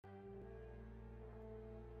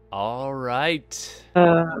All right.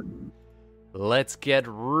 Uh, Let's get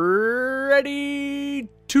ready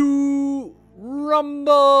to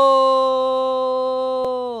rumble.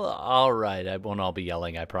 All right. I won't all be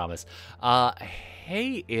yelling, I promise.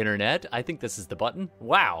 Hey, Internet. I think this is the button.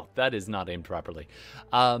 Wow, that is not aimed properly.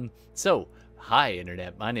 Hi,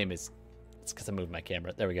 Internet. My name is... It's because I moved my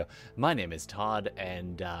camera. There we go. My name is Todd,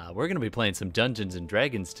 and we're going to be playing some Dungeons &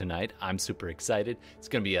 Dragons tonight. I'm super excited. It's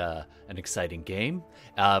going to be an exciting game.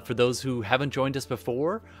 For those who haven't joined us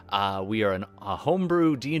before, we are a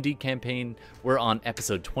homebrew D&D campaign. We're on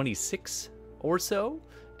episode 26 or so,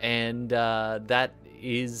 and that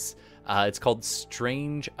is... it's called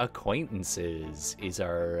Strange Acquaintances is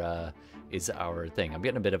our thing. I'm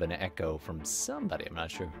getting a bit of an echo from somebody. I'm not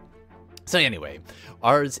sure. So anyway,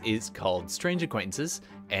 ours is called Strange Acquaintances,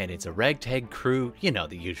 and it's a ragtag crew, you know,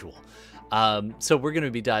 the usual. So we're going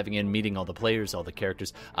to be diving in, meeting all the players, all the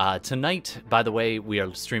characters. Tonight, by the way, we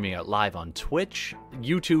are streaming out live on Twitch,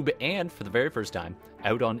 YouTube, and for the very first time,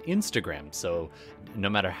 out on Instagram. So no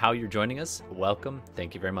matter how you're joining us, welcome.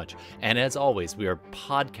 Thank you very much. And as always, we are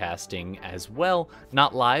podcasting as well,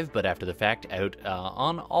 not live, but after the fact, out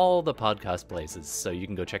on all the podcast places. So you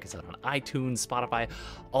can go check us out on iTunes, Spotify,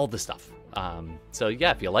 all the stuff. So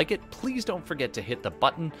yeah, if you like it, please don't forget to hit the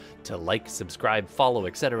button to like, subscribe, follow,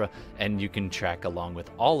 etc. And you can track along with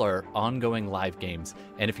all our ongoing live games.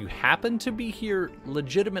 And if you happen to be here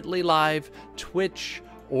legitimately live, Twitch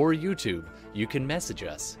or YouTube, you can message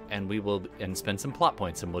us and we will spend some plot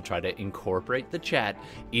points, and we'll try to incorporate the chat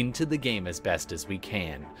into the game as best as we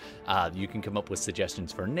can. You can come up with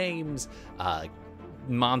suggestions for names,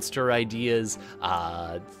 monster ideas,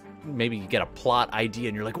 maybe you get a plot idea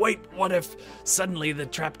and you're like, wait, what if suddenly the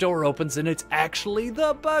trapdoor opens and it's actually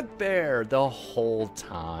the bugbear the whole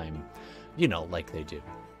time? You know, like they do.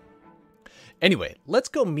 Anyway, let's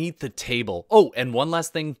go meet the table. Oh, and one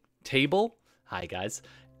last thing. Table. Hi, guys.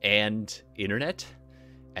 And Internet.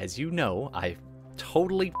 As you know, I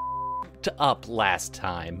totally up last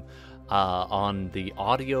time on the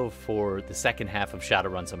audio for the second half of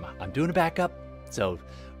Shadowrun. So I'm doing a backup. So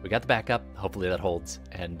we got the backup. Hopefully that holds,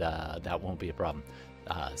 and that won't be a problem.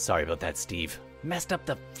 Sorry about that, Steve. Messed up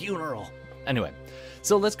the funeral. Anyway,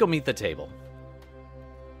 so let's go meet the table.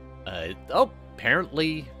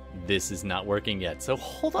 Apparently this is not working yet. So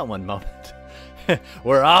hold on one moment.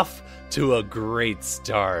 We're off to a great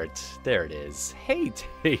start. There it is. Hey,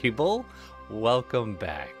 table. Welcome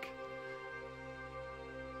back.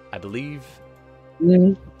 I believe...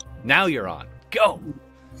 Now you're on. Go!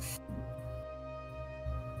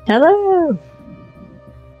 Hello.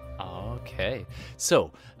 Okay,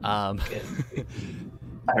 so they're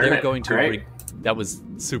going to. That was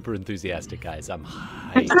super enthusiastic, guys. I'm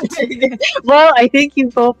hyped. Well, I think you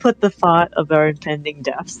both put the thought of our impending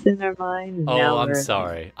deaths in their mind. Oh, I'm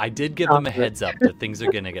sorry. I did give them a heads up that things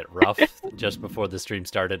are going to get rough just before the stream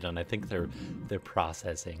started, and I think they're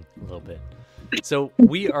processing a little bit. So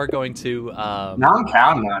we are going to. Now I'm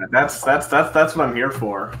counting on it. That's what I'm here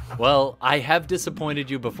for. Well, I have disappointed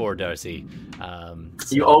you before, Darcy.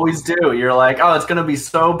 You always do. You're like, oh, it's gonna be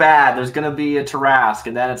so bad. There's gonna be a Tarrasque,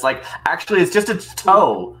 and then it's like, actually, it's just a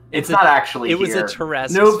toe. It's not actually. It was here. a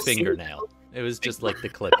Tarrasque's fingernail. It was just like the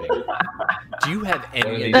clipping. Do you have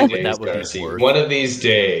any idea what that would be worth? One of these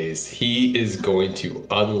days, he is going to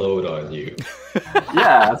unload on you.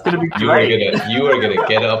 Yeah, it's gonna be great. You are gonna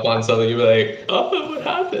get up on something. You're like, oh, what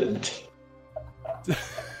happened?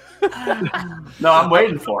 No, I'm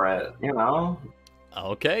waiting for it. You know.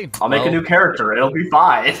 Okay. I'll make a new character. It'll be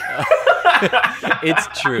fine. It's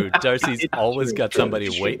true. Darcy's always got somebody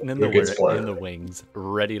waiting in the wings,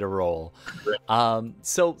 ready to roll.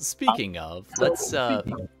 So speaking of, let's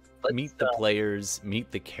meet the players,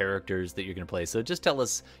 meet the characters that you're going to play. So just tell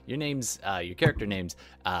us your names, your character names,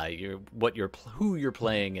 who you're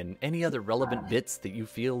playing, and any other relevant bits that you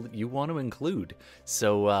feel you want to include.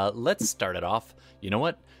 So let's start it off. You know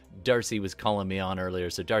what? Darcy was calling me on earlier,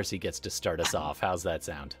 so Darcy gets to start us off. How's that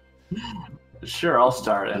sound? Sure, I'll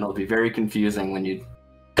start, and it'll be very confusing when you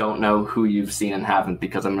don't know who you've seen and haven't,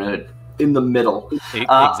 because I'm in the middle. Exactly.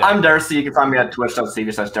 I'm Darcy. You can find me at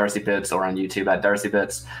twitch.tv/DarcyBits or on YouTube at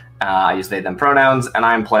DarcyBits. I use they, them pronouns, and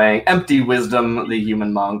I'm playing Empty Wisdom, the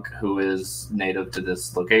human monk who is native to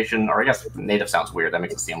this location. Or I guess native sounds weird. That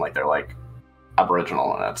makes it seem like they're like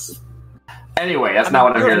Aboriginal, and that's... Anyway, that's not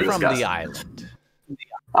what I'm here to discuss. You're from the island.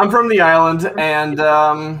 I'm from the island, and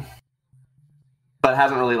but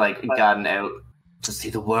haven't really gotten out to see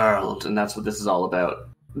the world, and that's what this is all about.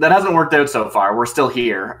 That hasn't worked out so far. We're still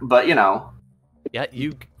here, but you know. Yeah,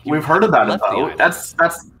 we've heard about a boat. That's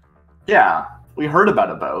yeah. We heard about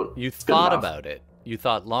a boat. You thought about it, You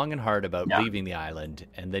thought long and hard about Yeah. leaving the island,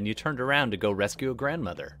 and then you turned around to go rescue a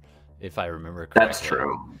grandmother, if I remember correctly. That's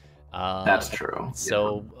true. Uh, That's true.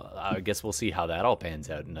 So I guess we'll see how that all pans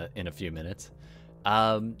out in a few minutes.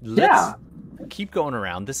 Let's Yeah. keep going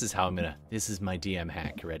around. This is how I'm gonna. This is my DM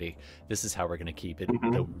hack. Ready? This is how we're gonna keep it.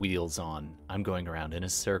 Mhm. The wheels on. I'm going around in a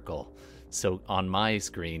circle. So on my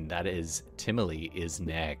screen, that is Timely is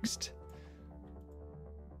next.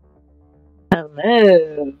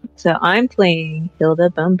 Hello. So I'm playing Hilda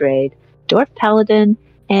Bumbraid, Dwarf Paladin,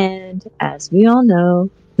 and as we all know,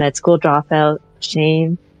 med school dropout,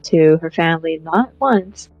 shame to her family not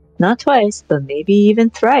once, not twice, but maybe even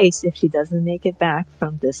thrice if she doesn't make it back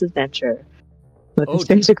from this adventure with Oh, the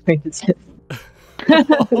strange acquaintances.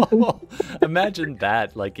 Imagine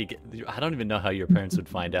that. Like, I don't even know how your parents would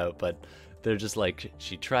find out, but they're just like,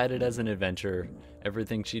 she tried it as an adventure.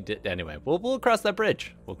 Everything she did. Anyway, we'll cross that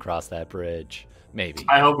bridge. We'll cross that bridge. Maybe.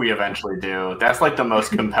 I hope we eventually do. That's like the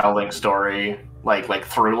most compelling story, like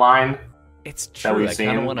through line. It's that true. we've I kind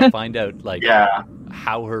of seen. want to find out, like, Yeah,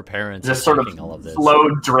 how her parents just are sort of taking all of this. slow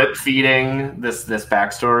drip feeding this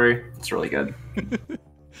backstory. It's really good.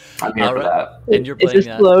 I'm here All for right. that. And you're Is playing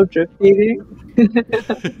this slow drip feeding?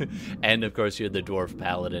 and of course, you're the dwarf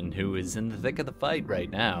paladin who is in the thick of the fight right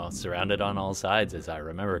now, surrounded on all sides, as I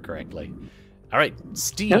remember correctly. All right,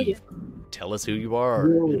 Steve, Oh, yeah. tell us who you are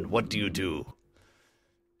and what do you do?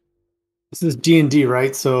 This is D&D,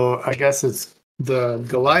 right? So I guess it's the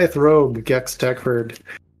Goliath rogue, Gex Techford,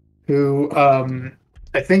 who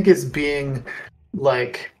I think is being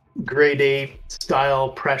like grade 8 style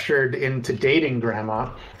pressured into dating grandma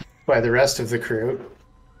by the rest of the crew.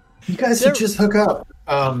 You guys There- should just hook up.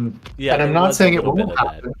 Yeah, and there I'm not was a saying it little bit won't of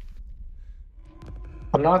that. happen.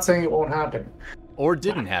 I'm not saying it won't happen. Or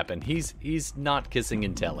didn't happen. He's not kissing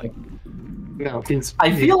and telling. No, it's,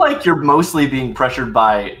 I feel like you're mostly being pressured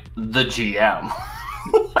by the GM.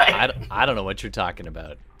 Like, I don't know what you're talking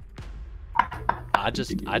about. I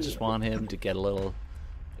just want him to get a little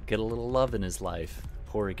love in his life.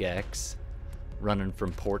 Poor Gex, running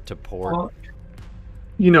from port to port. Well,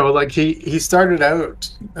 you know, like he started out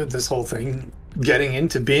this whole thing getting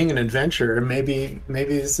into being an adventurer, and maybe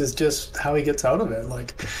this is just how he gets out of it.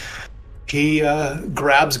 Like he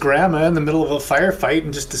grabs grandma in the middle of a firefight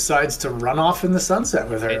and just decides to run off in the sunset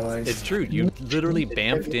with her. Like It's true. You literally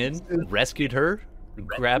bamfed in, rescued her,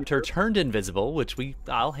 grabbed her, turned invisible, which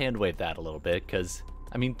I'll hand wave that a little bit because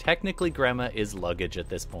I mean technically grandma is luggage at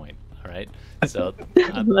this point. All right, so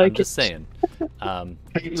I'm just saying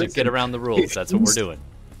to get around the rules. That's what we're doing.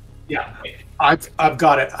 Yeah, I've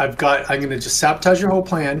got it. I'm gonna just sabotage your whole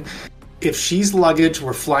plan. If she's luggage,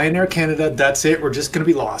 we're flying Air Canada. That's it. We're just gonna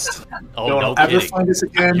be lost. Oh, Don't no ever kidding. find us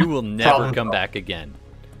again. You will never Problem come solved. back again.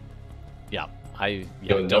 Yeah,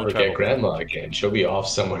 You'll don't never travel. get grandma again. She'll be off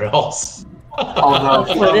somewhere else. although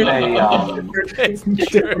It's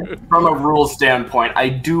true. from a rules standpoint, I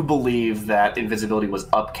do believe that invisibility was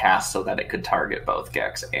upcast so that it could target both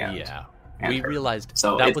Gex and Yeah, and we her. realized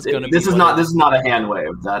So that it's- was going to be. this is one of- not a hand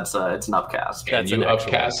wave. That's it's an upcast. That's and you an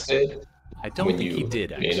actual- upcasted. I don't when think he you did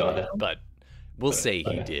may not actually, have. but we'll say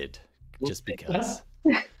he did, just because.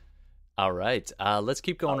 All right, let's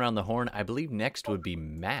keep going around the horn. I believe next would be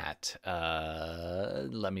Matt.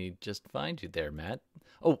 Let me just find you there, Matt.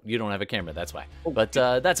 Oh, you don't have a camera, that's why. But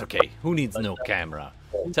that's okay. Who needs no camera?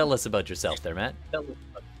 Tell us about yourself there, Matt.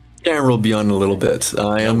 Camera will be on in a little bit.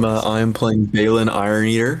 I am playing Balin Iron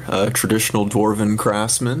Eater, a traditional dwarven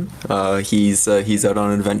craftsman. He's out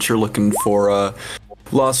on an adventure looking for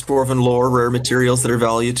lost dwarven lore, rare materials that are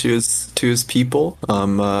valued to his people.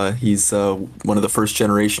 He's one of the first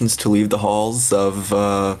generations to leave the halls of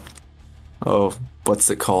what's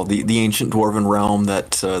it called? The ancient dwarven realm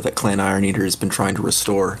that Clan Iron Eater has been trying to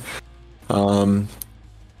restore. And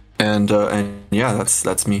yeah,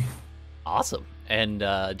 that's me. Awesome. And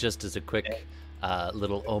just as a quick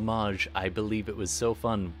little homage, I believe it was so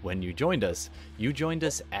fun when you joined us. You joined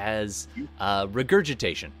us as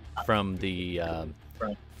regurgitation from the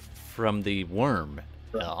worm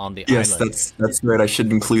on the Yes, island. that's right. I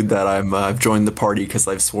should include that. I've joined the party because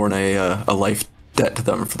I've sworn a life debt to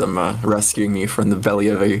them for them rescuing me from the belly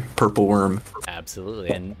of a purple worm. Absolutely,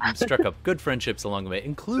 and struck up good friendships along the way,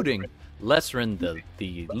 including Lesrin,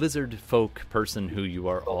 the lizard folk person who you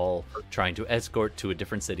are all trying to escort to a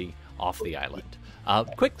different city off the island.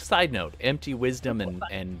 Quick side note, Empty Wisdom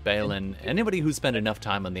and Balin, anybody who spent enough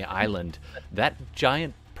time on the island, that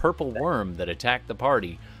giant purple worm that attacked the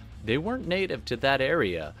party, they weren't native to that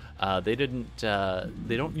area. They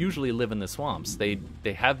don't usually live in the swamps. They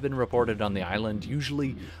have been reported on the island,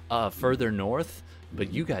 usually further north,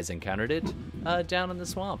 but you guys encountered it down in the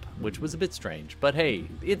swamp, which was a bit strange. But hey,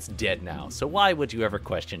 it's dead now, so why would you ever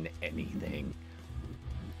question anything?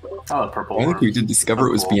 Oh, purple. I think we did discover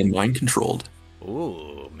it was Purple. being mind controlled.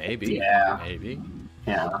 Ooh, maybe. Yeah. Maybe.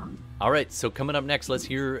 Yeah. All right, so coming up next, let's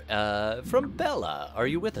hear from Bella. Are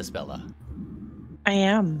you with us, Bella? I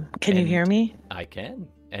am. Can you And- hear me? I can.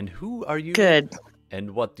 And who are you? Good.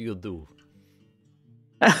 And what do you do?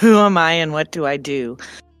 Who am I and what do I do?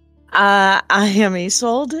 I am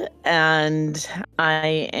Isolde, and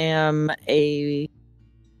I am a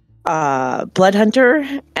blood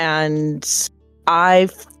hunter, and I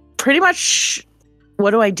pretty much,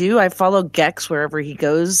 what do? I follow Gex wherever he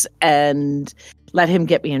goes and let him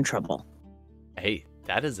get me in trouble. Hey,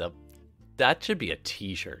 that should be a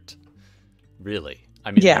t-shirt. Really.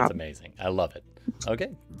 I mean, Yeah. that's amazing. I love it.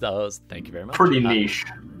 Okay. Thank you very much. Pretty niche.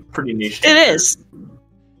 Pretty niche. It is.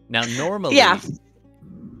 Now, normally, Yeah.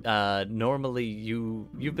 normally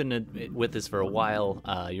you've been with us for a while.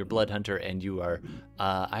 You're Blood Hunter, and you are.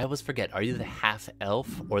 I always forget. Are you the half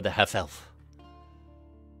elf or the half elf?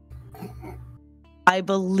 I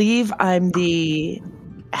believe I'm the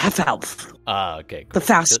half elf, Okay. the Cool.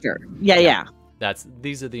 faster. Yeah.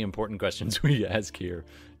 These are the important questions we ask here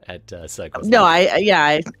at Cycles. No,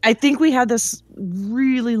 I think we had this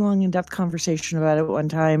really long, in-depth conversation about it one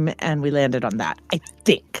time, and we landed on that. I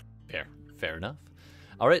think. Fair enough.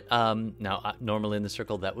 All right. Now, normally in the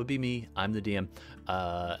circle, that would be me. I'm the DM,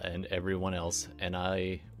 and everyone else. And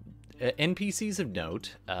NPCs of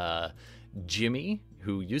note, Jimmy,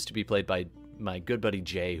 who used to be played by my good buddy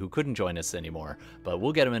Jay, who couldn't join us anymore, but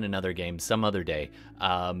we'll get him in another game some other day.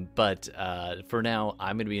 But for now,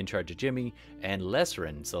 I'm going to be in charge of Jimmy and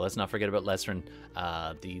Lesrin. So let's not forget about Lesrin,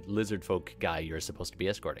 the lizard folk guy you're supposed to be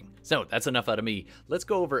escorting. So that's enough out of me. Let's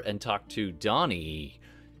go over and talk to Donnie.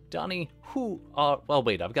 Donnie, well,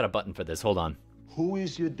 wait, I've got a button for this. Hold on. Who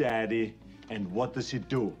is your daddy and what does he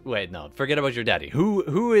do? Wait, no, forget about your daddy.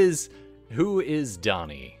 Who is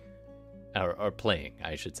Donnie? Or playing,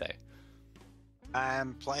 I should say.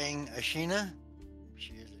 I'm playing Ashina.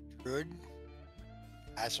 She is a druid,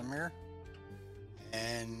 Asimir,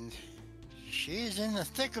 and she's in the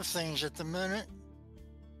thick of things at the minute.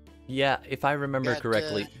 Yeah, if I remember Got,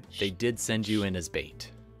 correctly, they did send you in as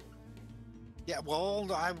bait. Yeah, well,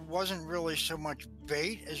 I wasn't really so much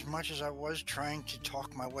bait as much as I was trying to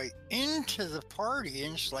talk my way into the party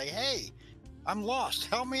and say, hey, I'm lost.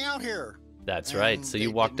 Help me out here. That's right. And So they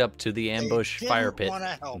you walked didn't- up to the they ambush didn't fire pit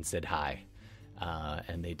wanna help. and said hi.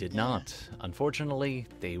 And they did Yeah. not. Unfortunately,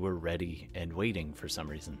 they were ready and waiting for some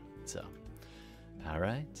reason. So, all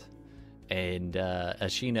right. And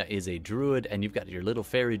Ashina is a druid, and you've got your little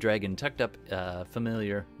fairy dragon tucked up,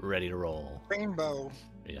 familiar, ready to roll. Rainbow.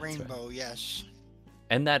 Yeah, that's right. Rainbow, yes.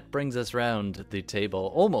 And that brings us round the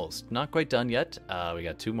table. Almost. Not quite done yet. We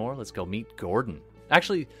got two more. Let's go meet Gordon.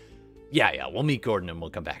 Actually, yeah, we'll meet Gordon and we'll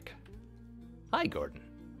come back. Hi, Gordon.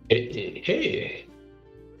 Hey,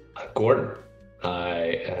 I'm Gordon.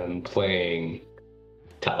 I am playing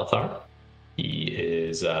Talithar. He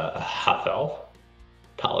is a half-elf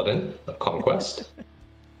paladin of conquest.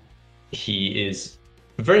 He is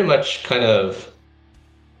very much kind of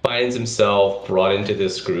finds himself brought into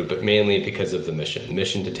this group, but mainly because of the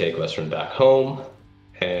mission to take Lesrin back home.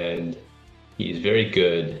 And he's very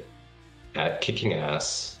good at kicking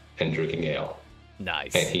ass and drinking ale.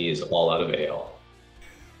 Nice. And he is all out of ale.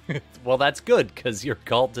 Well, that's good, because you're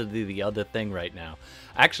called to do the other thing right now.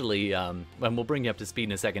 Actually, and we'll bring you up to speed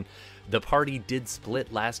in a second, the party did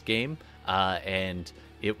split last game, and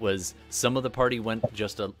it was some of the party went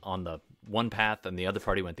just on the one path, and the other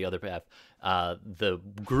party went the other path. The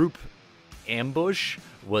group ambush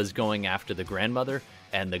was going after the grandmother,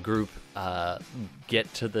 and the group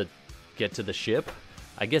get to the ship.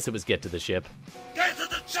 I guess it was get to the ship. Get to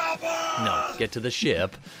the chopper! No, get to the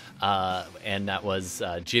ship. And that was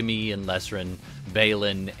Jimmy and Lesrin,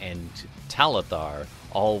 Balin, and Talithar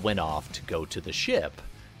all went off to go to the ship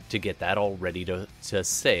to get that all ready to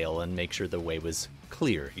sail and make sure the way was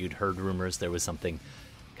clear. You'd heard rumors there was something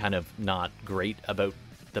kind of not great about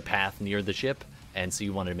the path near the ship, and so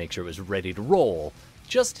you wanted to make sure it was ready to roll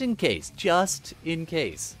just in case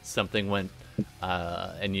something went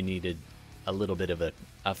and you needed a little bit of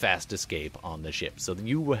a fast escape on the ship. So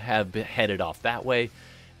you have headed off that way,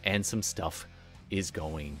 and some stuff is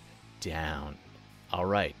going down. All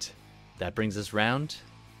right, that brings us round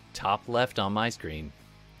top left on my screen.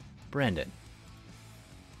 Brandon.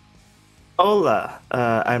 Hola,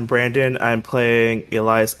 I'm Brandon. I'm playing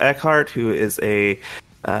Elias Eckhart, who is a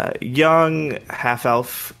young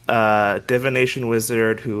half-elf divination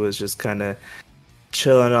wizard who was just kind of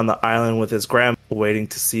chilling on the island with his grandma, waiting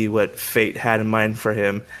to see what fate had in mind for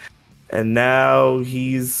him. And now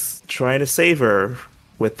he's trying to save her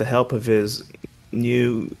with the help of his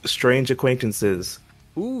new strange acquaintances.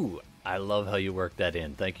 Ooh, I love how you worked that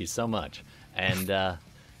in. Thank you so much. And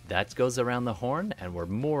that goes around the horn, and we're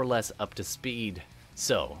more or less up to speed.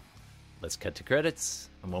 So, let's cut to credits,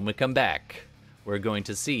 and when we come back, we're going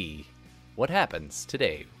to see what happens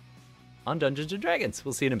today on Dungeons & Dragons.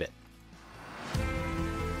 We'll see you in a bit.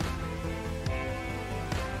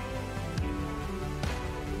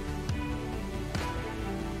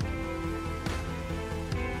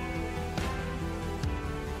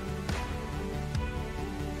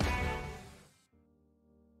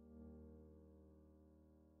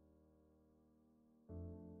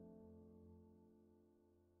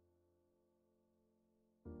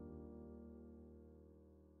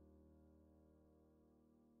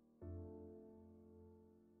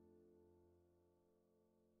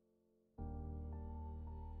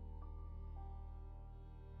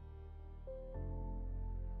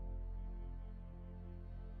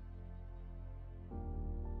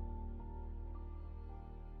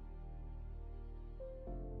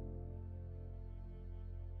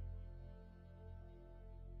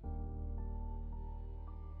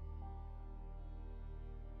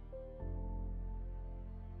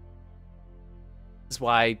 This is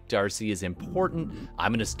why Darcy is important.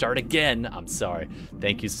 I'm going to start again. I'm sorry.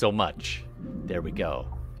 Thank you so much. There we go.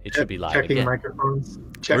 It should be live Checking again. microphones.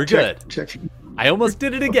 We're good. I almost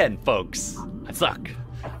did it again, folks. I suck.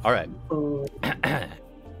 All right.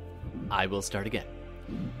 I will start again.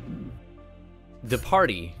 The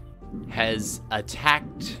party has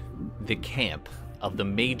attacked the camp of the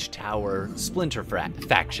Mage Tower Splinter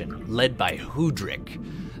faction, led by Hudrick,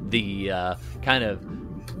 the kind of,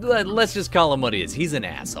 let's just call him what he is. He's an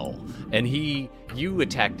asshole, and you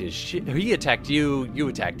attacked his shit. He attacked you. You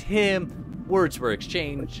attacked him. Words were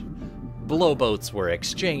exchanged. Blowboats were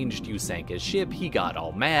exchanged. You sank his ship. He got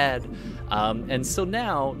all mad, and so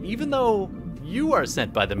now, even though you are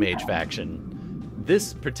sent by the Mage faction,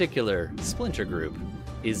 this particular Splinter group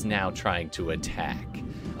is now trying to attack.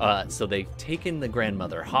 So they've taken the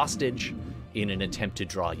grandmother hostage in an attempt to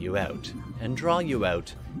draw you out. And draw you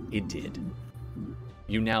out, it did.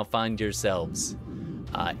 You now find yourselves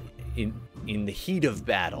in the heat of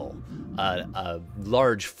battle. A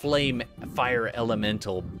large fire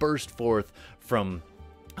elemental burst forth from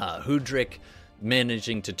Hudrick,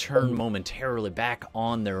 managing to turn momentarily back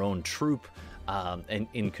on their own troop. And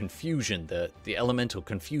in confusion, the elemental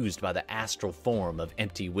confused by the astral form of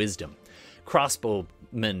empty wisdom. Crossbow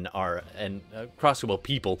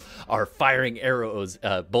people are firing arrows,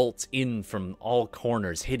 bolts in from all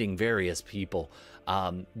corners, hitting various people.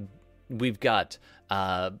 We've got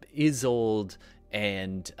Isolde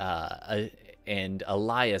and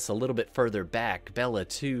Elias a little bit further back.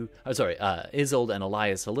 Isolde and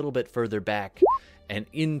Elias a little bit further back, and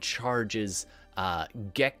in charges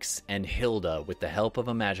Gex and Hilda with the help of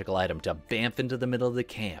a magical item to bamf into the middle of the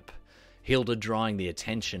camp. Hilda drawing the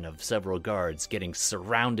attention of several guards, getting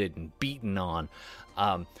surrounded and beaten on.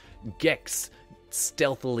 Gex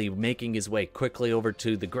stealthily making his way quickly over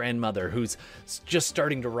to the grandmother, who's just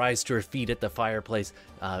starting to rise to her feet at the fireplace,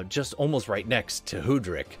 just almost right next to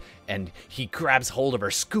Hudrick. And he grabs hold of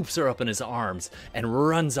her, scoops her up in his arms, and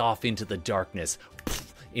runs off into the darkness,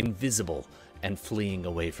 invisible and fleeing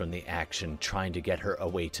away from the action, trying to get her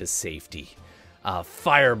away to safety.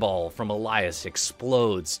 Fireball from Elias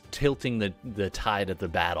explodes, tilting the tide of the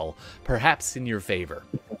battle, perhaps in your favor.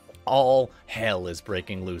 All hell is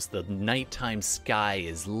breaking loose. The nighttime sky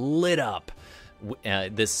is lit up.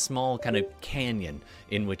 This small kind of canyon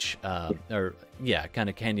in which,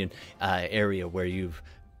 area where you've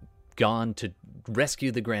gone to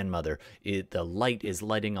rescue the grandmother. The light is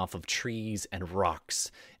lighting off of trees and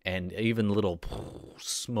rocks, and even little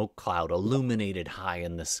smoke cloud illuminated high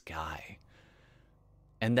in the sky.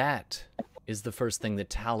 And that is the first thing that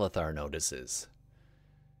Talithar notices.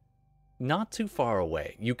 Not too far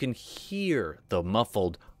away, you can hear the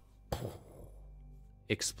muffled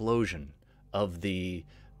explosion of the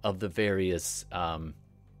various of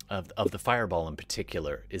the fireball in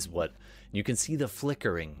particular is what you can see. The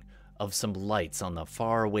flickering of some lights on the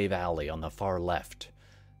far away valley on the far left,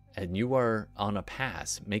 and you are on a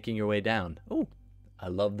pass making your way down. Oh, I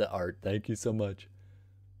love the art. Thank you so much.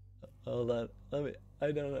 Hold on,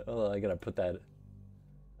 I don't know. Oh, I gotta put that.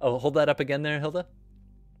 Oh, hold that up again there, Hilda.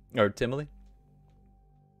 Or Timely.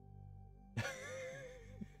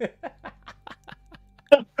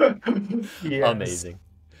 Yes. Amazing.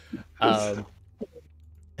 So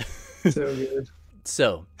good.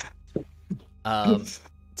 So,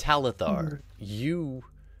 Talithar, you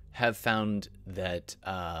have found that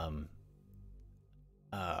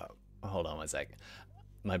hold on one second.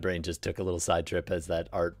 My brain just took a little side trip as that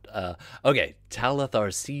art. Okay,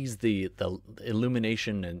 Talithar sees the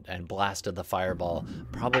illumination and blast of the fireball.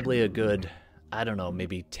 Probably a good, I don't know,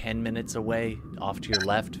 maybe 10 minutes away, off to your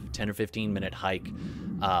left, 10 or 15-minute hike,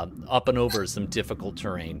 up and over some difficult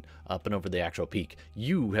terrain, up and over the actual peak.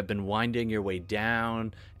 You have been winding your way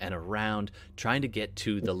down and around, trying to get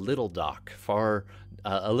to the Little Dock,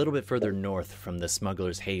 a little bit further north from the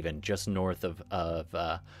Smuggler's Haven, just north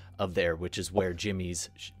of there, which is where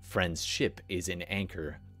Jimmy's friend's ship is in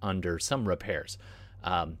anchor under some repairs.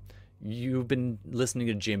 You've been listening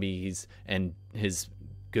to Jimmy and his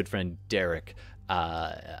good friend Derek,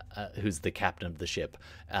 who's the captain of the ship,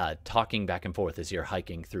 talking back and forth as you're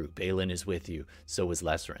hiking through. Balin is with you, so is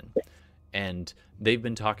Lesrin. And they've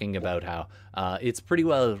been talking about how it's pretty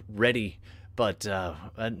well ready, but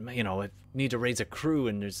need to raise a crew,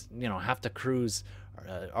 and there's half the crews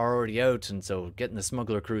are already out, and so getting the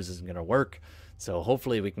smuggler crews isn't going to work. So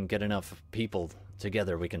hopefully we can get enough people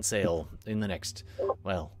together we can sail in the next,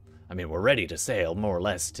 well, I mean, we're ready to sail more or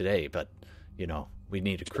less today, but we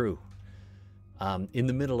need a crew. In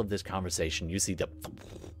the middle of this conversation, you see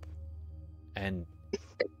and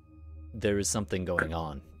there is something going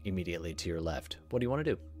on immediately to your left. What do you want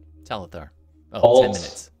to do, Talithar? 10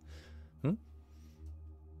 minutes. Do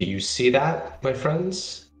you see that, my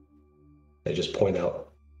friends? I just point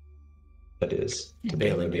out that is to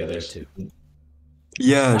Balin and the others too.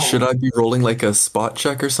 Yeah, should I be rolling like a spot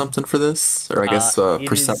check or something for this? Or I guess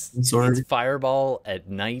perception sword? It's fireball at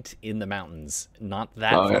night in the mountains. Not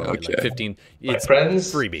that far away, okay. like 15. It's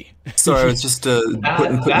friends, freebie. Sorry, I was just putting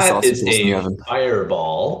that is in the a oven.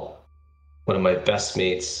 fireball. One of my best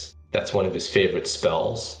mates, that's one of his favorite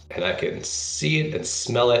spells. And I can see it and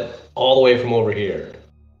smell it all the way from over here.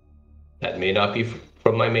 That may not be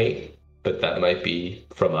from my mate, but that might be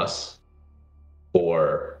from us.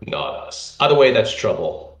 Or not us. Either way, that's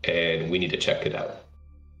trouble, and we need to check it out.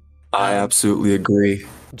 I absolutely agree.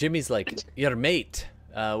 Jimmy's like, your mate.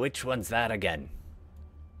 Which one's that again?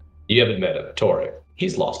 You haven't met him, Torek.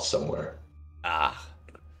 He's lost somewhere.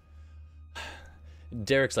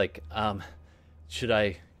 Derek's like, should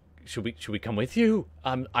we come with you?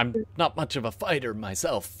 I'm not much of a fighter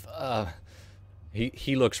myself.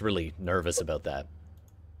 He looks really nervous about that.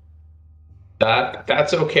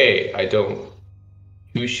 That's okay.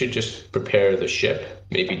 You should just prepare the ship.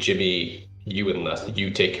 Maybe Jimmy,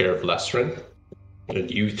 you take care of Lesrin,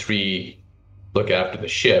 and you three look after the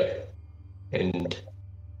ship. And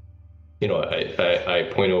I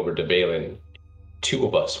point over to Balin. Two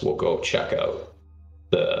of us will go check out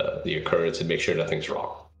the occurrence and make sure nothing's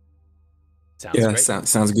wrong. Sounds great.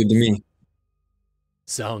 Sounds good to me.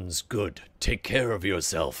 Sounds good. Take care of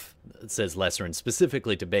yourself, says Lesrin,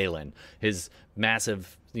 specifically to Balin. His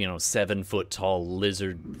massive, 7-foot-tall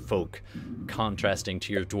lizard folk contrasting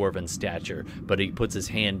to your dwarven stature. But he puts his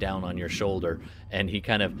hand down on your shoulder, and he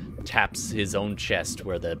kind of taps his own chest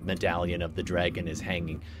where the medallion of the dragon is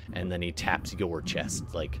hanging. And then he taps your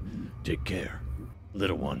chest, like, take care,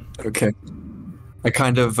 little one. Okay. I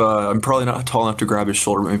kind of, I'm probably not tall enough to grab his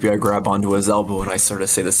shoulder, but maybe I grab onto his elbow and I sort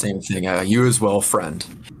of say the same thing. You as well, friend.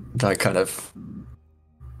 And I kind of,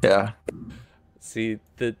 yeah. See,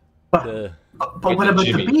 But what about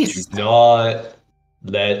Jimmy, the beast? Do not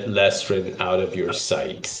let Lesrin out of your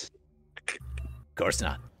sight. Of course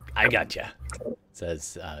not. I gotcha,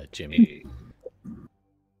 says Jimmy.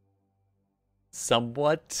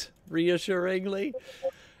 Somewhat reassuringly.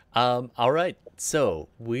 All right. So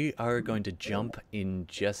we are going to jump in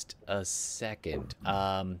just a second.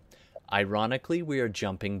 Ironically, we are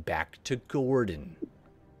jumping back to Gordon.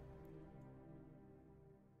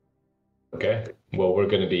 Okay. Well, we're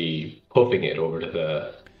going to be hoofing it over to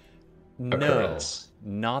the occurrence.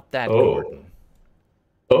 No, not that Gordon.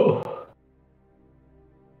 Oh.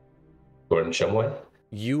 Gordon Shumway?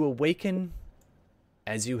 You awaken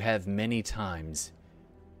as you have many times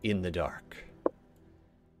in the dark.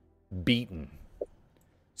 Beaten.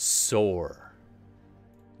 Sore.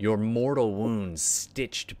 Your mortal wounds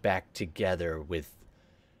stitched back together with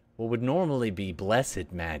what would normally be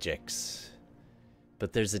blessed magics.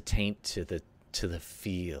 But there's a taint to the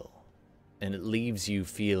feel. And it leaves you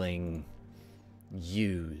feeling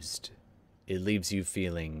used. It leaves you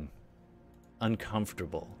feeling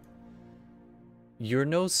uncomfortable. You're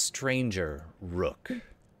no stranger, Rook,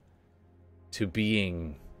 to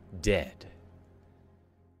being dead.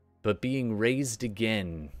 But being raised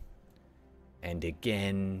again and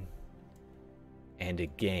again and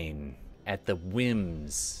again at the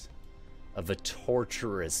whims of a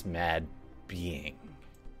torturous mad being.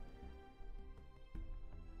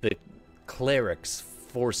 The clerics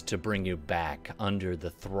forced to bring you back under the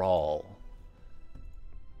thrall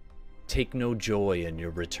take no joy in your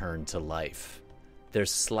return to life. Their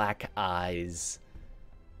slack eyes,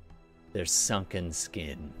 their sunken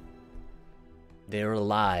skin. They're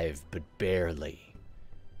alive, but barely.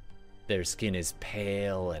 Their skin is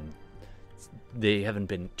pale, and they haven't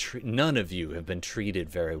been none of you have been treated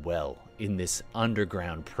very well in this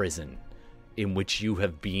underground prison in which you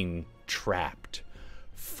have been trapped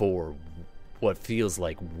for what feels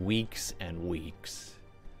like weeks and weeks.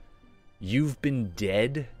 You've been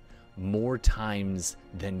dead more times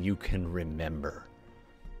than you can remember.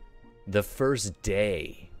 The first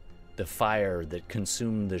day, the fire that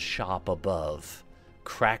consumed the shop above,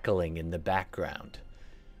 crackling in the background,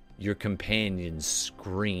 your companion's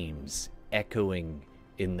screams echoing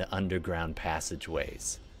in the underground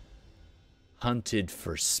passageways, hunted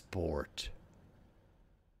for sport.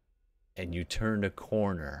 And you turned a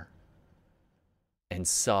corner and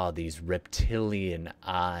saw these reptilian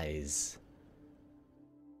eyes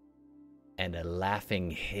and a laughing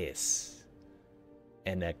hiss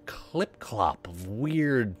and a clip-clop of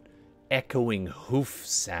weird echoing hoof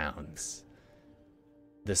sounds.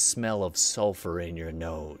 The smell of sulfur in your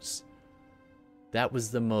nose. That was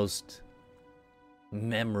the most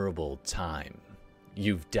memorable time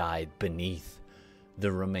you've died beneath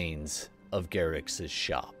the remains of Garrix's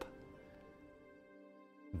shop.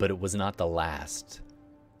 But it was not the last.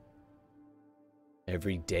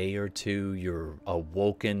 Every day or two, you're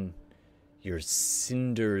awoken, your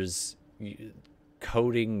cinders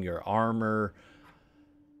coating your armor,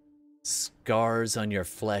 scars on your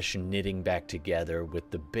flesh knitting back together with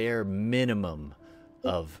the bare minimum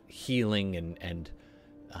of healing and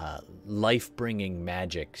life-bringing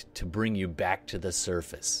magic to bring you back to the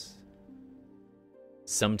surface.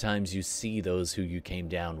 Sometimes you see those who you came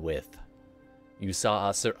down with. You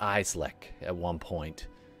saw Sir Islek at one point,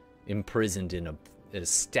 imprisoned in a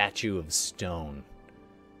statue of stone.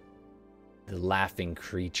 The laughing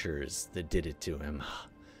creatures that did it to him,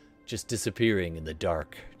 just disappearing in the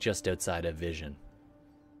dark, just outside of vision.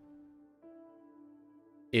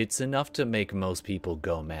 It's enough to make most people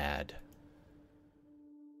go mad.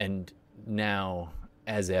 And now,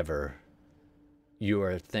 as ever, you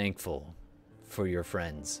are thankful for your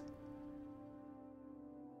friends.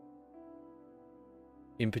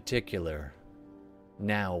 In particular,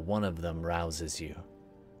 now one of them rouses you.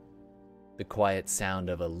 The quiet sound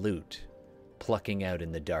of a lute plucking out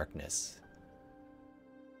in the darkness.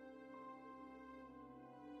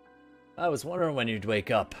 I was wondering when you'd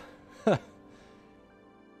wake up.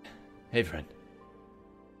 Hey, friend.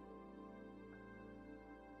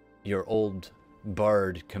 Your old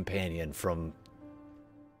bard companion from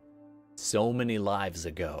so many lives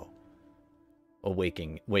ago,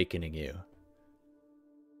 awakening you.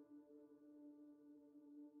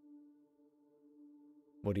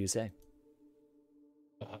 What do you say?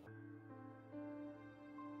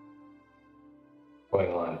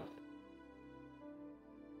 Going on.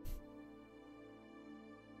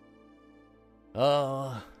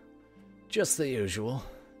 Just the usual.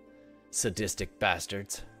 Sadistic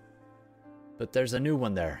bastards. But there's a new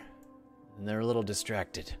one there, and they're a little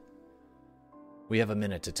distracted. We have a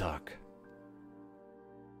minute to talk.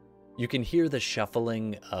 You can hear the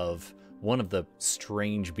shuffling of one of the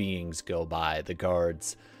strange beings go by, the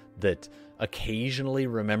guards that occasionally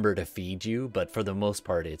remember to feed you, but for the most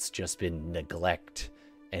part it's just been neglect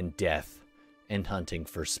and death and hunting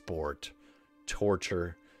for sport,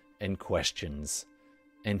 torture and questions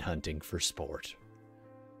and hunting for sport.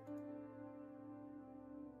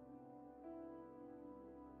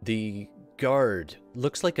 The guard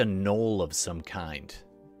looks like a gnoll of some kind,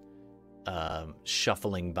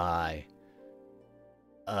 shuffling by.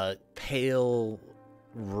 A pale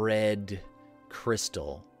red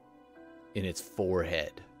crystal in its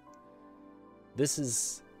forehead. This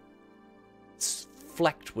is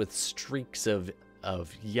flecked with streaks of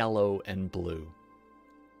yellow and blue,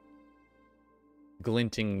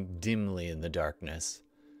 glinting dimly in the darkness.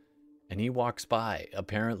 And he walks by,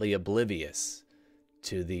 apparently oblivious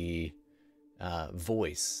to the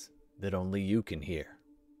voice that only you can hear.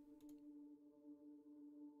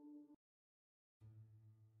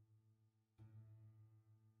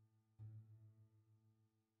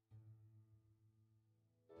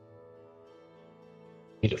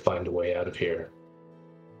 Need to find a way out of here.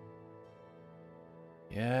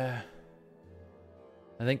 Yeah.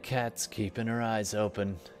 I think Kat's keeping her eyes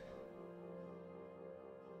open.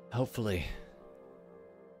 Hopefully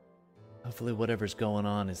whatever's going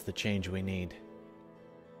on is the change we need.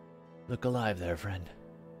 Look alive there, friend.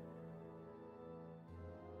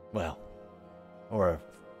 Well, or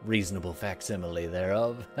reasonable facsimile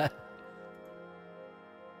thereof. Very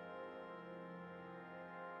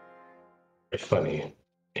funny,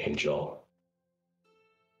 Angel.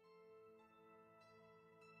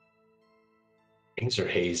 Things are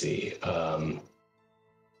hazy,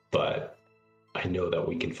 but I know that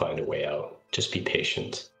we can find a way out. Just be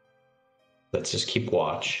patient. Let's just keep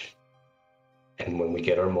watch. And when we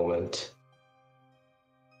get our moment,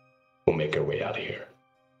 we'll make our way out of here.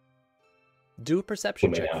 Do a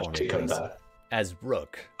perception We may check have for to me, come please. back. As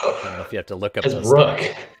Rook. I don't know if you have to look up As those Rook.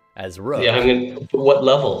 stats. As Rook. Yeah, what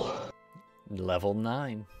level? Level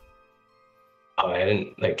 9. Oh, I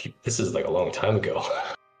didn't, this is a long time ago.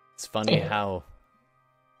 It's funny how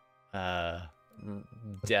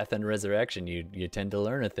death and resurrection, you tend to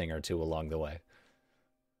learn a thing or two along the way.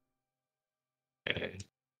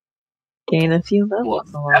 Gain a few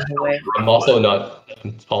levels along the way. I'm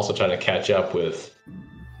also trying to catch up with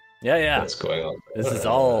Yeah. what's going on. This is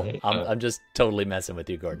all. I'm just totally messing with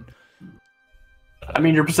you, Gordon. I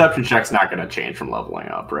mean, your perception check's not going to change from leveling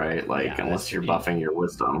up, right? Yeah, Unless you're buffing your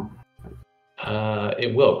wisdom.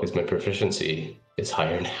 It will, because my proficiency is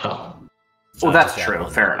higher now. Well, that's just true.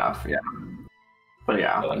 one. Fair enough. Yeah. But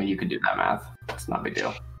yeah, I mean, you could do that math. It's not a big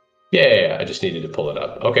deal. Yeah, I just needed to pull it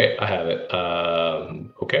up. Okay, I have it.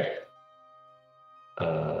 Okay.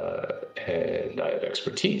 And I have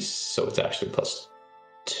expertise, so it's actually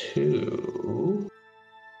 +2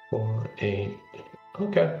 or 8.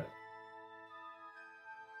 Okay.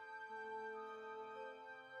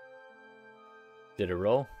 Did it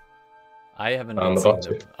roll? I haven't I'm been about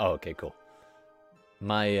seeing to. Oh, okay, cool.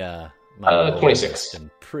 My roll 26. has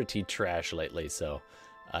been pretty trash lately, so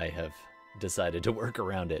I have decided to work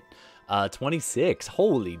around it. 26.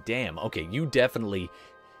 Holy damn. Okay, you definitely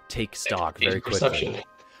take stock very quickly. Perception.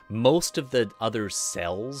 Most of the other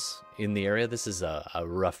cells in the area, this is a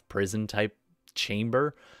rough prison type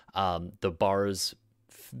chamber. The bars,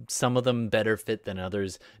 some of them better fit than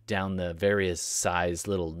others, down the various size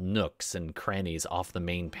little nooks and crannies off the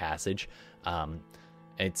main passage.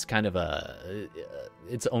 It's kind of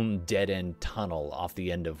its own dead-end tunnel off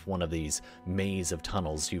the end of one of these maze of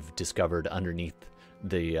tunnels you've discovered underneath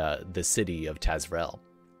the city of Tazrel.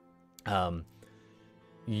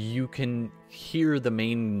 You can hear the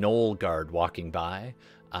main Knoll guard walking by,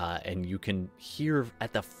 and you can hear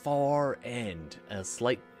at the far end a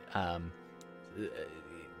slight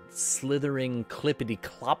slithering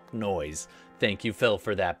clippity-clop noise. Thank you, Phil,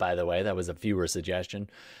 for that, by the way. That was a viewer suggestion.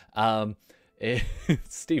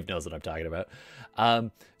 Steve knows what I'm talking about.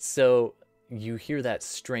 So you hear that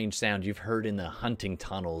strange sound you've heard in the hunting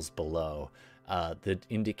tunnels below that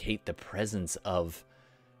indicate the presence of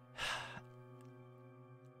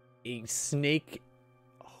a snake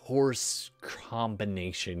horse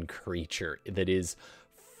combination creature that is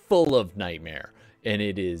full of nightmare, and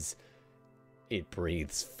it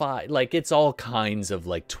breathes fire. It's all kinds of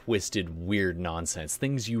twisted weird nonsense,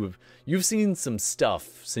 things you've seen some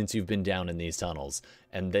stuff since you've been down in these tunnels,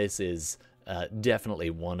 and this is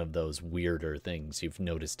definitely one of those weirder things you've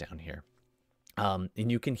noticed down here. And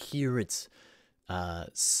you can hear its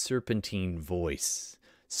serpentine voice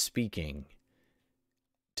speaking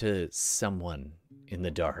to someone in the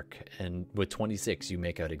dark, and with 26 you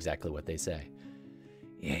make out exactly what they say.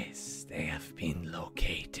 Yes, they have been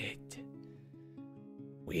located.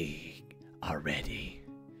 We are ready.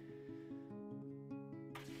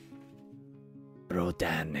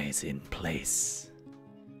 Rodan is in place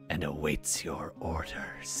and awaits your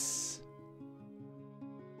orders.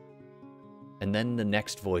 And then the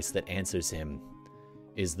next voice that answers him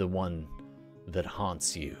is the one that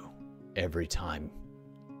haunts you every time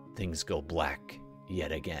things go black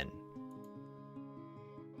yet again.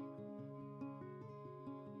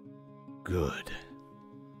 Good.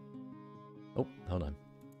 Oh, hold on.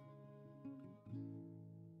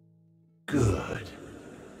 Good.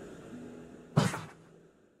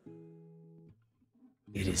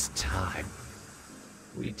 It is time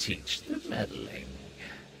we teach the meddling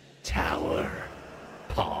tower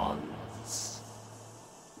pawns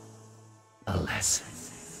a lesson.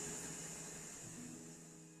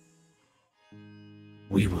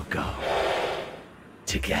 We will go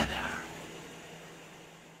together.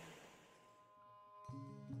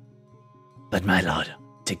 But my lord,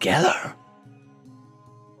 together?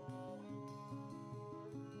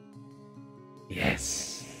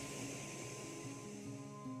 Yes.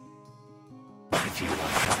 If you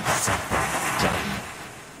want something done,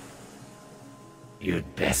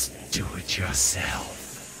 you'd best do it yourself.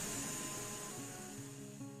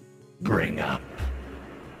 Bring up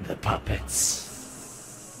the puppets.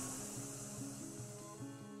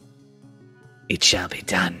 It shall be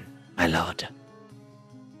done, my lord.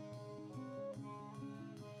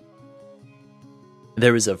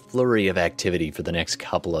 there is a flurry of activity for the next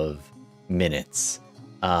couple of minutes.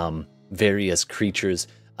 Various creatures.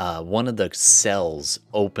 One of the cells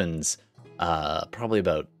opens probably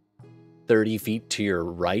about 30 feet to your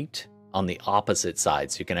right on the opposite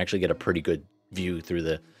side, so you can actually get a pretty good view through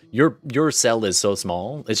the... Your cell is so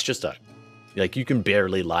small, it's just like you can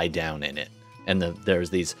barely lie down in it. And there's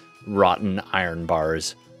these rotten iron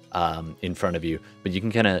bars in front of you, but you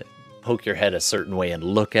can kind of poke your head a certain way and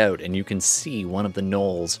look out, and you can see one of the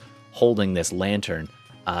gnolls holding this lantern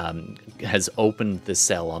has opened the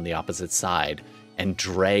cell on the opposite side and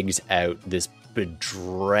drags out this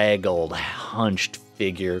bedraggled, hunched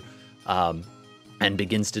figure and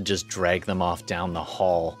begins to just drag them off down the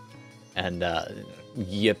hall and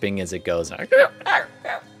yipping as it goes.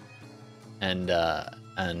 And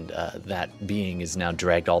that being is now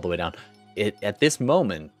dragged all the way down. At this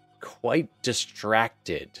moment, quite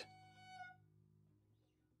distracted.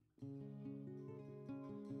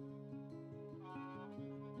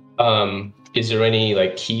 Is there any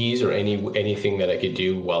like keys or anything that I could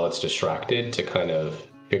do while it's distracted to kind of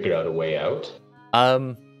figure out a way out?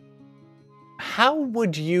 How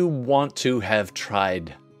would you want to have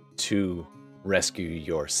tried to rescue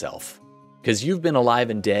yourself? Because you've been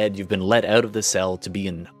alive and dead, you've been let out of the cell to be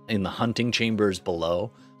in the hunting chambers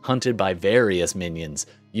below, hunted by various minions.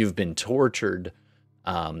 You've been tortured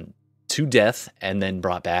to death and then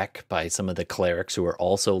brought back by some of the clerics who are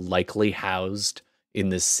also likely housed in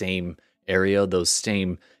this same area, those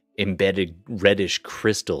same embedded reddish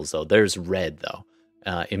crystals, though. There's red, though,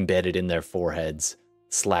 embedded in their foreheads,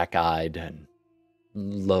 slack-eyed and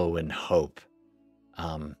low in hope,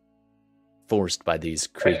 forced by these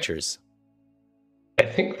creatures. I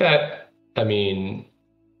think that, I mean,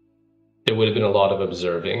 there would have been a lot of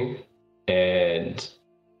observing and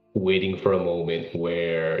waiting for a moment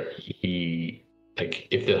where he, like,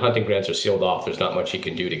 if the hunting grounds are sealed off, there's not much he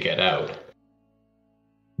can do to get out.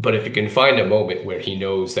 But if he can find a moment where he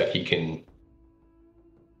knows that he can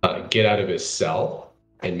get out of his cell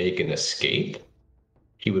and make an escape,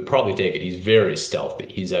 he would probably take it. He's very stealthy.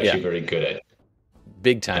 He's actually very good at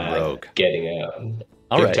big time rogue getting out.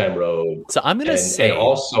 All big right. time rogue. So I'm gonna say, and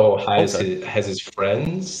also has his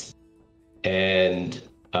friends and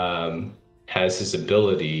has his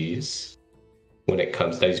abilities when it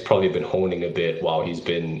comes that he's probably been honing a bit while he's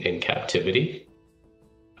been in captivity.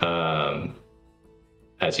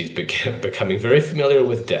 As he's becoming very familiar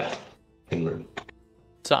with death.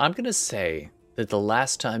 So I'm going to say that the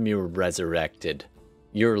last time you were resurrected,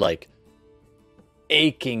 your like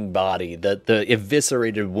aching body, the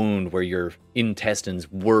eviscerated wound where your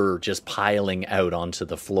intestines were just piling out onto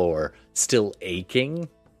the floor, still aching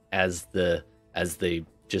as they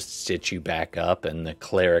just stitch you back up and the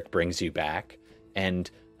cleric brings you back. And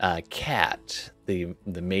Kat, the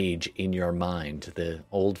mage in your mind, the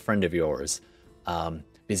old friend of yours,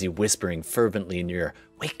 busy whispering fervently in your ear,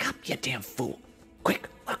 "Wake up, you damn fool! Quick,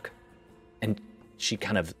 look!" And she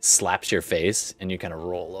kind of slaps your face, and you kind of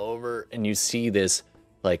roll over, and you see this,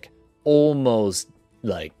 like, almost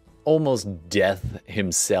death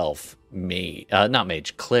himself,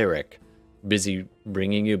 cleric, busy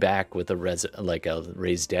bringing you back with a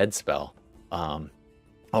raise dead spell,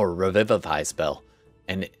 or revivify spell,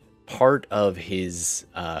 and part of his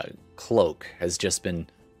cloak has just been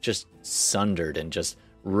sundered and just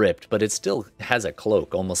ripped, but it still has a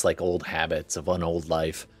cloak, almost like old habits of an old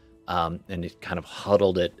life, and it kind of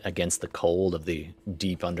huddled it against the cold of the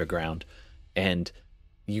deep underground, and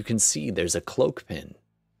you can see there's a cloak pin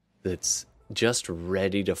that's just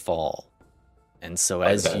ready to fall. And so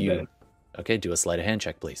as you... Okay, do a sleight of hand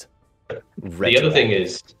check, please. The other thing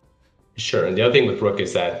is... Sure, and the other thing with Rook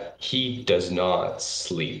is that he does not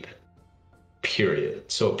sleep,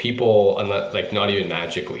 period. So people, unless, like, not even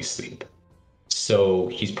magically sleep. So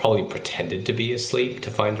he's probably pretended to be asleep to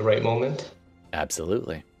find the right moment.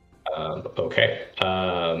 Absolutely. Okay.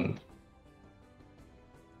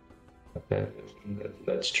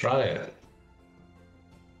 Let's try it.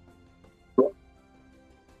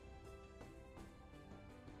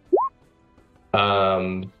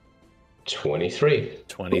 Um, 23.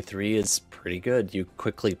 23 is pretty good. You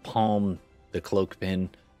quickly palm the cloak pin,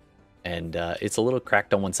 and it's a little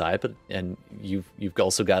cracked on one side, but you've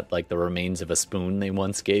also got like the remains of a spoon they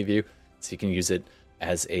once gave you, so you can use it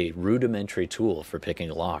as a rudimentary tool for picking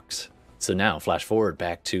locks. So now, flash forward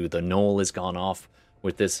back to the gnoll has gone off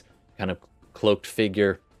with this kind of cloaked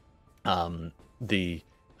figure. The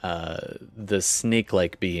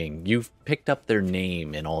snake-like being, you've picked up their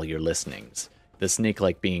name in all your listenings. The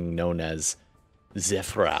snake-like being known as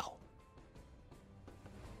Zephyral.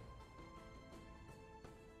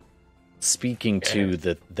 Speaking to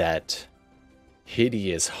that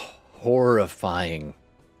hideous, horrifying,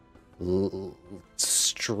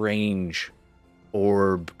 strange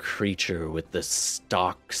orb creature with the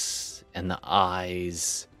stalks and the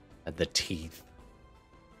eyes and the teeth.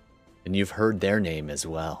 And you've heard their name as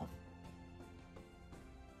well.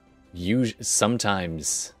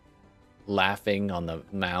 Sometimes laughing on the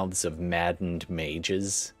mouths of maddened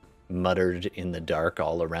mages, muttered in the dark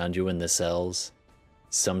all around you in the cells,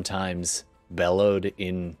 sometimes bellowed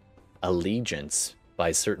in allegiance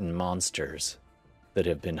by certain monsters that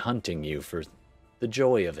have been hunting you for the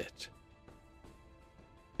joy of it.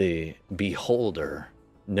 The beholder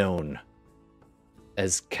known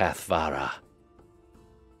as Cathvara.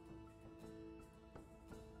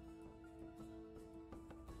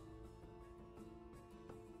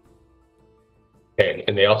 Okay,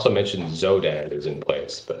 and they also mentioned Zodan is in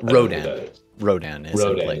place, but Rodan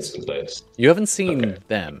is in place. You haven't seen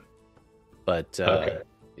them, but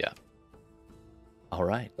yeah. All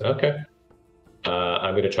right. Okay.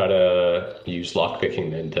 I'm going to try to use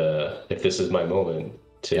lockpicking then if this is my moment,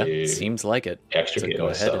 to seems like it. Extricate so go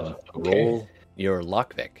myself. ahead and roll your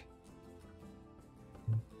lockpick.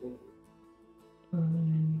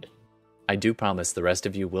 I do promise the rest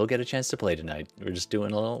of you will get a chance to play tonight. We're just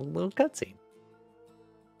doing a little cutscene.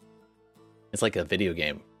 It's like a video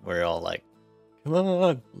game where you're all like, come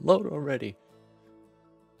on, load already.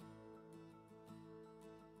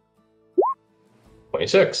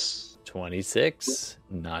 26.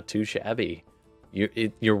 Not too shabby.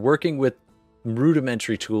 You're working with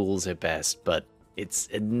rudimentary tools at best, but it's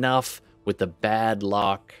enough with the bad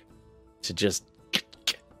lock to just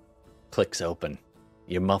clicks open.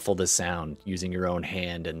 You muffle the sound using your own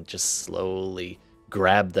hand and just slowly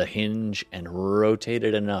grab the hinge and rotate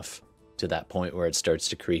it enough to that point where it starts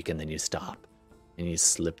to creak, and then you stop and you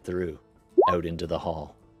slip through out into the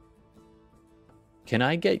hall. Can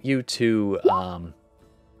I get you to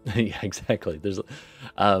yeah, exactly.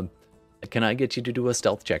 Can I get you to do a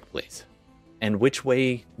stealth check, please? And which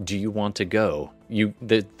way do you want to go?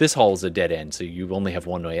 This hall is a dead end, so you only have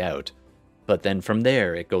one way out. But then from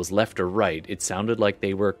there, it goes left or right. It sounded like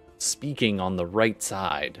they were speaking on the right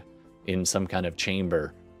side in some kind of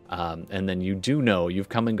chamber. And then you do know you've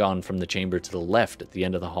come and gone from the chamber to the left at the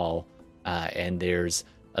end of the hall. And there's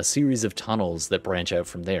a series of tunnels that branch out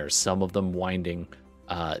from there. Some of them winding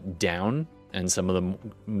down and some of them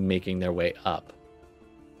making their way up.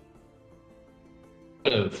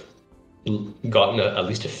 I've gotten at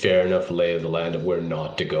least a fair enough lay of the land of where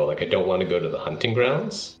not to go. Like, I don't want to go to the hunting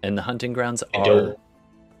grounds. And the hunting grounds are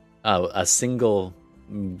a single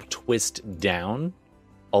twist down.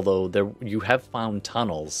 Although you have found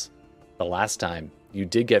tunnels. The last time you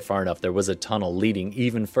did get far enough, there was a tunnel leading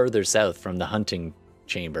even further south from the hunting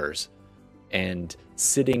chambers. And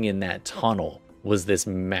sitting in that tunnel was this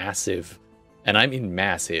massive, and I mean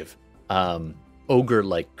massive,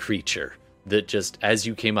 ogre-like creature that just, as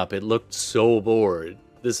you came up, it looked so bored.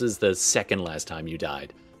 This is the second last time you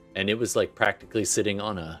died. And it was like practically sitting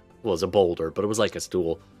on it was a boulder, but it was like a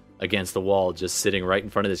stool against the wall, just sitting right in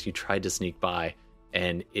front of this. You tried to sneak by,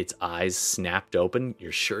 and its eyes snapped open.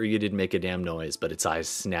 You're sure you didn't make a damn noise, but its eyes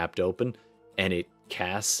snapped open, and it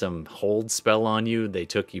cast some hold spell on you. They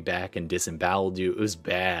took you back and disemboweled you. It was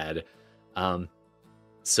bad.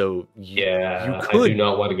 So you could I do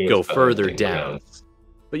not want to go further down.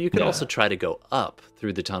 But you could also try to go up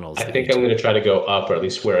through the tunnels. I think I'm going to try to go up, or at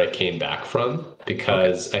least where I came back from,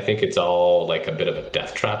 because I think it's all like a bit of a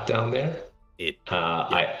death trap down there.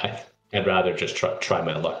 I'd rather just try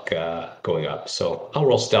my luck going up. So I'll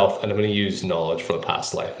roll stealth, and I'm going to use knowledge from a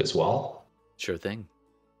past life as well. Sure thing.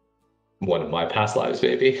 One of my past lives,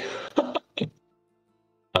 maybe.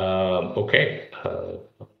 Okay.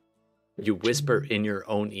 You whisper in your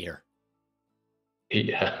own ear.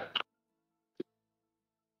 Yeah.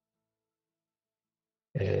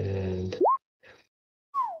 And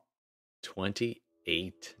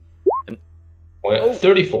 28. And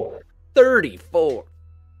 34. 34.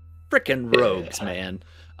 Frickin' rogues, man.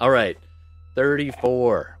 All right.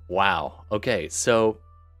 34. Wow. Okay, so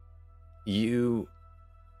you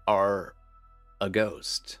are a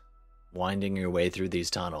ghost winding your way through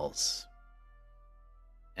these tunnels.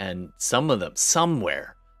 And some of them,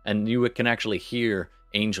 somewhere, and you can actually hear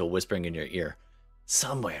Angel whispering in your ear,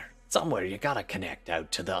 somewhere you gotta connect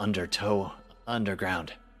out to the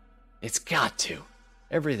underground. It's got to.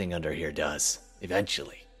 Everything under here does,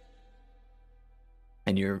 eventually.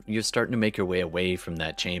 And you're starting to make your way away from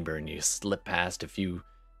that chamber, and you slip past a few,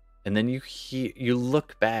 and then you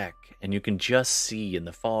look back, and you can just see in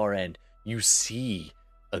the far end, you see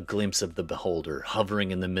a glimpse of the beholder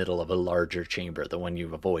hovering in the middle of a larger chamber, the one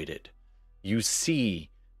you've avoided. You see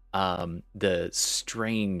the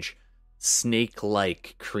strange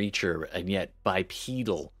snake-like creature, and yet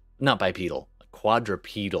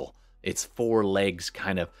quadrupedal. Its 4 legs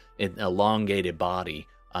kind of an elongated body,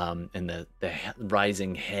 and the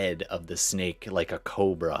rising head of the snake like a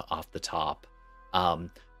cobra off the top. And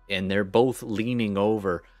they're both leaning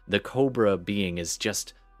over. The cobra being is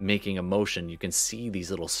just making a motion. You can see these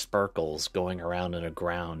little sparkles going around in a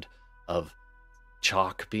ground of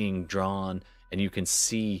chalk being drawn, and you can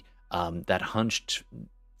see that hunched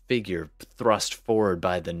figure thrust forward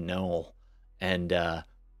by the knoll, and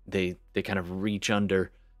they kind of reach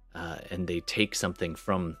under and they take something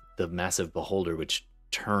from the massive beholder, which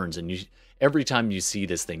turns, and every time you see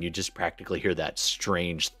this thing, you just practically hear that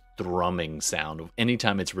strange thrumming sound.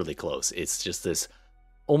 Anytime it's really close, it's just this,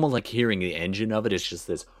 almost like hearing the engine of it. It's just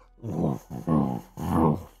this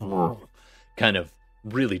kind of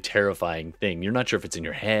really terrifying thing. You're not sure if it's in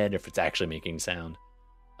your head, if it's actually making sound.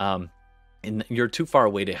 And you're too far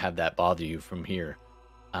away to have that bother you from here.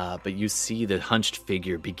 But you see the hunched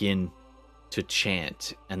figure begin to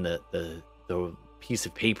chant, and the piece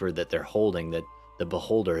of paper that they're holding, that the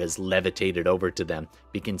beholder has levitated over to them,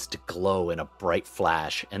 begins to glow in a bright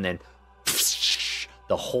flash, and then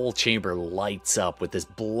the whole chamber lights up with this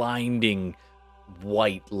blinding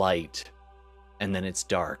white light, and then it's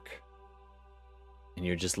dark. And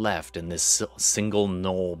you're just left, and this single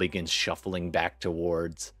knoll begins shuffling back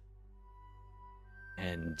towards,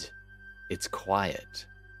 and it's quiet.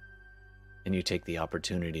 And you take the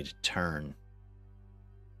opportunity to turn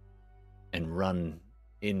and run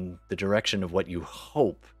in the direction of what you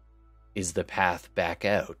hope is the path back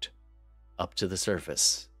out, up to the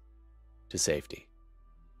surface, to safety.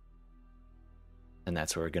 And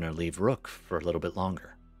that's where we're going to leave Rook for a little bit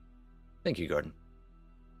longer. Thank you, Gordon.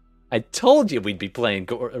 I told you we'd be playing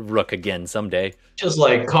Rook again someday. Just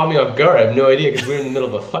like caught me off guard. I have no idea because we're in the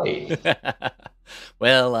middle of a fight.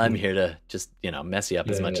 Well, I'm here to just, mess you up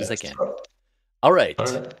as much as I can. All right.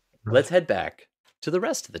 Let's head back to the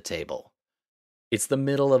rest of the table. It's the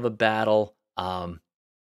middle of a battle.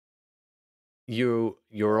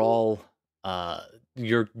 You're all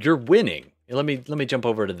you're winning. Let me jump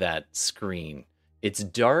over to that screen. It's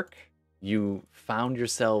dark. You found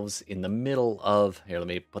yourselves in the middle of, here, let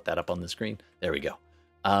me put that up on the screen. There we go.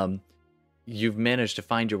 You've managed to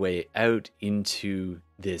find your way out into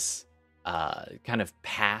this kind of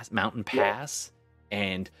mountain pass,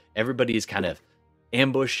 and everybody is kind of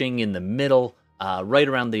ambushing in the middle, right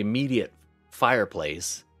around the immediate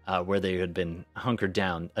fireplace where they had been hunkered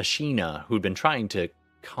down. Ashina, who'd been trying to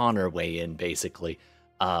con her way in, basically,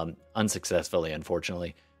 unsuccessfully,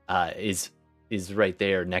 unfortunately, is right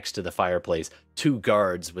there next to the fireplace. 2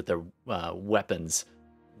 guards with their weapons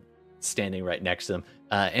standing right next to them.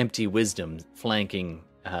 Empty Wisdom flanking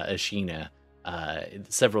Ashina.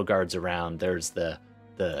 Several guards around. There's the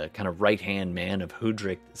kind of right-hand man of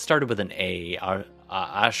Hudrick. Started with an A,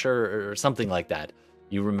 Asher or something like that.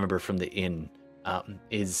 You remember from the inn.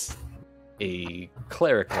 Is a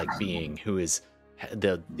cleric-like being who is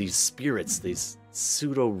these spirits, these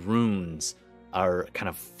pseudo runes are kind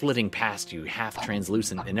of flitting past you, half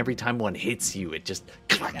translucent, and every time one hits you, it just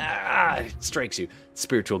it strikes you.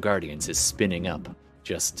 Spiritual Guardians is spinning up.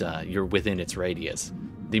 Just you're within its radius.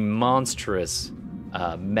 The monstrous,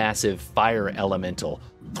 massive fire elemental.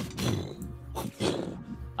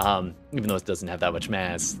 Even though it doesn't have that much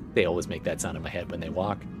mass, they always make that sound in my head when they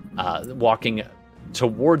walk. Walking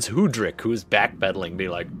towards Hudrick, who's backpedaling, be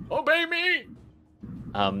like, "Obey me!"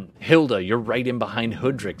 Hilda, you're right in behind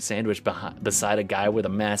Hudrick, sandwiched beside a guy with a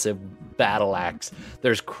massive battle axe.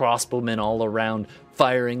 There's crossbowmen all around,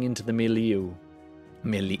 firing into the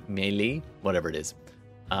melee, whatever it is.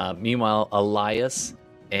 Meanwhile, Elias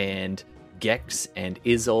and Gex and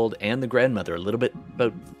Isolde and the grandmother, a little bit,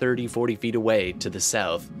 about 30, 40 feet away to the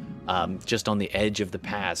south, just on the edge of the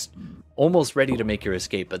pass, almost ready to make your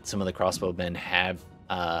escape, but some of the crossbowmen have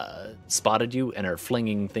spotted you and are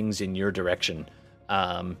flinging things in your direction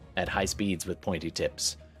at high speeds with pointy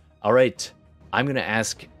tips. All right, I'm going to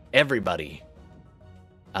ask everybody,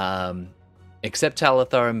 except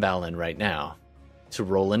Talithar and Balin right now, to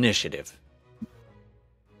roll initiative.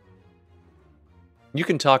 You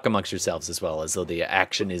can talk amongst yourselves as well, as though the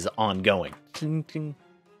action is ongoing. Ting, ting.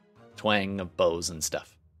 Twang of bows and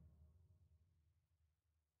stuff.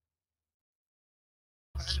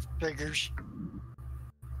 Figures.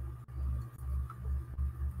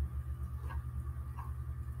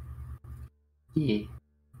 Yeah.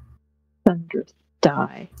 Thunderous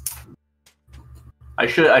die. I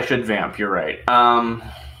should vamp. You're right. I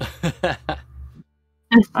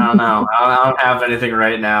don't know. I don't have anything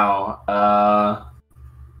right now.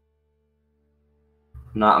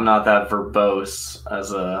 I'm not that verbose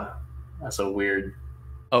as a weird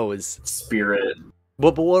spirit.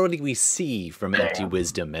 Well, but what do we see from Empty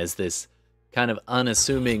Wisdom as this kind of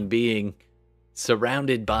unassuming being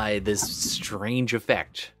surrounded by this strange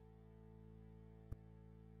effect?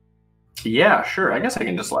 Yeah, sure. I guess I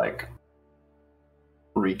can just like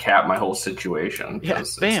recap my whole situation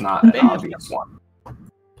because it's not an obvious one.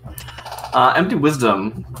 Empty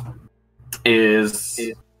Wisdom is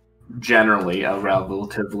generally a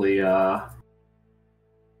relatively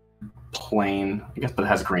plain, I guess, but it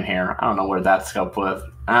has green hair. I don't know where that's up with.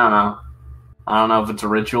 I don't know if it's a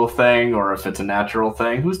ritual thing or if it's a natural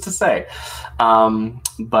thing. Who's to say?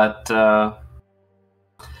 But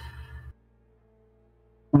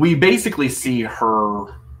we basically see her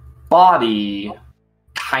body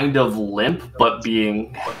kind of limp, but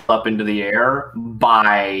being up into the air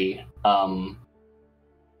by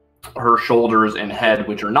her shoulders and head,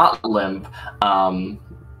 which are not limp,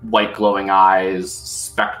 white glowing eyes,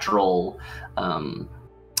 spectral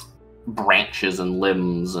branches and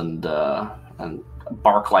limbs and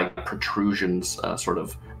bark-like protrusions sort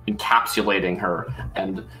of encapsulating her,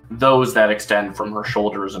 and those that extend from her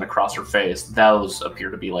shoulders and across her face, those appear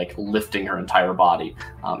to be like lifting her entire body,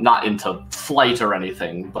 not into flight or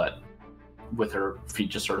anything, but with her feet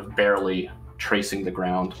just sort of barely tracing the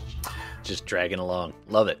ground. Just dragging along.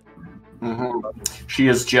 Love it. Mm-hmm. She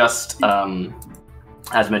is just,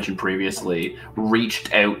 as mentioned previously,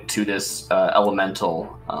 reached out to this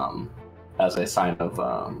elemental as a sign of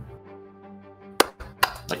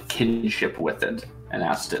like kinship with it, and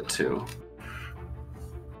asked it to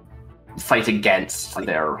fight against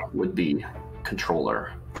their would-be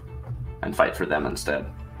controller and fight for them instead.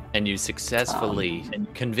 And you successfully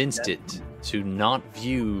convinced it to not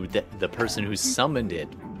view the person who summoned it,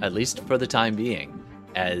 at least for the time being,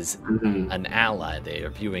 as an ally. They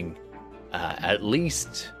are viewing at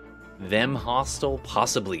least them hostile,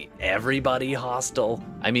 possibly everybody hostile.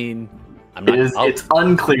 I mean, I'm not... It's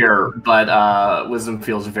unclear, but Wisdom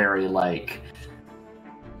feels very like...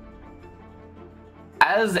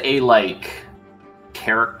 As a, like,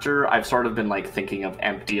 character, I've sort of been, like, thinking of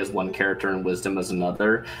Empty as one character and Wisdom as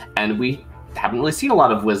another, and we haven't really seen a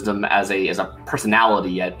lot of Wisdom as a personality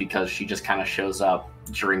yet, because she just kind of shows up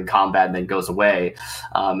during combat and then goes away.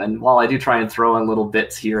 And while I do try and throw in little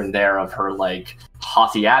bits here and there of her, like,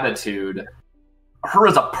 haughty attitude, her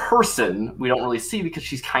as a person, we don't really see because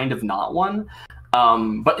she's kind of not one.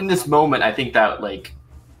 But in this moment, I think that, like,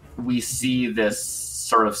 we see this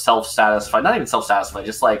sort of self-satisfied, not even self-satisfied,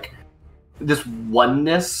 just like this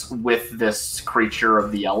oneness with this creature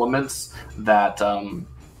of the elements that I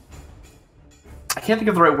can't think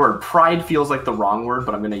of the right word. Pride feels like the wrong word,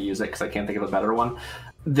 but I'm going to use it because I can't think of a better one.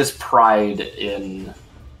 This pride in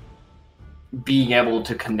being able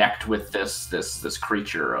to connect with this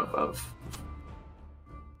creature of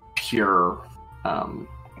pure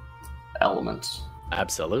elements.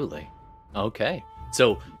 Absolutely. Okay.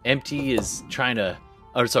 So Empty is trying to...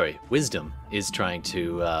 Wisdom is trying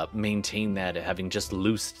to maintain that, having just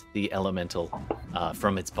loosed the elemental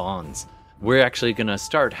from its bonds. We're actually going to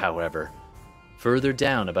start, however, further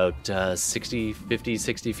down, about 60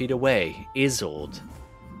 feet away. Isolde,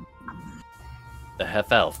 the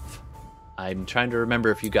half-elf. I'm trying to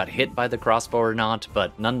remember if you got hit by the crossbow or not,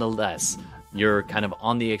 but nonetheless, you're kind of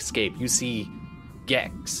on the escape. You see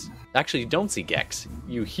Gex. Actually, you don't see Gex.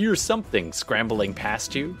 You hear something scrambling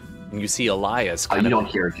past you, and you see Elias kind don't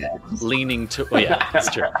hear Gex. Leaning to... Oh, yeah, that's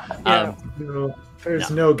true. No, there's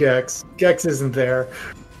no Gex. Gex isn't there.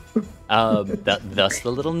 Thus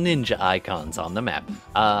the little ninja icons on the map.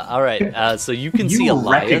 All right, so you can see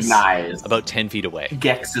Elias recognize about 10 feet away.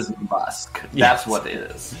 Gex's musk. That's what it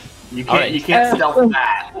is. You can't stealth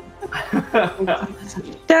that.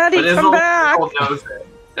 Daddy, but come back! Knows it.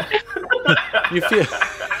 You feel...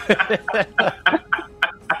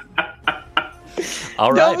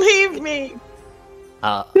 All right. Don't leave me!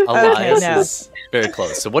 Elias is very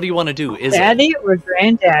close. So what do you want to do? Daddy or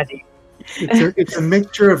granddaddy? It's a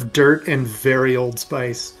mixture of dirt and very Old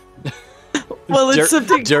Spice. Well, it's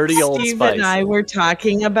something dirty Old Steve Spice. and I were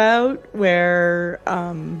talking about where,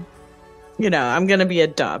 I'm going to be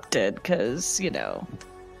adopted because,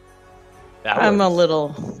 I'm a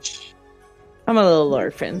little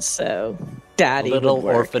orphan, so daddy. Little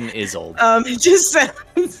orphan Isolde. It just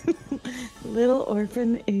sounds little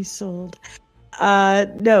orphan Isolde.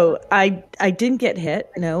 No, I didn't get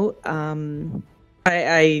hit. No,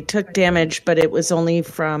 I took damage, but it was only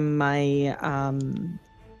from my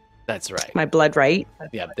That's right. My blood right.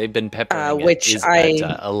 Yeah, they've been peppering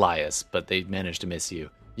at Elias, but they managed to miss you.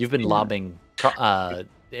 You've been lobbing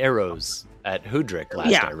arrows at Hudrick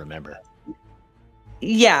last, I remember.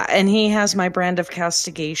 Yeah, and he has my brand of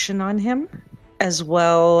castigation on him, as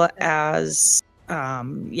well as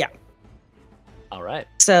yeah. All right.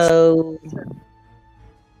 So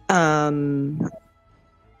I'm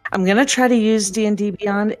gonna try to use D&D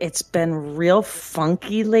Beyond. It's been real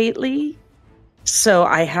funky lately, so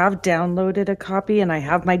I have downloaded a copy and I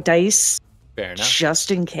have my dice Fair enough.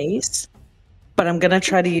 just in case. But I'm gonna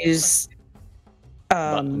try to use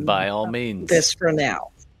By all means, this for now.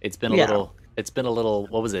 It's been a little. It's been a little.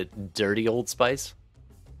 What was it? Dirty Old Spice.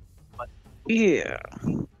 Yeah.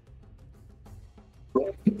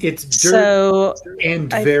 It's dirt So and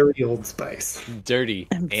very Old Spice. Dirty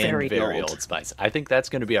and very very old. old Spice. I think that's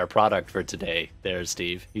going to be our product for today. There,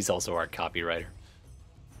 Steve. He's also our copywriter.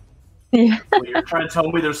 Yeah. Well, you're trying to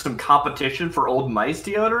tell me there's some competition for Old Mice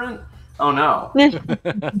deodorant? Oh no.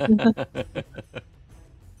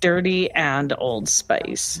 Dirty and Old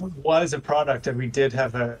Spice. Was a product that we did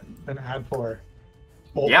have an ad for.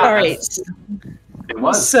 Yeah. All right. It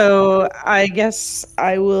was. So I guess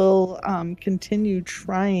I will continue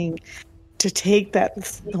trying to take that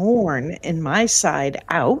thorn in my side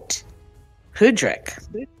out,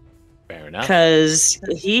 Hoodrick, Fair enough. because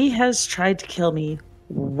he has tried to kill me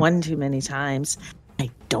one too many times. I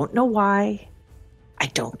don't know why. I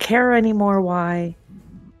don't care anymore why.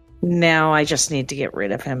 Now I just need to get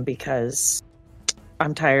rid of him because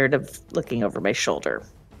I'm tired of looking over my shoulder.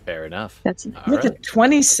 Fair enough. That's All Look right. at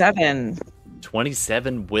 27.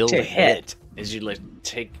 27 will To hit. hit. As you like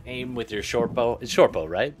take aim with your short bow. It's short bow,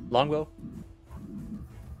 right? Longbow.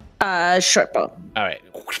 Short bow. All right.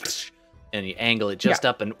 And you angle it just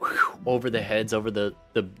up and over the heads, over the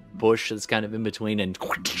bush that's kind of in between, and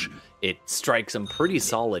it strikes him pretty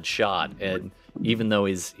solid shot. And even though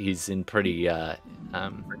he's in pretty,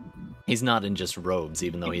 he's not in just robes,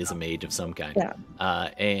 even though he is a mage of some kind. Yeah.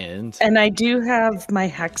 And And I do have my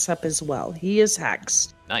hex up as well. He is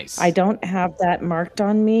hexed. nice. I don't have that marked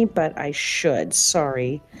on me, but I should.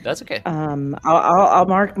 Sorry. That's okay. I'll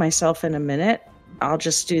mark myself in a minute. I'll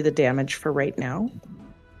just do the damage for right now.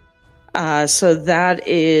 So that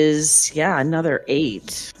is another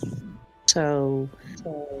 8. So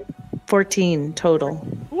 14 total.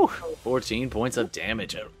 Whew, 14 points of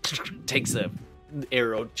damage. It takes a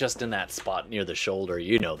arrow just in that spot near the shoulder.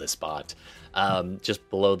 You know the spot. Just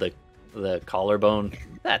below the collarbone.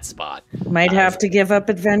 That spot. Might have to give up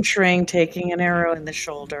adventuring, taking an arrow in the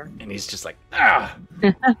shoulder. And he's just like, ah!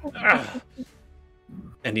 Ah!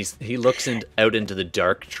 And he looks out into the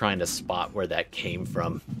dark, trying to spot where that came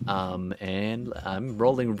from. And I'm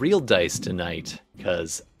rolling real dice tonight,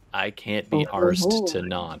 because I can't be arsed to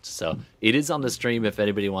not. So it is on the stream if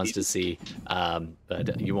anybody wants to see,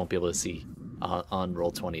 but you won't be able to see on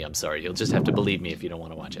Roll20. I'm sorry. You'll just have to believe me if you don't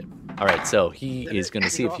want to watch it. All right, so he is going to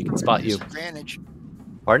see if he can spot you. Disadvantage.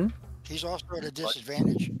 Pardon? He's also at a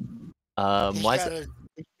disadvantage. Why is it?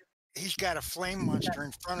 He's got a flame monster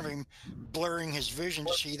in front of him, blurring his vision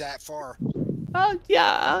to see that far.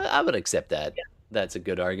 Yeah, I would accept that. That's a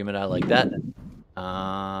good argument. I like that.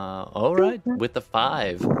 All right, with the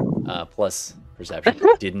 5 plus perception,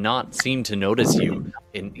 did not seem to notice you.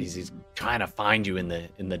 He's trying to find you in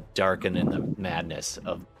the dark and in the madness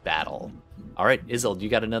of battle. All right, Isolde, you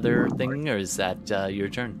got another thing, or is that your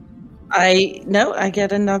turn? I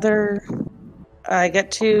get another. I get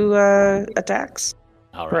 2 attacks.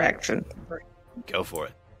 All Per right, action. go for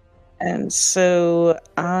it. And so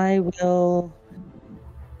I will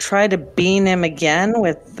try to bean him again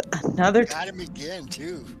with another. Got him again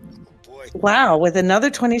too. Oh boy. Wow, with another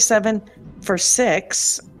 27 for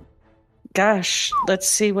 6. Gosh, let's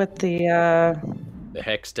see what the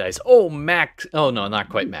hex dice. Oh, max. Oh no, not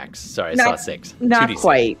quite max. Sorry, I saw 6. Not 2d6.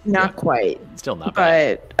 quite, not quite. Still not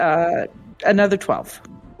bad. But another 12.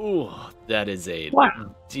 Ooh, that is a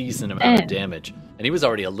Wow. decent amount of damage. And he was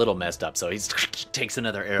already a little messed up, so he takes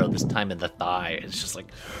another arrow, this time in the thigh. It's just like,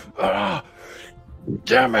 ah,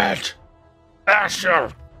 damn it.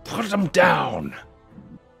 Asher, put him down.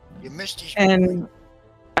 You missed his And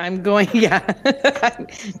I'm going,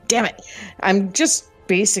 damn it. I'm just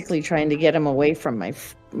basically trying to get him away from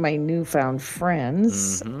my newfound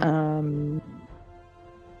friends. Mhm.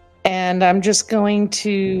 And I'm just going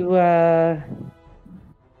to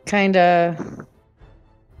kind of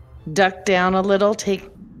duck down a little, take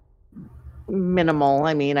minimal.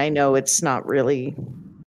 I mean, I know it's not really.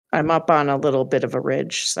 I'm up on a little bit of a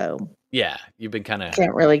ridge, so Yeah, you've been kind of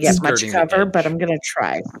can't really get much skirting the cover, edge. but I'm going to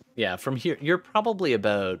try. Yeah, from here, you're probably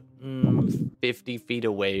about 50 feet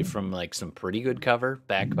away from like some pretty good cover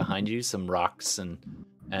back behind you, some rocks and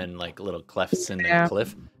like little clefts in the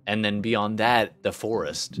cliff. And then beyond that, the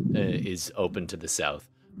forest is open to the south,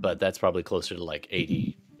 but that's probably closer to like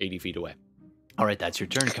 80 feet away. All right, that's your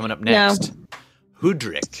turn. Coming up next,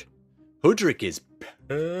 Hudrick. Hudrick is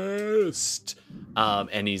pissed,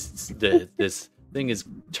 and this thing is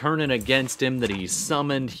turning against him that he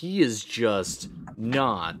summoned. He is just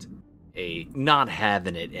not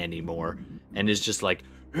having it anymore, and is just like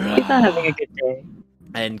He's not having a good day.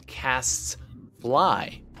 and casts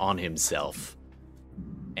fly on himself,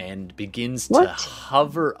 and begins to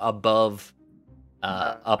hover above.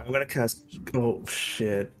 Up. I'm gonna cast. Oh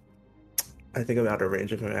shit! I think I'm out of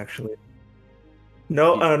range of him actually.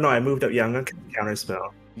 No, no, I moved up. Yeah, I'm gonna counter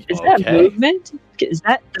spell. Is that movement? Does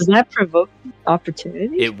that provoke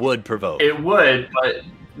opportunity? It would provoke. It would, but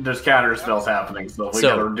there's counter spells happening, so we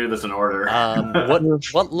gotta do this in order.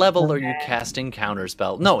 What level are you casting counter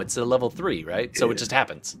spell? No, it's a level 3, right? So it just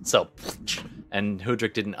happens. So, and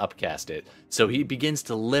Hudrick didn't upcast it, so he begins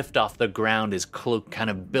to lift off the ground, his cloak kind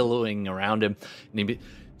of billowing around him, and he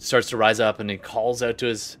starts to rise up, and he calls out to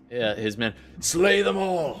his men, "Slay them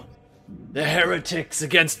all! The heretics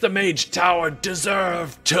against the Mage Tower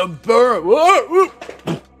deserve to burn!"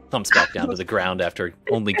 Thumps back down to the ground after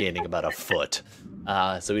only gaining about a foot.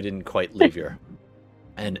 So he didn't quite leave your...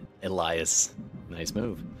 And Elias, nice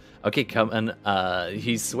move. Okay,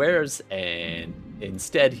 he swears, and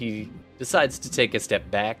instead he decides to take a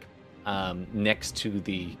step back next to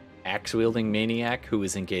the axe-wielding maniac who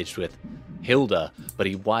is engaged with Hilda, but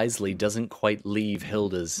he wisely doesn't quite leave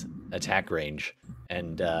Hilda's attack range,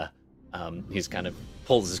 and he's kind of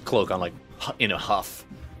pulls his cloak on like in a huff.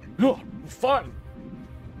 Oh, fun.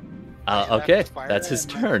 Okay, that's his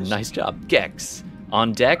turn. Nice job, Gex.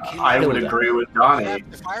 On deck, I would Hilda. agree with Donnie. You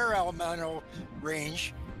have the fire elemental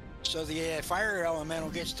range, so the fire elemental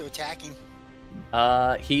gets to attacking.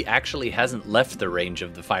 He actually hasn't left the range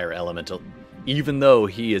of the fire elemental, even though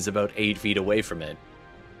he is about 8 feet away from it.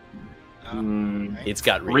 It's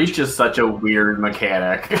got reach. Reach is such a weird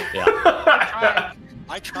mechanic. Yeah.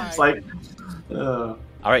 I tried. It's like. All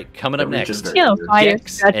right, coming up reach is next, very weird. fire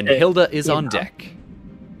Gex and Hilda is on deck.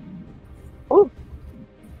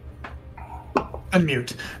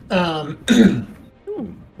 Unmute.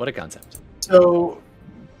 What a concept. So,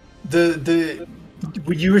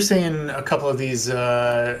 you were saying a couple of these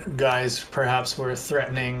guys perhaps were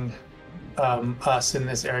threatening us in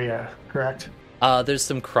this area, correct? There's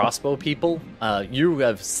some crossbow people. You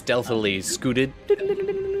have stealthily scooted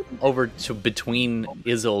over to between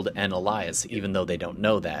Isolde and Elias, even though they don't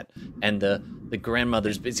know that. And the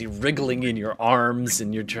grandmother's busy wriggling in your arms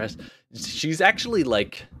and your dress. She's actually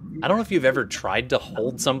like, I don't know if you've ever tried to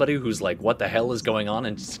hold somebody who's like, what the hell is going on?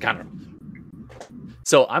 And just kind of.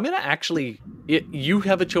 So I'm going to actually, you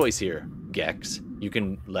have a choice here, Gex. You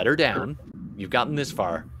can let her down. You've gotten this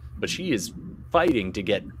far, but she is fighting to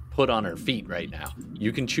get put on her feet right now.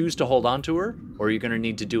 You can choose to hold on to her, or you're going to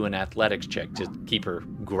need to do an athletics check to keep her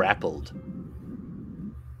grappled.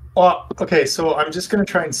 Well, okay, so I'm just going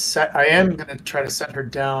to try and I am going to try to set her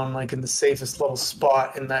down, like, in the safest little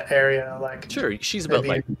spot in that area, like... Sure, she's about,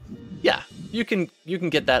 maybe... Yeah, you can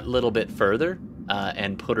get that little bit further,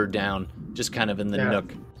 and put her down just kind of in the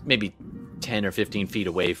nook, maybe 10 or 15 feet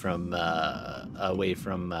away from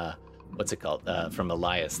what's it called? From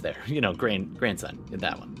Elias there. You know, grandson,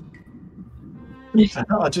 that one.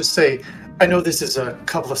 I'll just say, I know this is a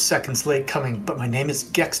couple of seconds late coming, but my name is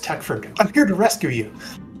Gex Techford. I'm here to rescue you.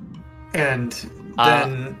 And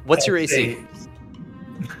then... what's your AC?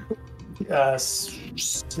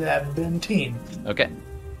 17. Okay.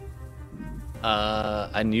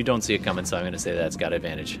 And you don't see it coming, so I'm going to say that's got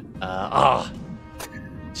advantage.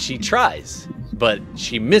 She tries, but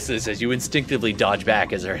she misses as you instinctively dodge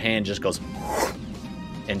back as her hand just goes...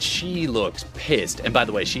 And she looks pissed. And by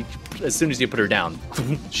the way, as soon as you put her down,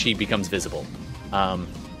 she becomes visible.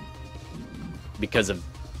 Because of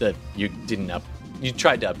you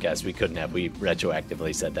tried to upcast, we couldn't have. We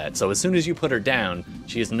retroactively said that. So as soon as you put her down,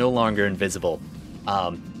 she is no longer invisible.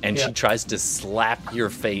 She tries to slap your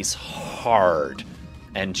face hard.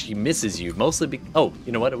 And she misses you, mostly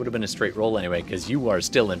you know what? It would have been a straight roll anyway, because you are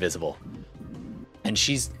still invisible. And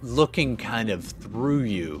she's looking kind of through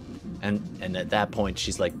you. And at that point,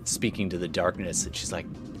 she's like speaking to the darkness, and she's like,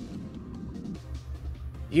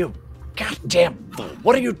 "You goddamn fool!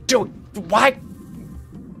 What are you doing? Why,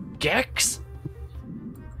 Gex?"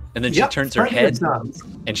 And then she turns her head,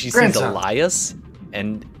 and she sees Elias,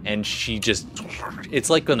 and she just, it's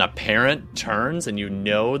like when a parent turns and you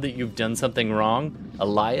know that you've done something wrong.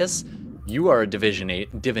 Elias, you are a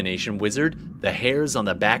divination wizard. The hairs on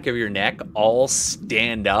the back of your neck all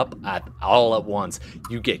stand up all at once.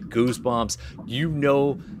 You get goosebumps. You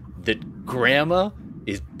know that Grandma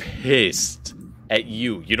is pissed at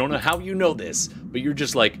you. You don't know how you know this, but you're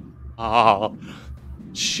just like,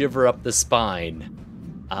 shiver up the spine.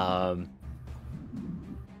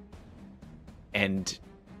 And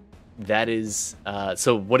that is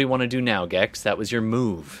so what do you want to do now, Gex? That was your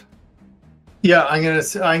move. Yeah, I'm gonna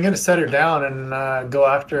set her down and go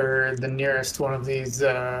after the nearest one of these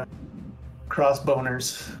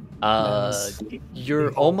crossboners.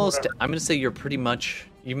 You're almost. I'm gonna say you're pretty much.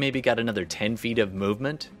 You maybe got another 10 feet of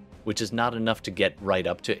movement, which is not enough to get right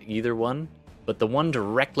up to either one. But the one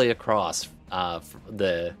directly across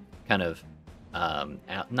the kind of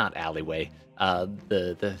not alleyway,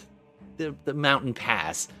 the mountain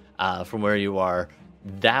pass from where you are,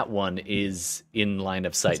 that one is in line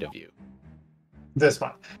of sight of you. This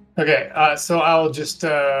one. Okay, so I'll just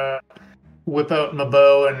whip out my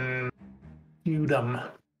bow and shoot him.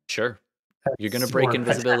 Sure. You're going to break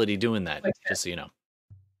invisibility doing that, just so you know.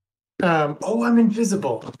 I'm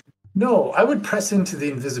invisible. No, I would press into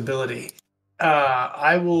the invisibility.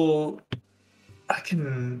 I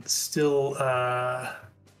can still...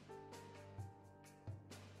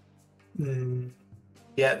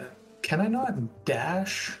 yeah, can I not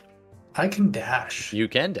dash? I can dash. You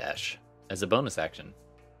can dash as a bonus action.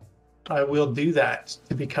 I will do that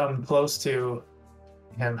to become close to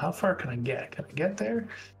him. How far can I get? Can I get there?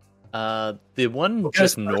 The one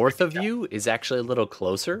just north of you is actually a little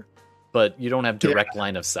closer, but you don't have direct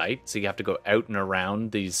line of sight, so you have to go out and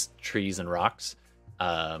around these trees and rocks.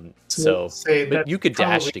 But you could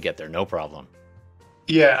dash to get there, no problem.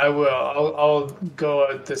 Yeah, I will. I'll go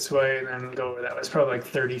out this way and then go over that way. It's probably like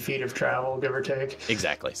 30 feet of travel, give or take.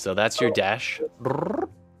 Exactly. So that's your dash.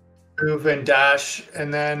 Move and dash,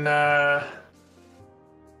 and then I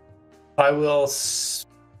will...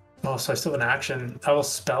 Oh, so I still have an action. I will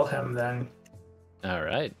spell him then. All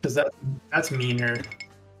right. Because that's meaner.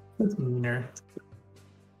 That's meaner.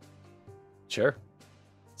 Sure.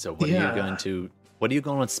 So what are you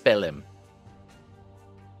going to spell him?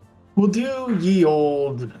 We'll do ye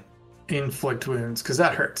old inflict wounds, because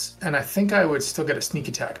that hurts. And I think I would still get a sneak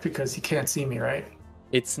attack because he can't see me, right?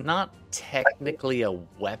 It's not technically a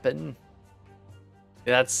weapon.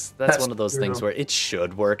 That's one of those things where it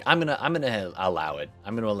should work. I'm gonna allow it.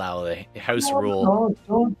 I'm gonna allow the house rule.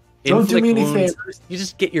 Don't do me any favors. You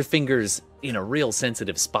just get your fingers in a real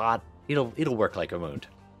sensitive spot. It'll work like a wound.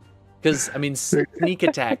 Because I mean, sneak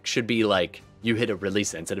attack should be like you hit a really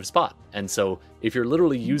sensitive spot, and so if you're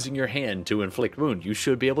literally using your hand to inflict wound, you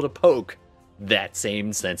should be able to poke that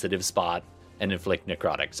same sensitive spot and inflict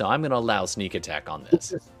necrotic. So I'm gonna allow sneak attack on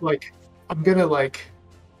this.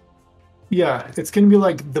 Yeah, it's gonna be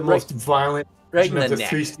like the most violent right in of the the neck.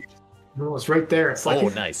 3 stages. No, it's right there. It's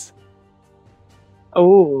like Nice.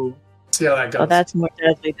 Oh. See how that goes. Well, that's more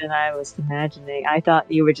deadly than I was imagining. I thought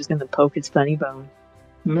you were just going to poke its funny bone.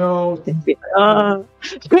 No. And be like, oh.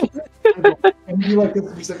 And you like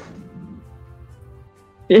this, like...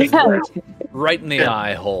 Yeah. Right in the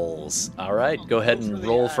eye holes. All right, go ahead and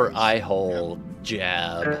roll for eye hole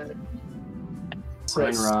jab.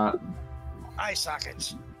 Brain rot. Eye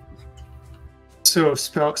sockets. So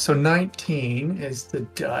 19 is the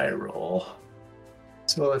die roll.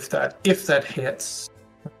 So if that hits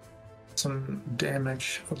some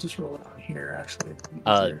damage, I'll just roll it on here actually.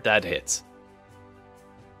 That hits.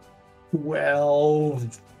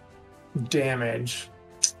 12 damage.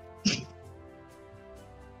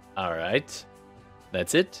 All right.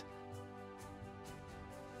 That's it?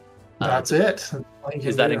 That's it.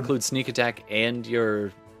 Does that include sneak attack and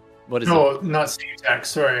your... What is it? No, not sneak attack.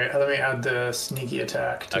 Sorry. Let me add the sneaky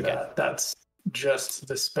attack to that. That's just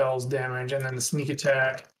the spell's damage. And then the sneak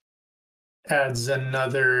attack adds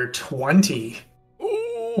another 20.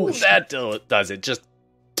 Ooh, that does it. Just...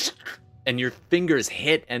 And your fingers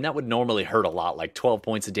hit, and that would normally hurt a lot, like 12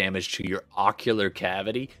 points of damage to your ocular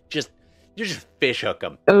cavity. You just fish hook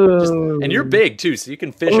them. And you're big, too, so you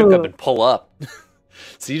can fish hook them and pull up.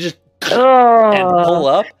 So you just and pull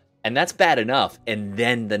up, and that's bad enough. And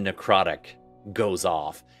then the necrotic goes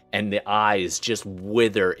off, and the eyes just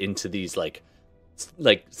wither into these, like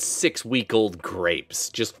 6-week-old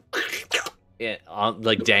grapes. Just...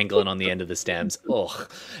 like dangling on the end of the stems.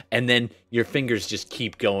 Ugh. And then your fingers just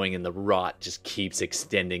keep going and the rot just keeps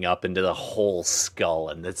extending up into the whole skull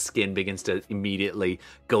and the skin begins to immediately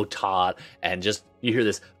go taut and just you hear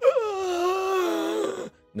this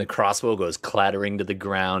and the crossbow goes clattering to the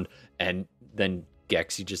ground and then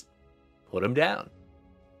Gex, you just put him down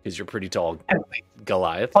because you're pretty tall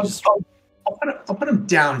Goliath. I'll put him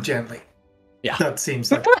down gently. Yeah, that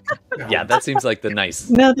seems like that seems like the nice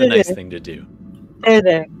thing to do.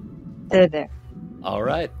 They're there. All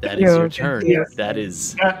right, that is You're your turn. confused. That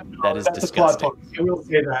is That's a plot disgusting. point. He will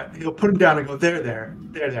say that. He'll put him down and go, there.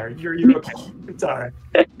 You're okay. It's all right.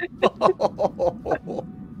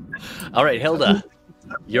 All right, Hilda,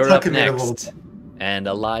 you're Tuck up him in a little next, and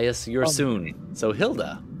Elias, you're soon. So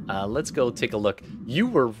Hilda, let's go take a look. You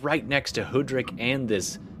were right next to Hudrick and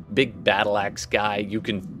this big battle axe guy. You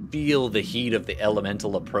can feel the heat of the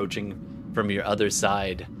elemental approaching from your other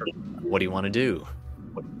side. What do you want to do?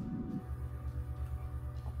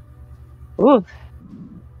 Ooh.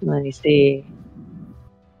 Let me see.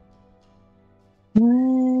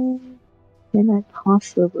 What can I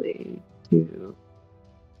possibly do?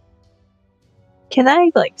 Can I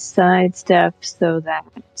like sidestep so that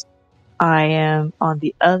I am on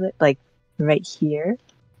the other, like right here?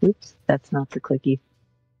 Oops, that's not the clicky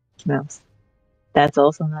mouse. That's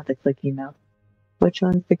also not the clicky mouse. Which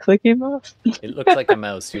one's the clicky mouse? It looks like a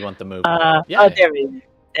mouse. You want the move? Oh, there we go. You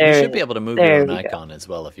There should be able to move there your own we go. icon as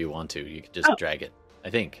well if you want to. You could just drag it, I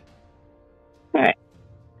think. Alright.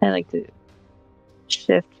 I like to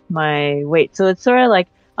shift my weight. So it's sort of like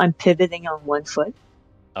I'm pivoting on one foot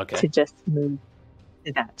Okay. to just move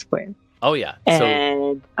to that square. Oh yeah. So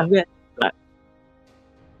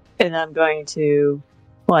And I'm going to,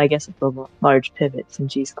 well, I guess it's a large pivot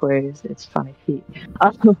since G squared is 5 feet.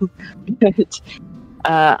 But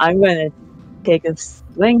I'm going to take a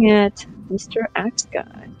swing at Mr. Axe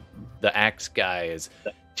Guy. the axe guy is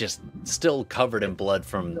just still covered in blood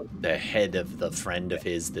from the head of the friend of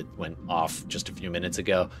his that went off just a few minutes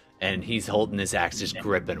ago, and he's holding his axe, just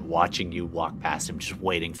gripping, watching you walk past him, just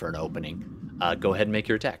waiting for an opening. Go ahead and make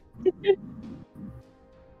your attack.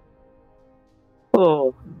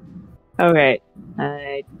 Oh. Alright.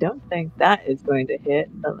 I don't think that is going to hit,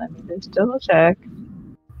 but let me just double check.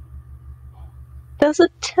 Does a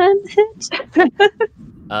 10 hit?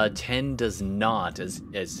 10 does not, as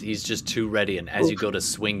he's just too ready, and as you go to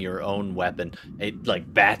swing your own weapon, it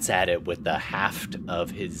like bats at it with the haft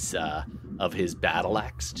of his battle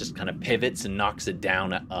axe, just kind of pivots and knocks it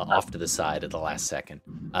down off to the side at the last second.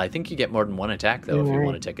 I think you get more than one attack though if you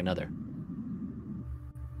want to take another.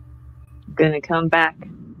 Gonna come back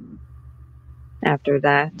after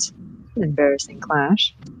that embarrassing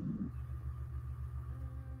clash.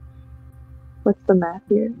 What's the math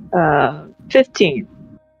here? 15.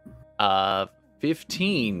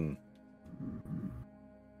 15.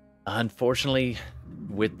 Unfortunately,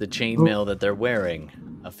 with the chainmail that they're wearing,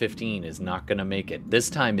 a 15 is not going to make it. This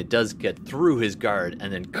time it does get through his guard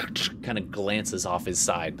and then kind of glances off his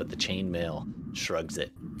side, but the chainmail shrugs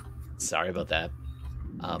it. Sorry about that.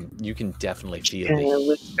 You can definitely feel the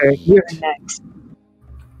Whisper, you're next.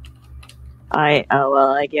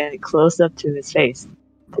 I get close up to his face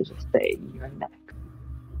to just say, you're next.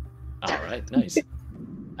 All right, nice.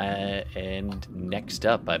 And next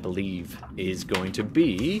up, I believe, is going to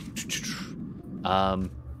be...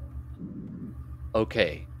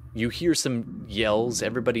 okay, you hear some yells,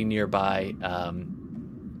 everybody nearby.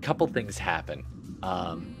 Couple things happen.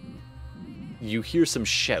 You hear some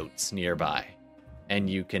shouts nearby, and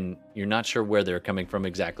you're not sure where they're coming from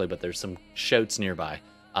exactly, but there's some shouts nearby.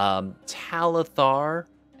 Talithar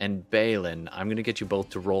and Balin, I'm going to get you both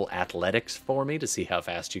to roll athletics for me to see how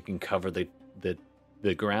fast you can cover the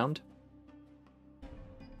ground.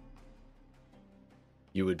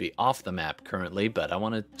 You would be off the map currently, but I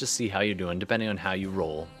want to just see how you're doing. Depending on how you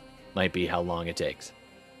roll, might be how long it takes.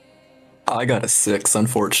 I got a 6,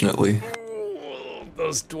 unfortunately.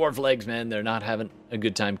 Those dwarf legs, man, they're not having a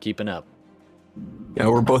good time keeping up. Yeah,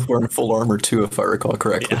 we're both wearing full armor too, if I recall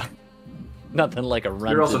correctly. Yeah. Nothing like a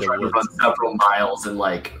run You're through also the trying to woods. run several miles in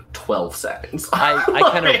like 12 seconds. I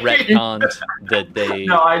kind of retconned that they're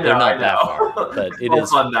not that far, but it Well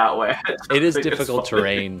is fun that way. it is It's difficult fun.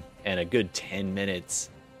 terrain and a good 10 minutes.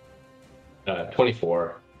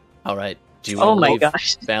 24. All right. Do you Oh want to my leave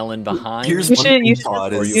gosh. Fallon behind? Here's You one should, thing, you should,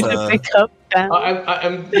 Todd, you is, should pick up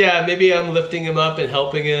that. Yeah, maybe I'm lifting him up and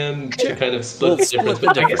helping him to kind of split We'll the split difference. the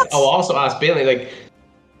But I guess difference. I'll also ask Bailey, like,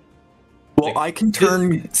 well, I can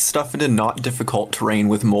turn stuff into not difficult terrain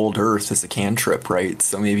with mold earth as a cantrip, right?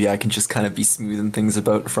 So maybe I can just kind of be smoothing things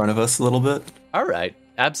about in front of us a little bit. All right.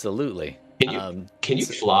 Absolutely. can you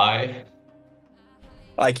fly?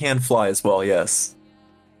 I can fly as well, yes.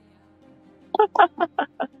 I'm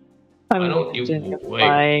Why don't you imagining a wait?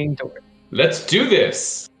 flying door. Let's do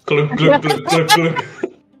this. Glug, glug, glug, glug, glug.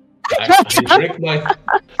 I drink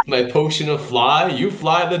my potion of fly. You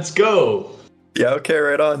fly. Let's go. Yeah, okay,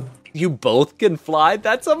 right on. You both can fly?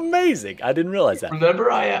 That's amazing. I didn't realize that. Remember,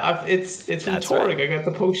 it's from That's Torg. right. I got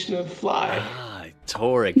the potion of fly.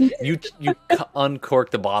 Torig, you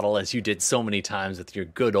uncork the bottle as you did so many times with your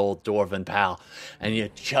good old dwarven pal, and you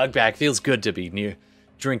chug back. Feels good to be near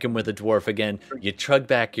drinking with a dwarf again. You chug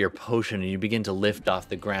back your potion and you begin to lift off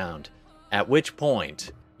the ground. At which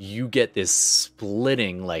point, you get this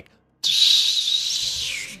splitting, like,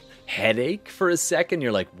 headache for a second.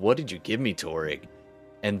 You're like, what did you give me, Torig?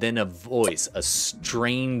 And then a voice, a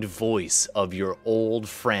strained voice of your old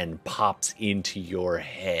friend pops into your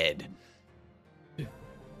head.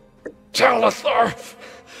 Talithar!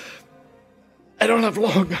 I don't have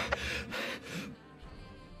long.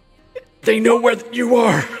 They know where you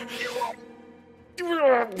are.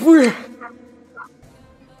 We're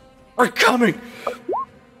coming.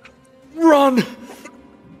 Run!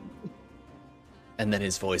 And then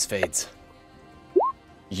his voice fades.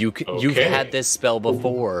 You've had this spell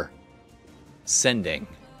before. Sending.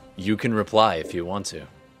 You can reply if you want to.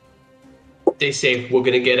 Stay safe. We're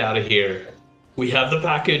gonna get out of here. We have the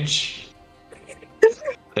package,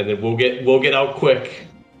 and then we'll get out quick.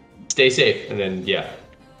 Stay safe, and then yeah.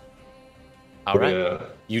 All right.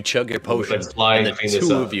 You chug your potion, and the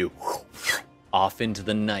two of you off into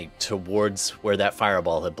the night towards where that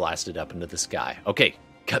fireball had blasted up into the sky. Okay,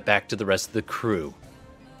 cut back to the rest of the crew.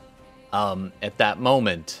 At that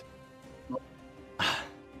moment,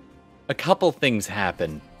 a couple things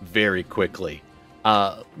happen very quickly.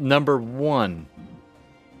 Number one,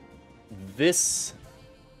 this,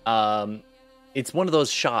 it's one of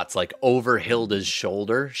those shots like over Hilda's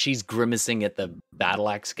shoulder. She's grimacing at the battle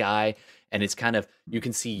axe guy, and it's kind of, you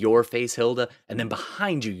can see your face, Hilda, and then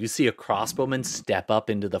behind you, you see a crossbowman step up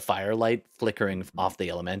into the firelight, flickering off the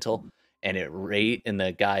elemental, and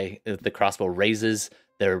the crossbow raises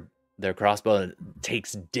their crossbow and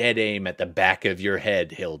takes dead aim at the back of your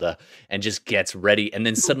head, Hilda, and just gets ready, and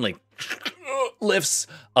then suddenly lifts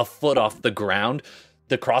a foot off the ground.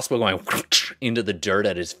 The crossbow going into the dirt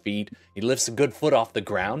at his feet. He lifts a good foot off the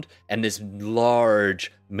ground, and this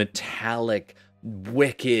large, metallic,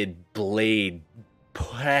 wicked blade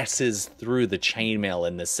passes through the chainmail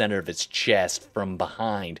in the center of its chest from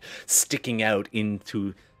behind, sticking out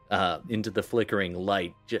into the flickering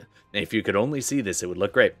light. If you could only see this, it would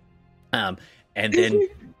look great. And then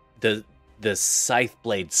the scythe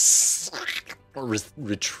blade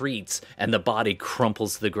retreats, and the body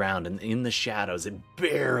crumples to the ground, and in the shadows, it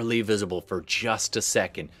barely visible for just a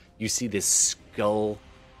second, you see this skull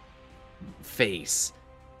face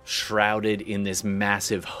shrouded in this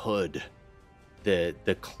massive hood,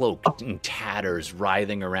 the cloak in tatters,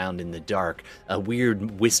 writhing around in the dark, a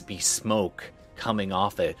weird wispy smoke coming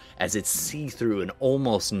off it as it's see-through and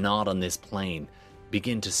almost not on this plane,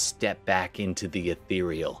 begin to step back into the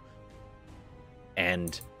ethereal.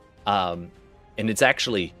 And it's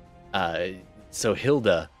actually, so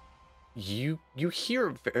Hilda, you hear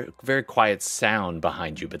a very, very quiet sound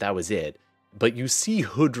behind you, but that was it. But you see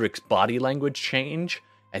Hoodrick's body language change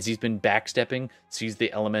as he's been backstepping, sees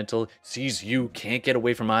the elemental, sees you, can't get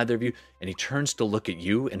away from either of you, and he turns to look at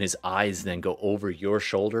you, and his eyes then go over your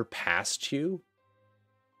shoulder past you.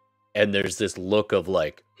 And there's this look of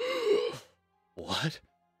like, what?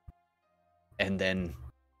 And then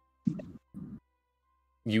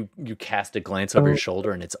you cast a glance over your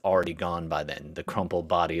shoulder, and it's already gone by then. The crumpled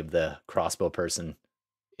body of the crossbow person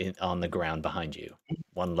on the ground behind you.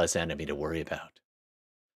 One less enemy to worry about.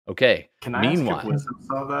 Okay. Can I Meanwhile, ask if Wisdom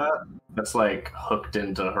saw that? That's like hooked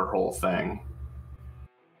into her whole thing.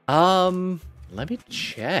 let me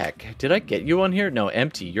check. Did I get you on here? No,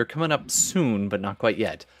 empty. You're coming up soon, but not quite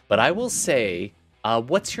yet. But I will say,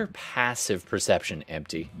 what's your passive perception,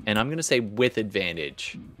 empty? And I'm going to say with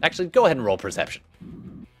advantage. Actually, go ahead and roll perception.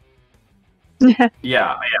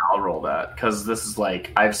 Yeah, I'll roll that. Because this is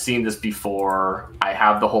like, I've seen this before. I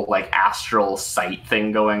have the whole like astral sight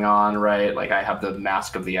thing going on, right? Like I have the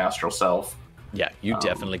mask of the astral self. Yeah, you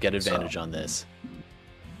definitely get advantage on this.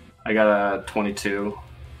 I got a 22.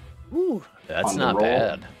 Ooh, that's not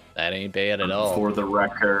bad. That ain't bad at all. For the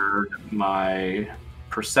record, my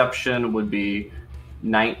perception would be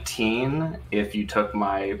 19 if you took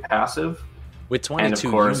my passive. With 22, and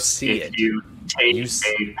of course, you see if it. you take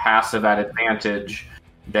a passive at advantage,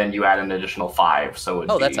 then you add an additional 5. So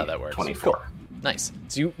it'd that's how that works. 24. Cool. Nice.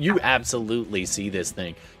 So you absolutely see this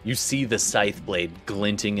thing. You see the scythe blade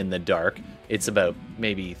glinting in the dark. It's about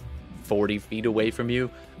maybe 40 feet away from you,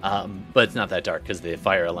 but it's not that dark because the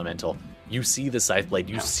fire elemental. You see the scythe blade.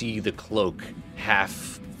 You see the cloak half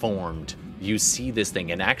formed. You see this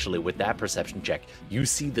thing, and actually, with that perception check, you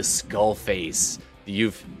see the skull face that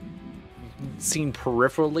you've seen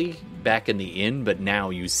peripherally back in the inn, but now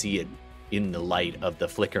you see it in the light of the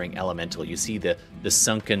flickering elemental. You see the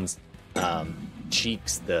sunken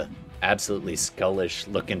cheeks, the absolutely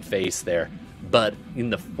skullish looking face there. But in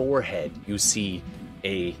the forehead, you see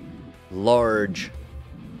a large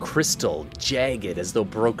crystal, jagged, as though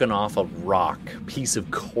broken off a rock, piece of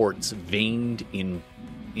quartz veined in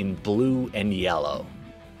blue and yellow.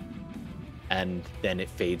 And then it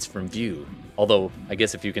fades from view. Although, I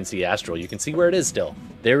guess if you can see Astral, you can see where it is still.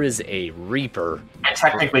 There is a Reaper. I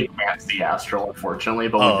technically can't see Astral, unfortunately,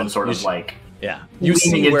 but we've been sort of like... Yeah. You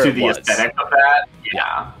see leaning where into it the was. aesthetic of that.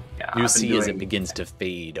 Yeah. You I've been see as it doing- begins to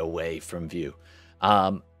fade away from view.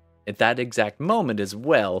 At that exact moment as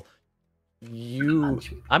well, I'm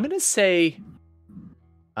going to say...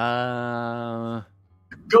 Go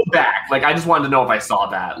back. Like, I just wanted to know if I saw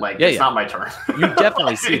that. Like, Yeah, it's yeah. not my turn. You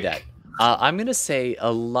definitely see that. I'm going to say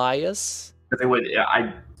Elias If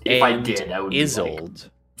I did, I would be, like, Isolde.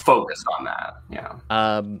 focused on that.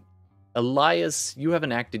 Yeah. Elias, you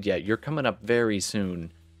haven't acted yet. You're coming up very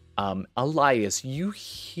soon. Elias, you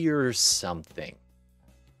hear something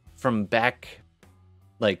from back,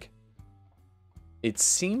 like, it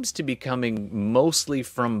seems to be coming mostly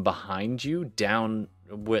from behind you, down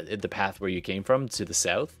the path where you came from to the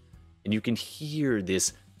south, and you can hear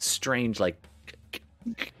this strange, like,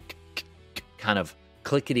 kind of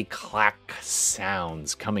clickety-clack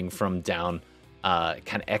sounds coming from down,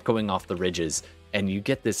 kind of echoing off the ridges, and you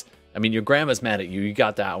get this, I mean, your grandma's mad at you, you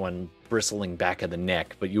got that one bristling back of the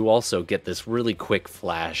neck, but you also get this really quick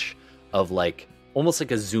flash of, like, almost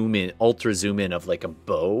like a ultra zoom in of, like, a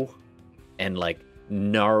bow, and, like,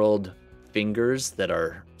 gnarled fingers that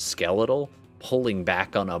are skeletal, pulling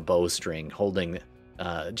back on a bowstring, holding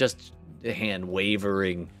just a hand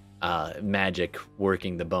wavering, magic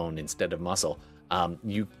working the bone instead of muscle.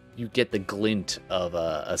 You get the glint of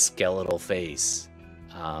a skeletal face.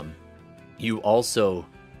 You also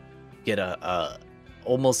get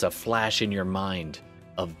almost a flash in your mind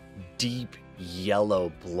of deep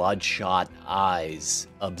yellow bloodshot eyes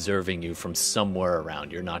observing you from somewhere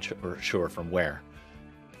around. You're not sure from where.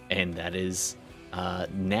 And that is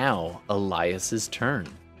now Elias's turn.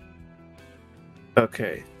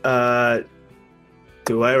 Okay.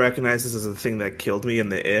 Do I recognize this as the thing that killed me in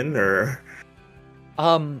the inn, or?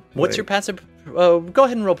 What's your passive? Go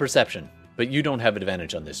ahead and roll perception, but you don't have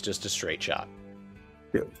advantage on this. Just a straight shot.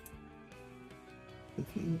 Yep.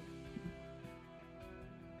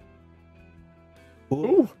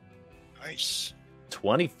 Ooh. Nice.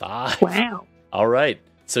 25. Wow. All right.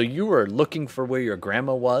 So you were looking for where your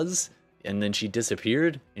grandma was, and then she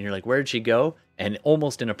disappeared, and you're like, where'd she go? And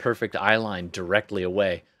almost in a perfect eye line directly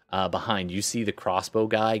away behind, you see the crossbow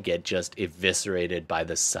guy get just eviscerated by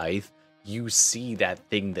the scythe. You see that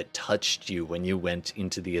thing that touched you when you went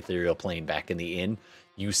into the ethereal plane back in the inn.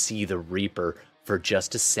 You see the Reaper for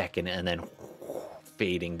just a second and then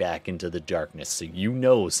fading back into the darkness. So you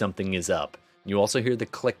know something is up. You also hear the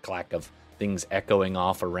click-clack of things echoing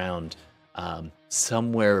off around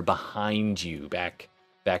somewhere behind you, back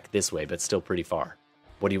this way, but still pretty far.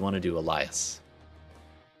 What do you want to do, Elias?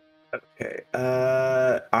 Okay.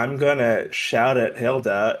 I'm gonna shout at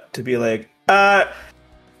Hilda to be like,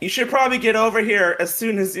 you should probably get over here as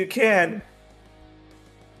soon as you can.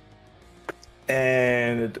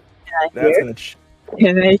 And that's gonna.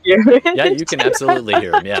 Can I hear it? Yeah, you can absolutely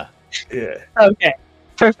hear him. Yeah. Yeah. Okay.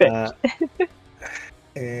 Perfect.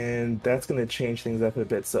 And that's gonna change things up a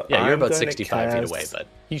bit. So Yeah, you're I'm about gonna 65 feet cast- away, but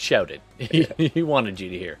he shouted. He wanted you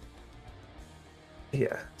to hear.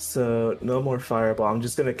 Yeah. So no more fireball. I'm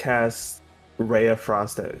just gonna cast Ray of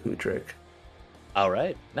Frost at Hoodrick. All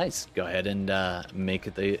right, nice. Go ahead and make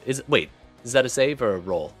it the. Is that a save or a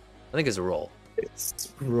roll? I think it's a roll.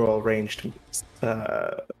 It's roll ranged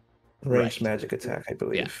Right. magic attack, I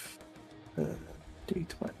believe.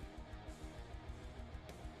 D20.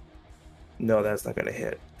 No, that's not gonna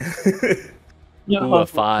hit. Ooh, a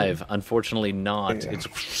 5. Unfortunately, not. Yeah. It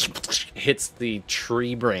hits the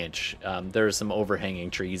tree branch. There are some overhanging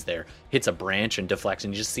trees there. Hits a branch and deflects,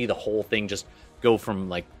 and you just see the whole thing just go from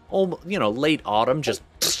like, late autumn, just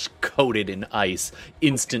coated in ice,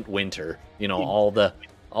 instant winter. All the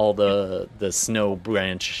snow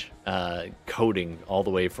branch coating all the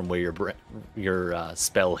way from where your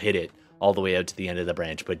spell hit it, all the way out to the end of the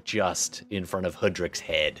branch, but just in front of Hoodrick's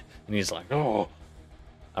head. And he's like, oh.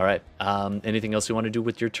 All right. Anything else you want to do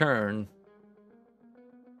with your turn?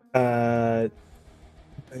 Wrong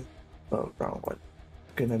one.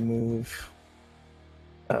 Gonna move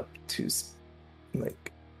up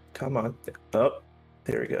come on, up.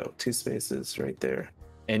 There we go. 2 spaces right there.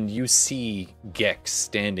 And you see Gex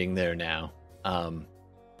standing there now,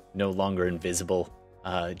 no longer invisible.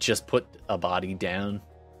 Just put a body down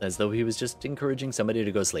as though he was just encouraging somebody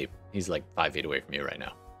to go sleep. He's like 5 feet away from you right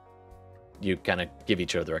now. you kind of give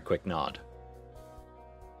each other a quick nod.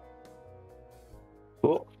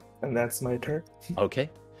 Cool. And that's my turn. Okay.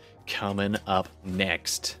 Coming up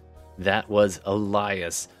next, that was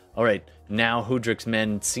Elias. All right, now Hudryk's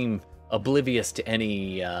men seem oblivious to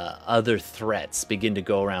any other threats. Begin to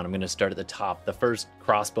go around. I'm going to start at the top. The first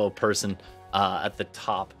crossbow person at the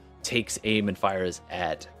top takes aim and fires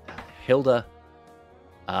at Hilda.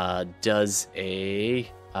 Does a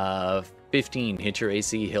 15 hit your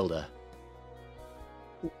AC, Hilda?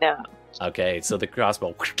 No. Okay, so the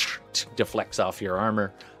crossbow deflects off your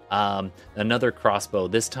armor. Another crossbow,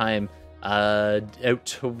 this time out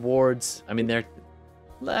towards, I'm going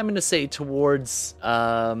to say towards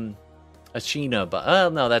Ashina,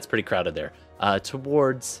 but no, that's pretty crowded there.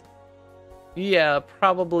 Towards,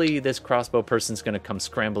 probably this crossbow person's going to come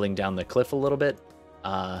scrambling down the cliff a little bit,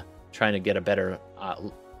 trying to get a better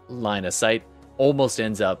line of sight. Almost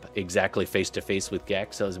ends up exactly face to face with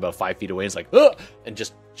Gex, so it's about 5 feet away. It's like, and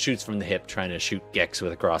just shoots from the hip, trying to shoot Gex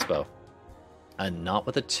with a crossbow. And not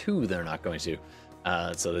with a 2, they're not going to.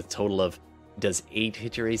 So the total of, does 8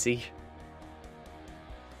 hit your AC?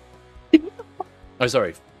 Oh,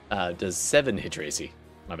 sorry. Does 7 hit your AC?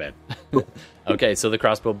 My bad. Okay, so the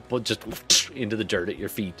crossbow just into the dirt at your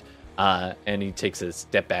feet. And he takes a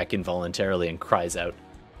step back involuntarily and cries out.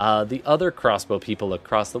 The other crossbow people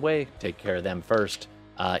across the way, take care of them first.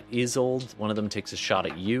 Isolde, one of them takes a shot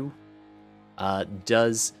at you.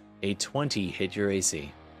 Does a 20 hit your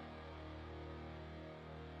AC?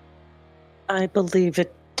 I believe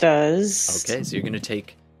it does. Okay, so you're going to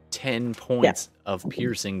take 10 points of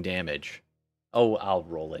piercing damage. Oh, I'll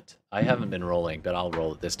roll it. I haven't been rolling, but I'll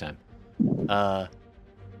roll it this time. Oh,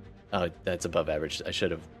 that's above average. I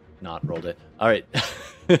should have not rolled it. All right.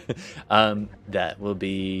 That will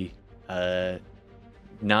be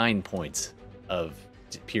 9 points of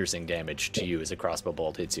piercing damage to you as a crossbow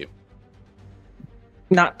bolt hits you.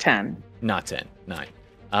 Not 10. Not 10. 9.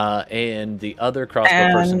 And the other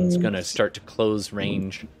crossbow person's going to start to close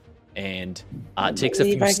range and takes a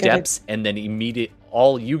few steps, and then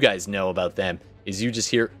all you guys know about them is you just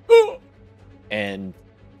hear, and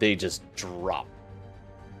they just drop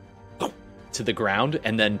to the ground,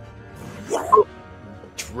 and then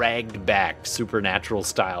dragged back, supernatural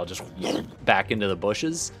style, just back into the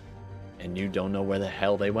bushes, and you don't know where the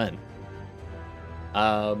hell they went.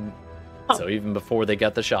 So even before they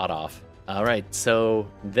got the shot off. All right, so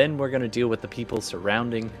then we're going to deal with the people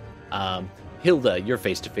surrounding. Hilda, you're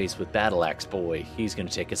face-to-face with Battle Axe Boy. He's going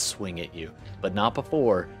to take a swing at you, but not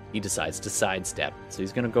before he decides to sidestep. So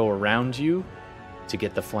he's going to go around you to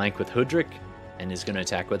get the flank with Hudryk, and is going to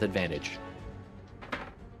attack with advantage.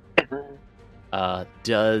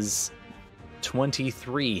 Does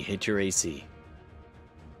 23 hit your AC?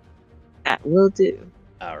 That will do.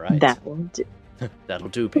 All right. That will do. That'll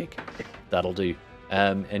do, pig. That'll do.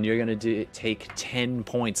 And you're going to take 10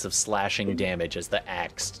 points of slashing damage as the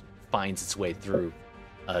axe finds its way through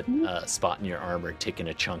a spot in your armor, taking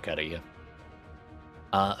a chunk out of you.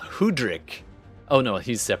 Hudryk. Oh, no,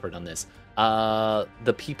 he's separate on this.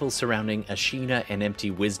 The people surrounding Ashina and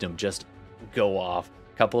Empty Wisdom just go off.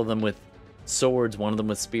 A couple of them with swords, one of them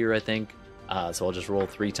with spear, I think. So I'll just roll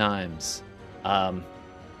 3 times.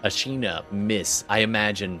 Ashina, miss. I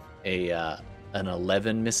imagine an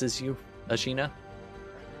 11 misses you, Ashina?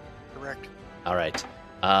 Correct. All right.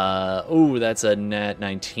 That's a nat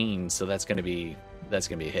 19, so that's gonna be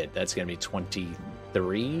a hit. That's gonna be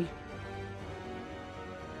 23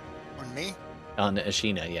 On me? on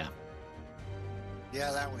Ashina. Yeah.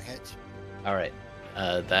 Yeah, that one hits. All right.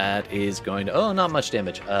 That is going to. Not much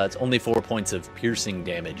damage. It's only 4 points of piercing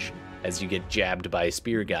damage as you get jabbed by a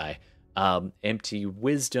spear guy. Empty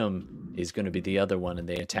Wisdom is going to be the other one, and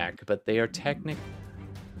they attack, but they are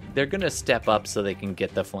they're going to step up so they can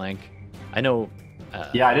get the flank. I know.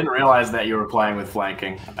 Yeah, I didn't realize that you were playing with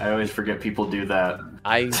flanking. I always forget people do that.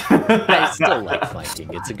 I still like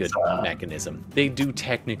flanking. It's a good mechanism. They do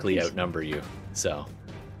technically outnumber you, so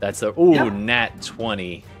that's nat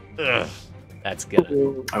 20. Ugh, that's good.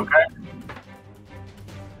 Okay.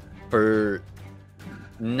 For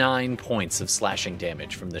 9 points of slashing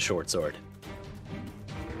damage from the short sword.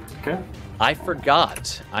 Okay. I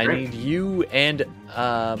forgot. I Great. need you and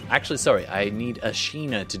I need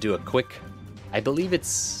Ashina to do a quick. I believe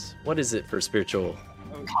it's what is it for spiritual?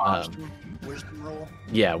 Wisdom roll.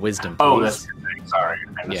 Yeah, wisdom. Oh, please. that's your thing. Sorry,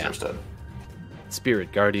 I misunderstood.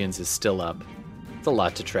 Spirit Guardians is still up. It's a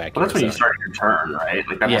lot to track. Well, that's here, when you sorry. start your turn, right?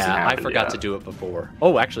 Like that hasn't Yeah, I happened forgot yet. to do it before.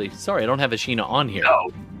 Oh, actually, sorry, I don't have Ashina on here. No,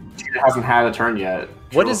 she hasn't had a turn yet.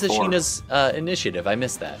 What is Roll 4. Ashina's initiative? I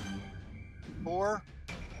missed that. 4.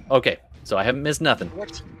 Okay, so I haven't missed nothing.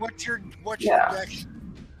 What's your Yeah. dex?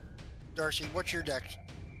 Darcy, what's your dex?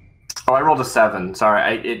 Oh, I rolled a 7.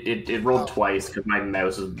 Sorry, it rolled twice because my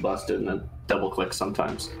mouse is busted and it double clicks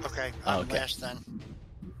sometimes. Okay, Okay. last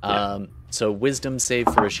then. So wisdom save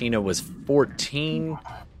for Ashina was 14,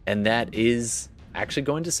 and that is actually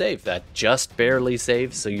going to save. That just barely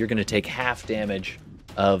saves, so you're going to take half damage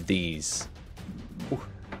of these. Ooh.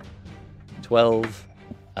 12,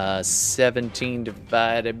 17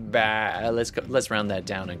 divided by... let's round that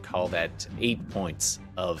down and call that 8 points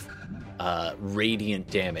of radiant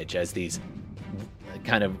damage as these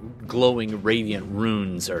kind of glowing radiant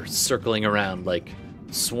runes are circling around like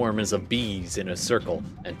swarms of bees in a circle,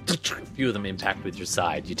 and a few of them impact with your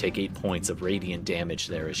side. You take 8 points of radiant damage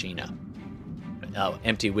there, Ashina. Now,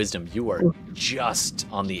 Empty Wisdom, you are just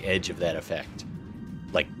on the edge of that effect.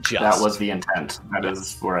 Like, just. That was the intent. That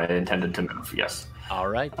is where I intended to move, yes. All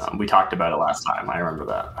right. We talked about it last time. I remember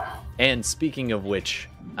that. And speaking of which,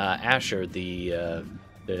 Asher, the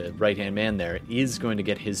right-hand man there, is going to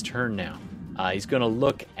get his turn now. He's going to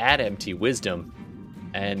look at Empty Wisdom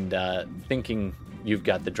and thinking you've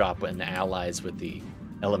got the drop and allies with the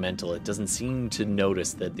elemental. It doesn't seem to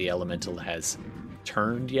notice that the elemental has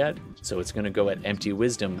turned yet, so it's going to go at Empty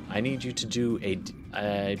Wisdom. I need you to do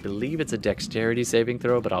I believe it's a dexterity saving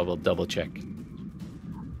throw, but I will double check.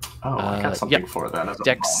 Oh, I got something for that. As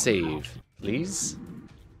Dex save, please.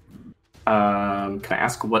 Can I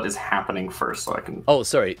ask what is happening first so I can... Oh,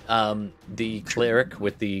 sorry. The cleric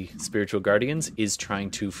with the spiritual guardians is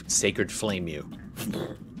trying to sacred flame you.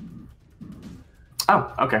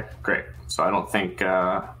 Oh, okay, great. So I don't think...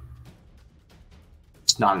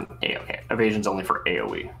 It's not an A. Okay, evasion's only for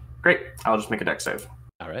AoE. Great, I'll just make a dex save.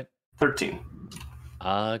 All right. 13.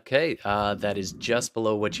 Okay, that is just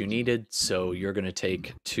below what you needed, so you're going to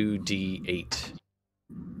take 2d8,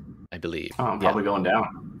 I believe. Oh, I'm probably going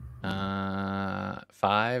down.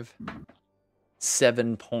 5,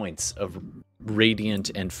 7 points of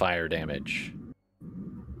radiant and fire damage.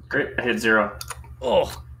 Great, I hit 0.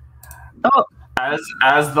 Oh.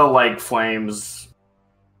 As the like flames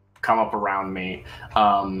come up around me,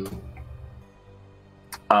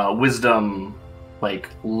 Wisdom like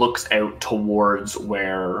looks out towards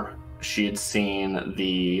where she had seen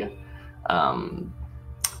the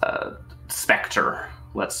specter,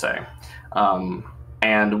 let's say.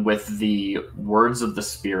 And with the words of the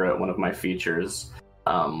spirit, one of my features,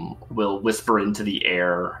 will whisper into the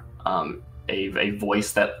air a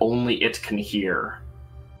voice that only it can hear.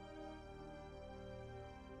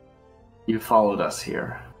 You followed us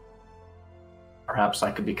here. Perhaps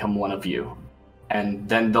I could become one of you. And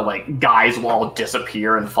then the like guys will all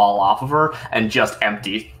disappear and fall off of her, and just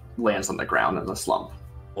Empty lands on the ground in a slump.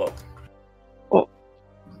 Whoa. Oh.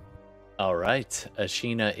 All right.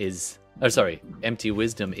 Ashina is... Empty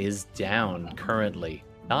Wisdom is down currently.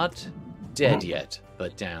 Not dead yet,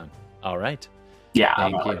 but down. All right. Yeah.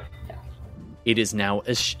 Thank you. It is now...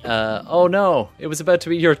 oh no! It was about to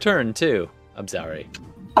be your turn, too. I'm sorry.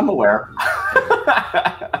 I'm aware.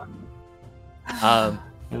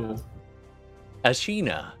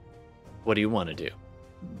 Ashina, what do you want to do?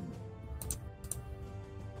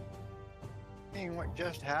 Seeing what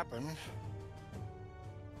just happened,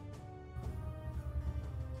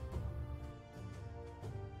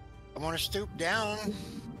 I want to stoop down,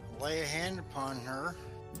 lay a hand upon her.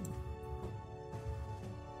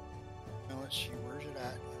 Now let's see, where's it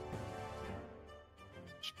at?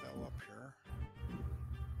 Spell up here.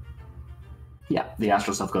 Yeah, the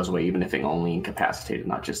astral stuff goes away, even if it only incapacitated,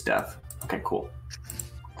 not just death. Okay, cool.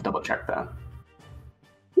 Double check that.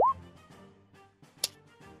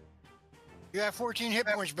 You have 14 hit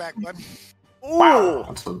points back, bud. Wow,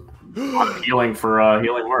 that's a lot of healing for a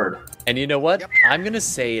healing word. And you know what? Yep. I'm gonna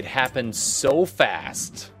say it happened so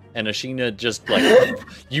fast, and Ashina just like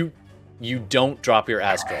you don't drop your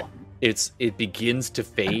astral. It begins to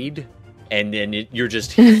fade, and then you're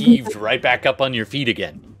just heaved right back up on your feet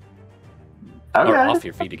again. Okay. Or off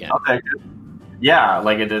your feet again. Okay. Yeah,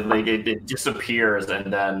 like it disappears,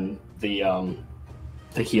 and then the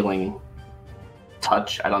healing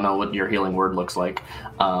touch, I don't know what your healing word looks like,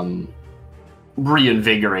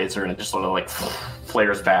 reinvigorates her, and it just sort of like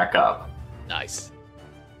flares back up. Nice.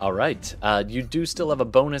 All right. You do still have a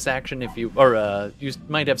bonus action if you, or you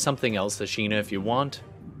might have something else, Ashina, if you want.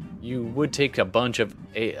 You would take a bunch of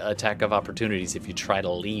attack of opportunities if you try to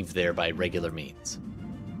leave there by regular means.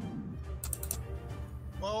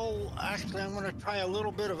 Well, actually, I'm going to try a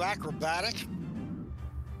little bit of acrobatic,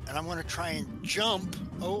 and I'm going to try and jump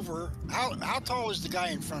over. How tall is the guy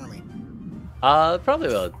in front of me? Probably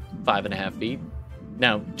about 5.5 feet.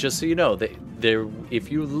 Now, just so you know,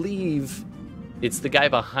 if you leave, it's the guy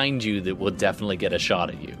behind you that will definitely get a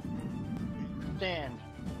shot at you. Stand.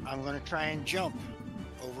 I'm going to try and jump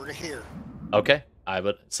over to here. Okay.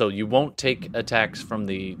 So you won't take attacks from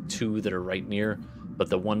the two that are right near, but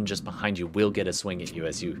the one just behind you will get a swing at you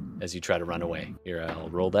as you try to run away. Here, I'll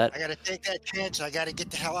roll that. I got to take that chance. I got to get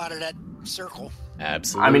the hell out of that circle.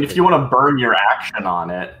 Absolutely. I mean, if you want to burn your action on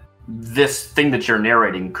it, this thing that you're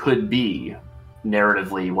narrating could be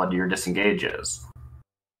narratively what your disengage is.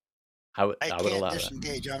 I I would can't allow that.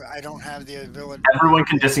 disengage. I don't have the ability. Everyone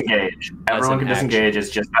can disengage. Everyone an can disengage. It's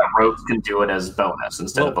just that rogues can do it as bonus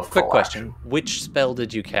instead of a full quick question: action. which spell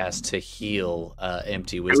did you cast to heal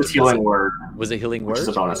Empty It Wisdom? was Healing Word, Was it Healing which Word? is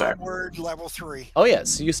a bonus action. Word level 3. Oh yeah,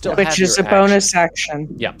 so you still have Which is your a bonus action.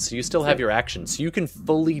 action. Yeah, so you still have your action, so you can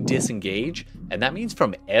fully disengage, and that means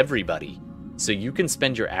from everybody. So you can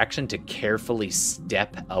spend your action to carefully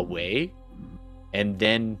step away, and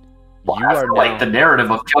then you I are feel now. like the narrative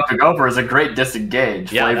of jumping over is a great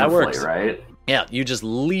disengage. Yeah, that flavorfully, works. right? Yeah, you just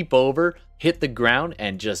leap over, hit the ground,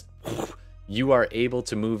 and just you are able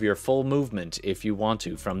to move your full movement if you want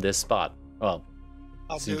to from this spot. Well,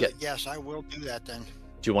 I'll so you do get. it. Yes, I will do that then.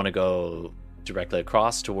 Do you want to go directly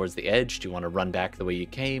across towards the edge? Do you want to run back the way you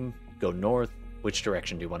came? Go north? Which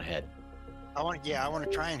direction do you want to head? I want to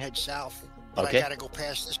try and head south, but Okay. I got to go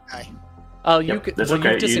past this guy. Oh, you Yep, could. that's When okay.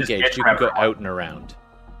 you You just disengage, get you can go wrapped out and around.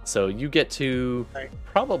 So you get to Right.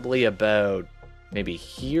 probably about maybe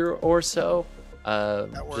here or so.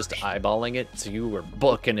 works. Just eyeballing it. So you were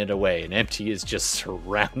booking it away, and Empty is just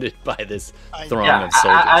surrounded by this throng Yeah, of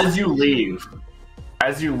soldiers.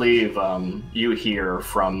 as you leave, you hear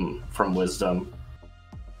from Wisdom.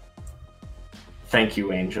 Thank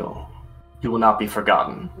you, Angel. You will not be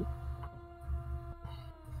forgotten.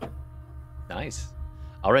 Nice.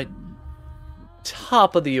 All right.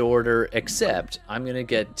 Top of the order, except I'm going to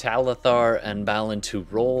get Talithar and Balin to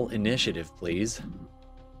roll initiative, please.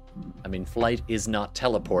 I mean, flight is not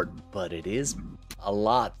teleport, but it is a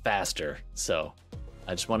lot faster. So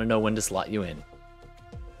I just want to know when to slot you in.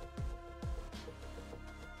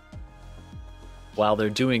 While they're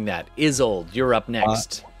doing that, Isolde, you're up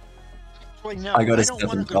next. Actually, no, I got a don't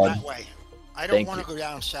want seven, to go that Todd. way. I don't Thank want you. to go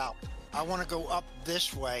down south. I want to go up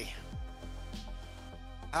this way.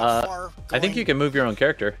 How far? I think you can move your own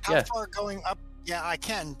character. How Yeah. far going up? Yeah, I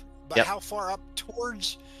can. But Yep. how far up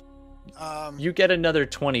towards? You get another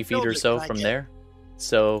 20 feet or Building so can I from get? there.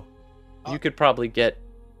 So you could probably get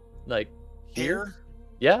like here.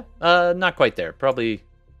 Yeah, not quite there. Probably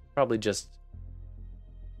just.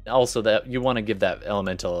 Also, that you want to give that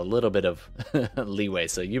elemental a little bit of leeway,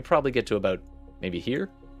 so you probably get to about maybe here.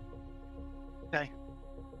 Okay,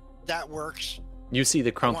 that works. You see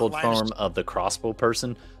the crumpled line of form of the crossbow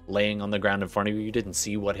person laying on the ground in front of you. You didn't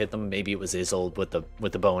see what hit them. Maybe it was Isolde with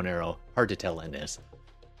the bow and arrow. Hard to tell in this.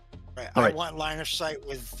 Right. All I right. want line of sight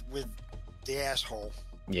with the asshole.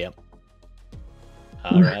 Yep.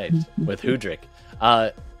 All right, with Hudrick.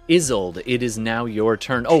 Isolde, it is now your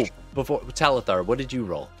turn. Oh, before Talithar, what did you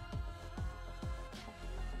roll?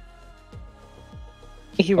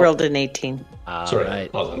 He rolled an 18. All Sorry,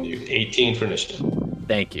 right. I was on mute. 18 for initiative.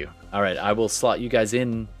 Thank you. All right, I will slot you guys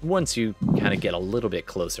in once you kind of get a little bit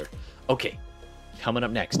closer. Okay, coming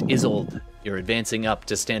up next, Isolde. You're advancing up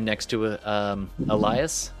to stand next to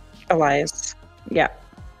Elias. Elias. Yeah.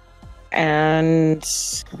 And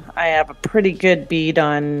I have a pretty good bead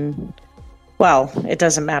on. Well, it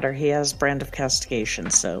doesn't matter. He has Brand of Castigation,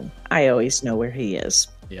 so I always know where he is.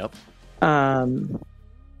 Yep.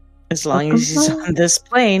 As long as he's on this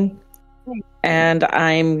plane. And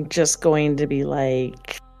I'm just going to be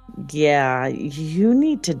like, yeah, you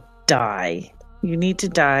need to die. You need to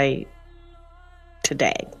die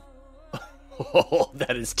today. Oh,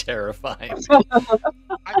 that is terrifying.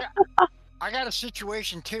 I got a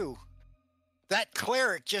situation too. That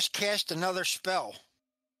cleric just cast another spell.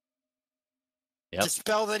 Yep. The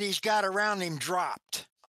spell that he's got around him dropped.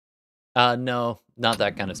 No, not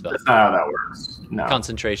that kind of spell. That's not how that works. No.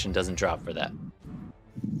 Concentration doesn't drop for that.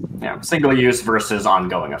 Yeah, single use versus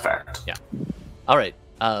ongoing effect. Yeah. All right.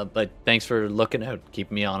 But thanks for looking out,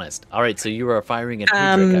 keeping me honest. All right, so you are firing at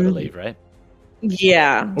Hudrick, I believe, right?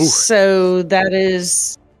 Yeah. Ooh. So that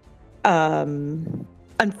is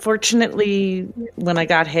unfortunately when I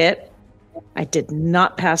got hit, I did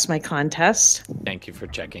not pass my contest. Thank you for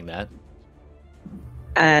checking that.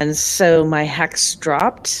 And so my hex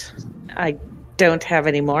dropped. I don't have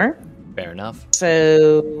any more. Fair enough.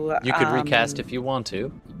 So You could recast if you want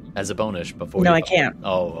to, as a bonus before. No, you... I can't.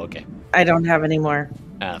 Oh, okay. I don't have any more.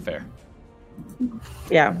 Fair.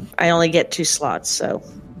 Yeah, I only get 2 slots, so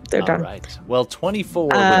they're All done. right. Well, 24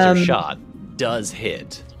 with your shot does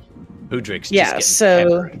hit. Hudrick's just Yeah, getting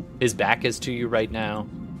so- peppered. His back is to you right now.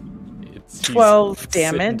 He's 12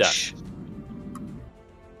 sitting damage.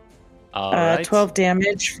 All right. 12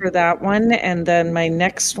 damage for that one, and then my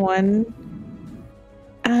next one.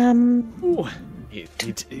 Ooh,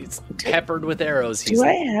 it's peppered with arrows. He's Do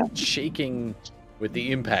I have? shaking with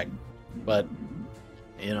the impact, but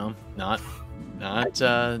not Just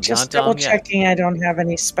not double done yet. checking. I don't have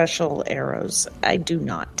any special arrows. I do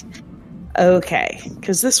not. Okay,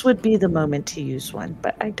 because this would be the moment to use one,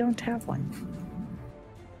 but I don't have one.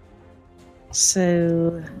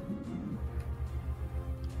 So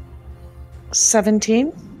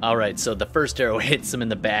 17. All right, so the first arrow hits him in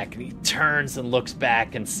the back, and he turns and looks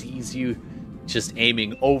back and sees you just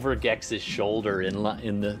aiming over Gex's shoulder in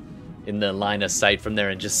the line of sight from there,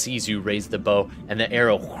 and just sees you raise the bow, and the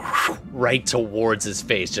arrow right towards his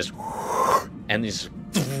face, just and his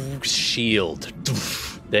shield.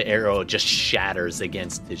 The arrow just shatters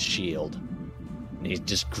against his shield, and he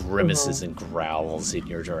just grimaces and growls in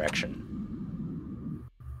your direction.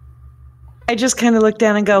 I just kind of look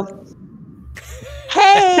down and go,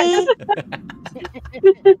 "Hey,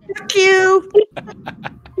 fuck you!"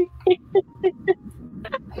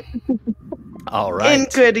 All right. In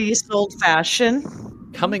good Isolde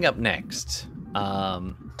fashion. Coming up next,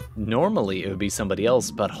 normally it would be somebody else,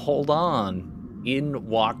 but hold on. In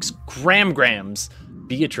walks Grams.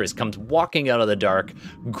 Beatrice comes walking out of the dark,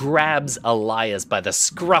 grabs Elias by the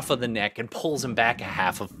scruff of the neck and pulls him back a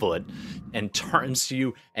half a foot, and turns to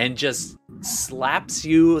you and just slaps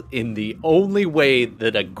you in the only way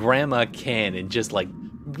that a grandma can, and just like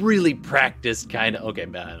really practiced kind of, okay, I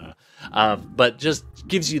don't know. But just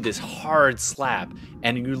gives you this hard slap,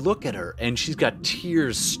 and you look at her, and she's got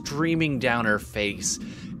tears streaming down her face,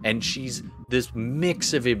 and she's this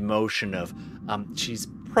mix of emotion of she's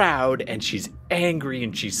proud, and she's angry,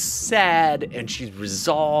 and she's sad, and she's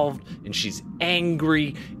resolved, and she's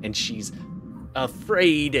angry, and she's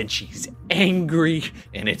afraid, and she's angry,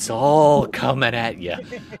 and it's all coming at you.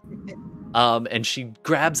 And she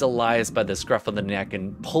grabs Elias by the scruff of the neck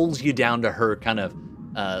and pulls you down to her kind of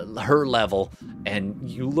her level, and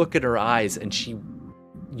you look at her eyes, and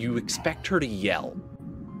you expect her to yell,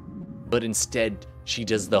 but instead she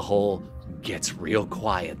does the whole gets real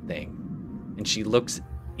quiet thing, and she looks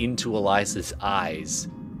into Elias's eyes,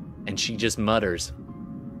 and she just mutters,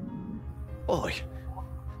 "Boy,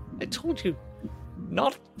 I told you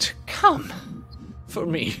not to come for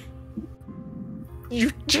me.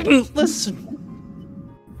 You didn't listen.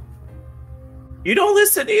 You don't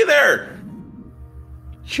listen either.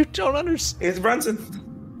 You don't understand." It's Brunson.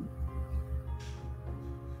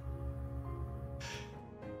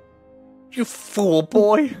 You fool,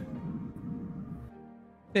 boy.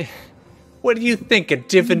 What do you think, a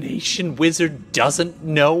divination wizard doesn't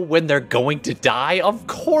know when they're going to die? Of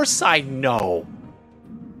course I know.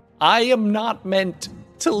 I am not meant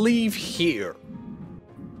to leave here.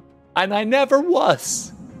 And I never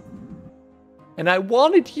was. And I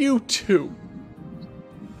wanted you to.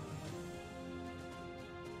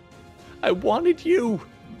 I wanted you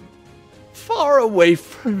far away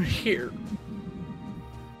from here.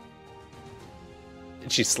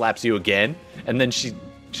 And she slaps you again, and then she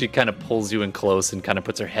kind of pulls you in close and kind of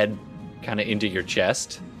puts her head kind of into your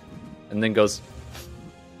chest, and then goes,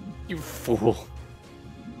 "You fool.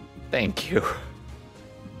 Thank you.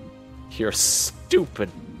 You're stupid,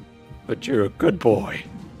 but you're a good boy."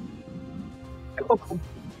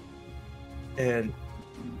 And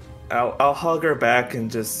I'll hug her back and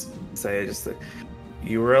just say,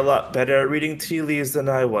 you were a lot better at reading tea leaves than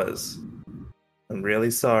I was. I'm really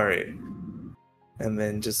sorry. And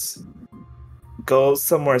then just go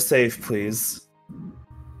somewhere safe, please.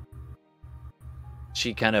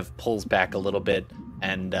 She kind of pulls back a little bit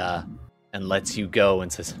and lets you go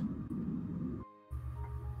and says,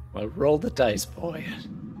 "Well, roll the dice, boy.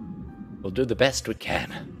 We'll do the best we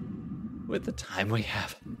can with the time we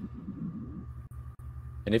have.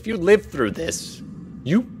 And if you live through this,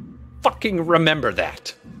 you fucking remember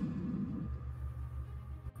that."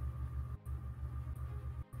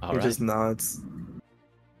 All He right. just nods.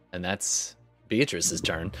 And that's Beatrice's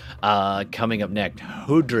turn. Coming up next,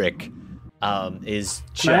 Hudrick is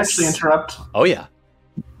just... Can I actually interrupt? Oh, yeah.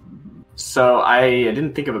 So I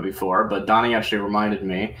didn't think of it before, but Donnie actually reminded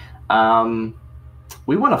me.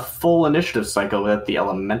 We went a full initiative cycle without the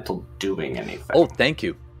elemental doing anything. Oh, thank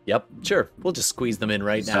you. Yep, sure. We'll just squeeze them in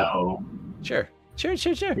right now. So, Sure. yeah,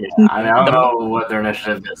 I don't know what their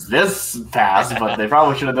initiative is this pass, but they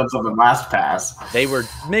probably should have done something last pass. They were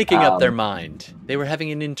making up their mind. They were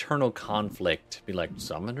having an internal conflict. Be like,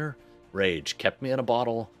 summoner, rage, kept me in a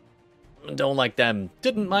bottle. Don't like them.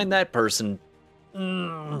 Didn't mind that person.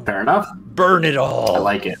 Fair enough. Burn it all. I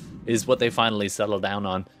like it. Is what they finally settled down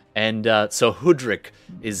on. And so Hudrick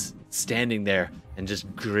is standing there and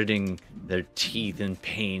just gritting their teeth in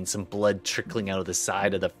pain, some blood trickling out of the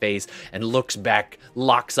side of the face, and looks back,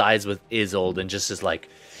 locks eyes with Isolde, and just is like,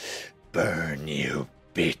 "Burn, you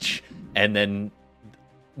bitch." And then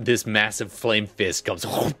this massive flame fist comes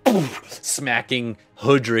smacking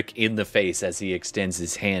Hoodrick in the face as he extends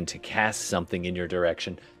his hand to cast something in your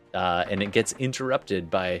direction. And it gets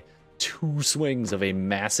interrupted by 2 swings of a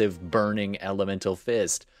massive burning elemental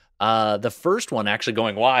fist. The first one actually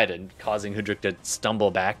going wide and causing Hoodrick to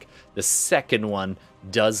stumble back. The second one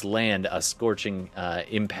does land a scorching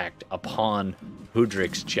impact upon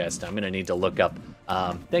Hoodrick's chest. I'm going to need to look up.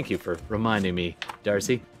 Thank you for reminding me,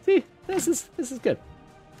 Darcy. See, this is good.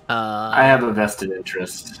 I have a vested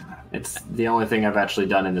interest. It's the only thing I've actually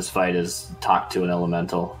done in this fight is talk to an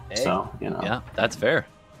elemental. Hey, so, you know. Yeah, that's fair.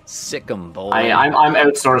 Sick 'em, boy. I'm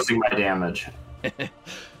outsourcing my damage.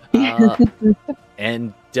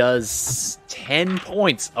 And does 10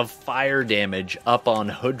 points of fire damage up on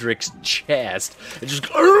Hoodrick's chest. It just,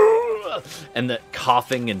 and the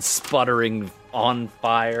coughing and sputtering on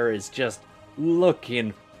fire is just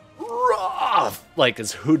looking rough. Like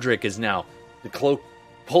as Hoodrick is now, the cloak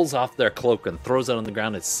pulls off their cloak and throws it on the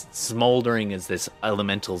ground. It's smoldering as this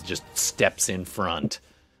elemental just steps in front.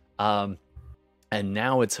 And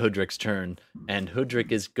now it's Hoodrick's turn, and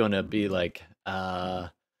Hoodrick is gonna be like,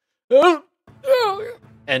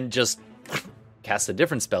 and just cast a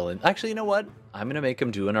different spell. And actually, you know what? I'm gonna make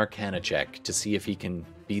him do an Arcana check to see if he can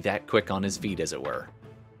be that quick on his feet, as it were.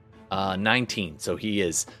 19, so he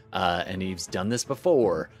is, and he's done this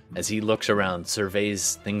before. As he looks around,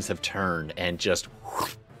 surveys, things have turned, and just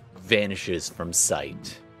vanishes from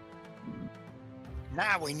sight.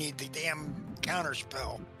 Now we need the damn counter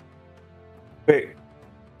spell. Wait.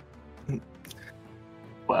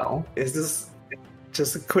 Well, is this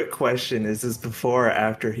just a quick question? Is this before or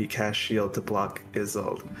after he cast shield to block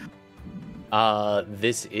Isolde?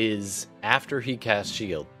 This is after he cast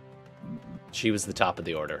shield. She was the top of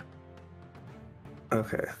the order.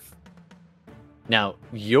 Okay. Now,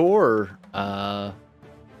 your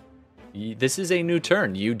this is a new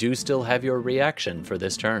turn. You do still have your reaction for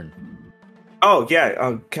this turn. Oh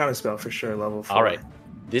yeah, counterspell for sure, level 4. All right.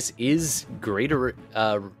 This is greater,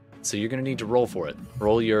 so you're going to need to roll for it.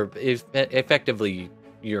 Roll your, effectively,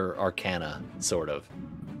 your Arcana, sort of.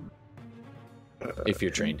 If you're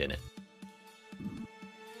trained in it.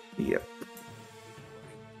 Yep.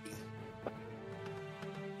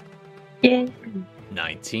 Yeah.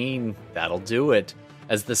 19. That'll do it.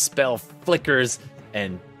 As the spell flickers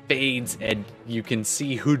and fades, and you can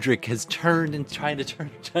see Hoodrick has turned and trying to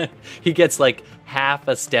turn. He gets like half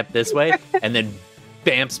a step this way, and then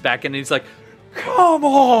bamps back, and he's like, "Come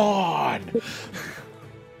on!"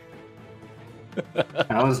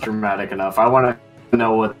 That was dramatic enough. I want to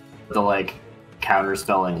know what the counter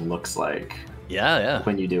spelling looks like. Yeah.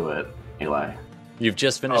 When you do it, Eli. You've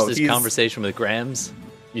just finished this conversation with Grams.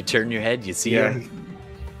 You turn your head, you see her.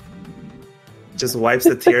 Just wipes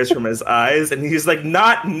the tears from his eyes, and he's like,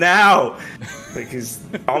 "Not now!" Like he's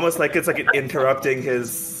almost like it's like interrupting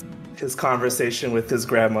his conversation with his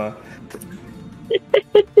grandma.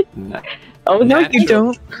 Oh no, you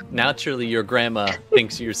don't. Naturally, your grandma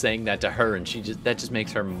thinks you're saying that to her, and that just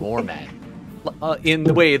makes her more mad. In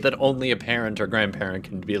the way that only a parent or grandparent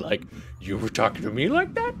can be like, "You were talking to me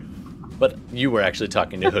like that?" But you were actually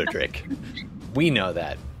talking to Hoodrick. We know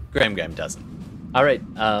that. Gram doesn't. All right.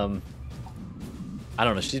 I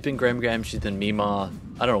don't know. She's been Gram. She's been Meemaw.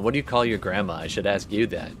 I don't know. What do you call your grandma? I should ask you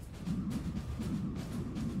that.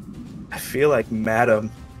 I feel like Madam.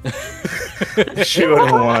 She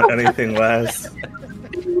wouldn't want anything less.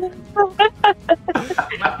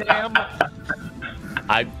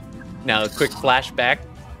 Now a quick flashback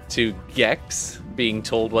to Gex being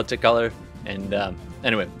told what to call her, and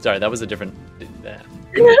anyway, sorry, that was a different.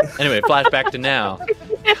 Anyway, flashback to now.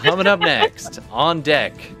 Coming up next on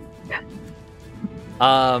deck.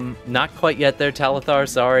 Not quite yet there, Talithar.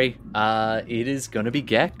 Sorry. It is gonna be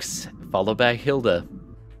Gex, followed by Hilda.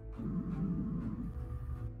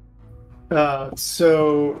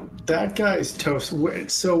 So that guy's toast.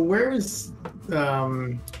 So where's how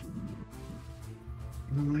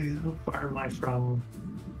far am I from?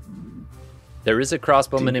 There is a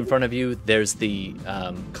crossbowman in front of you. There's the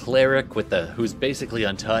cleric who's basically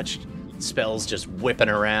untouched. Spells just whipping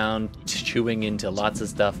around, chewing into lots of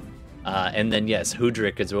stuff. And then yes,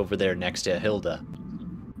 Hoodrick is over there next to Hilda.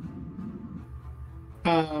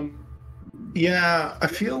 Yeah, I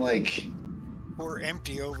feel like we're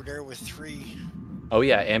empty over there with 3. Oh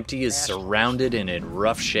yeah, Empty is surrounded and in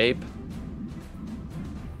rough shape.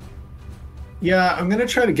 Yeah, I'm gonna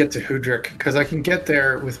try to get to Hoodrick because I can get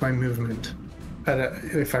there with my movement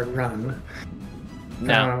if I run.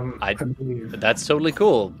 Now, I believe. that's totally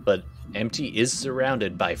cool, but Empty is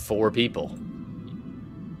surrounded by 4 people.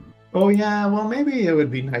 Oh yeah, well maybe it would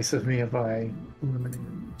be nice of me if I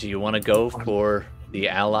eliminated. Do you want to go for the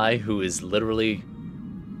ally who is literally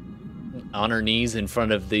on her knees in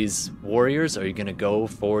front of these warriors, or are you going to go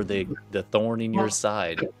for the thorn in your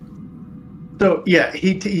side? So yeah,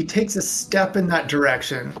 he takes a step in that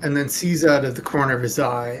direction and then sees out of the corner of his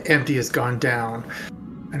eye, Empty has gone down,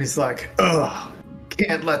 and he's like, "Ugh,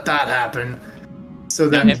 can't let that happen." So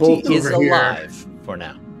then Empty both is over here. alive for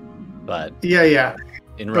now, but Yeah.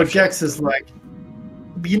 in But Russia, Gex is like,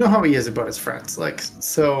 you know how he is about his friends, like,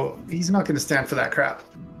 so he's not going to stand for that crap.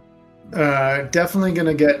 Definitely going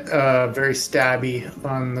to get very stabby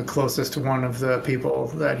on the closest one of the people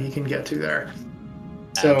that he can get to there.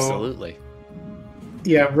 So, absolutely.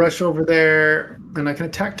 yeah, rush over there, and I can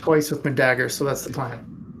attack twice with my dagger, so that's the plan.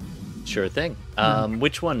 Sure thing.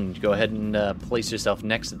 Which one? Go ahead and place yourself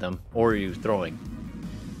next to them, or are you throwing?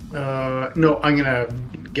 No, I'm going to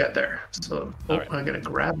get there. So All right. I'm going to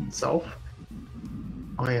grab myself.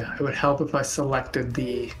 Oh yeah, it would help if I selected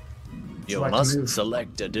the... You select must move.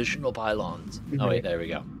 select additional pylons. Oh wait, there we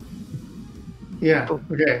go. Yeah,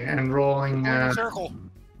 okay, and rolling Circle.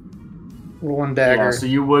 dagger. Yeah, so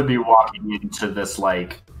you would be walking into this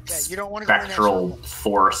like Yeah, you don't want to go in that spectral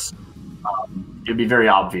force. It'd be very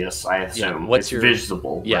obvious, I assume. what's it's your-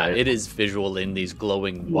 visible. Yeah, right? it is visual in these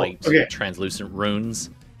glowing white, okay. translucent runes.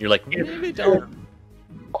 You're like, maybe don't.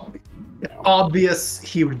 Obvious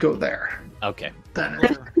he would go there. Okay, Then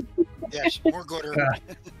Glitter. Yes, more glitter.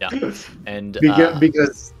 yeah, and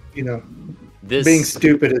because you know, this being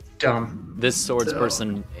stupid is dumb. This swords So-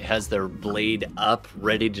 person has their blade up,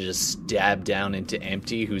 ready to just stab down into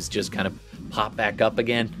Empty, who's just kind of pop back up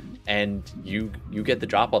again, and you get the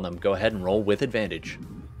drop on them. Go ahead and roll with advantage.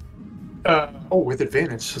 With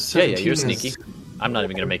advantage. So Yeah, you're 17 is- sneaky. I'm not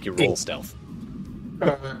even gonna make you roll stealth.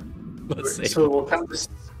 Let's see. So we'll count this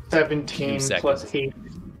 17 2 plus seconds. 8.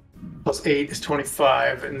 Plus 8 is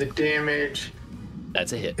 25, and the damage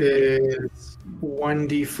That's a hit. is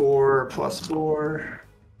 1d4 plus 4.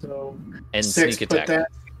 So And 6, sneak but attack. that-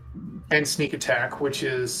 and sneak attack, which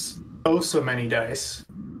is so many dice.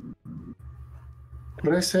 What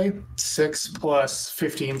did I say? 6 plus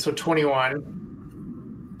 15, so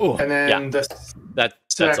 21. Oh, And then yeah, the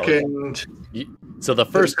that's all. second, So the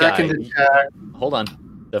first guy. second attack. Hold on.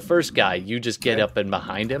 The first guy, you just get up and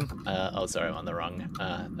behind him. Sorry, I'm on the wrong.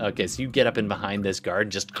 Okay, so you get up and behind this guard,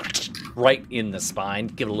 just right in the spine,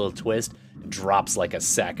 give it a little twist, drops like a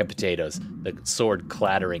sack of potatoes. The sword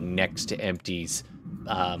clattering next to Empty's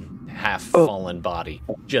half-fallen body,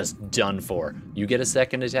 just done for. You get a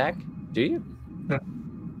second attack, do you?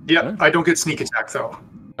 Yeah, Huh? I don't get sneak attack though.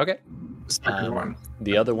 Okay. The second one.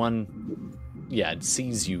 The other one, yeah, it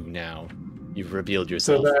sees you now. You've revealed So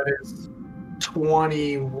yourself. that is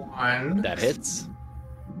 21. That hits.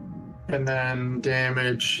 And then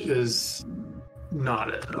damage is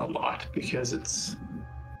not a lot because it's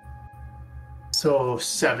so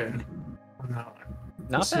 7 on that one.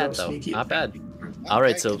 Not So bad though. sneaky. Not bad. Okay, All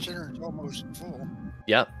right, so considering it's almost full.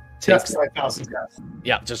 yeah, That's 5,000 deaths.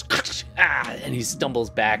 yeah, just and he stumbles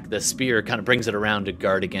back. The spear kind of brings it around to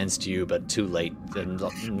guard against you, but too late. The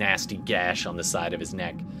nasty gash on the side of his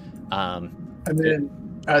neck. And then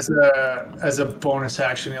as a bonus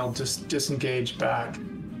action, he'll just disengage back.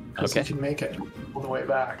 Because Okay. he can make it all the way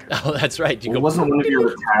back. Oh, that's right. You Well, go. wasn't one of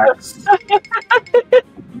your attacks?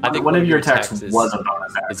 I think one of your attacks is was a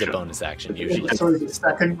bonus action. is a bonus action usually. So the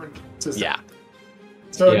second one. Yeah.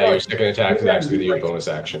 So Yeah, no, your second attack is actually your like- bonus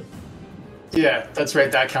action. Yeah, that's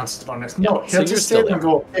right. That counts as a bonus. No, Yeah, so he'll you're just still stay there and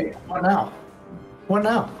go, hey, what now? What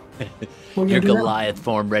now? What Your you do now? Goliath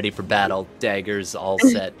form ready for battle. Daggers all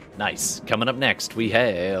set. Nice. Coming up next, we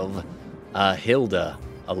have Hilda.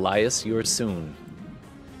 Elias, you're soon.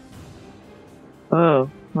 Oh,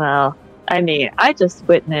 well, I mean, I just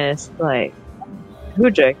witnessed, like,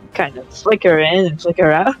 Hudra kind of flicker in and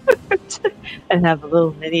flicker out and have a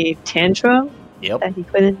little mini tantrum Yep. that he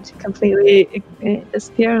couldn't completely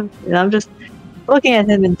disappear. And I'm just looking at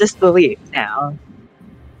him in disbelief now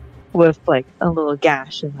with, like, a little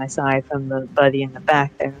gash in my side from the buddy in the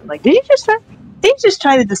back there. Like, did you just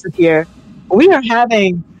try to disappear? We are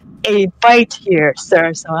having a fight here,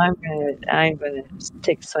 sir, so I'm gonna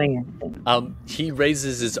take a swing at him. He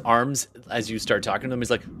raises his arms as you start talking to him.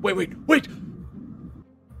 He's like, wait.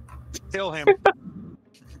 Kill him.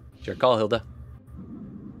 It's your call, Hilda.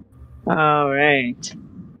 All right.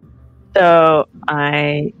 So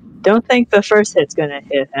I don't think the first hit's gonna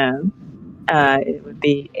hit him. It would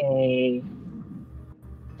be a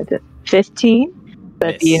 15,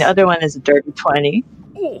 but the Miss. other one is a dirty 20.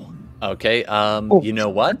 Oh, Okay, you know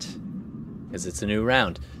what? Because it's a new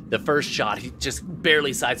round. The first shot, he just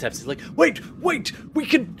barely sidesteps. He's like, wait, we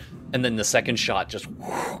can... And then the second shot just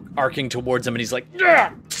arcing towards him, and he's like,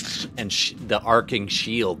 yeah! And the arcing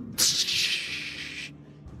shield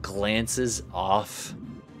glances off,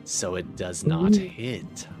 so it does not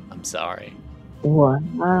hit. I'm sorry.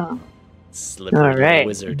 Wow. Slippery All right.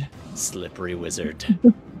 wizard. Slippery wizard.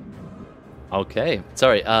 Okay,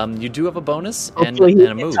 sorry. You do have a bonus and Hopefully he a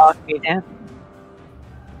can move. talk me down.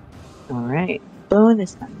 All right.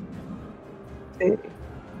 Bonus time. Okay.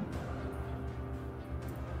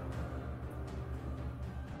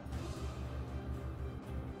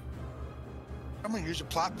 I'm gonna use a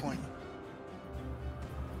plot point.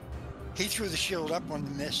 He threw the shield up on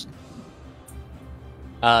the mist.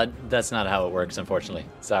 That's not how it works, unfortunately.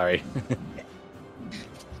 Sorry.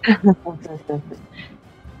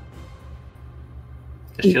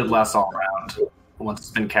 The shield lasts all round. Once it's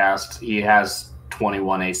been cast, he has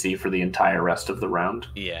 21 AC for the entire rest of the round.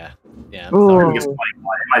 Yeah. I'm Ooh. sorry. I think it's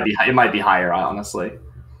 21. It might be higher, honestly.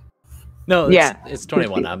 No, Yeah. it's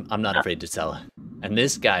 21. I'm not afraid to tell her. And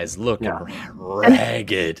this guy's looking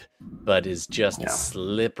ragged, but is just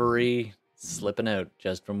slippery, slipping out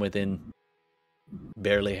just from within,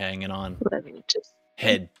 barely hanging on. Let me just.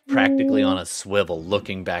 Head practically on a swivel,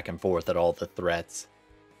 looking back and forth at all the threats.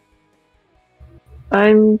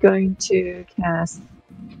 I'm going to cast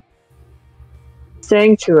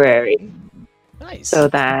Sanctuary Nice. so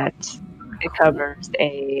that it covers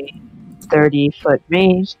a 30-foot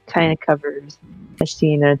range. Kind of covers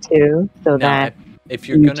Ashina too, so Now, that if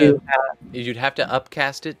you're you gonna, do have. you'd have to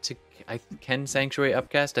upcast it to. Can Sanctuary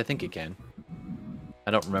upcast? I think it can.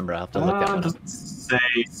 I don't remember. I'll have to look that one up. Doesn't say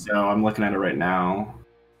so. I'm looking at it right now.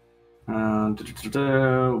 I think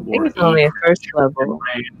it's only a first level.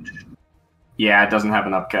 Yeah, it doesn't have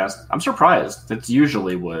an upcast. I'm surprised. It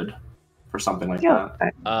usually would for something like Yeah.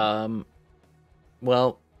 that.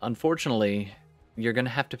 Well, unfortunately, you're gonna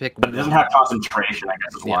have to pick. But it doesn't have concentration, I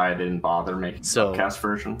guess is Yeah. why I didn't bother making So- the upcast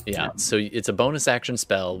version. Yeah, so it's a bonus action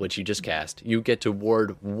spell which you just cast. You get to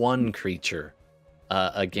ward one creature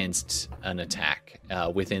against an attack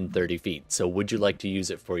within 30 feet. So would you like to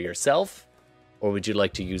use it for yourself, or would you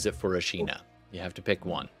like to use it for Ashina? You have to pick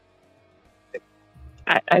one.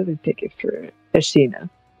 I would pick it for Ashina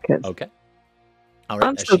because Okay. All right,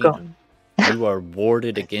 I'm still Ashina, going. you are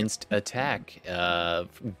warded against attack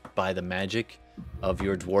by the magic of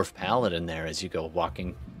your dwarf paladin there as you go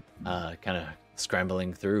walking, kind of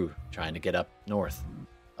scrambling through, trying to get up north.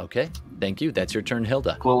 Okay, thank you. That's your turn,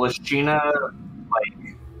 Hilda. Will Ashina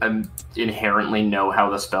inherently know how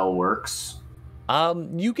the spell works?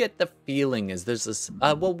 You get the feeling is there's this.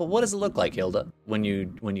 Well, but what does it look like, Hilda, when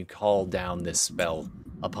you call down this spell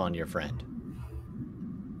upon your friend?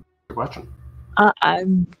 Good question.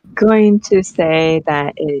 I'm going to say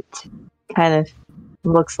that it kind of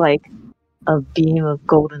looks like a beam of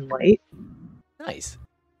golden light, Nice.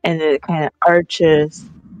 and it kind of arches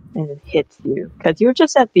and it hits you because you're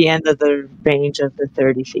just at the end of the range of the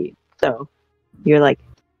 30 feet. So you're like,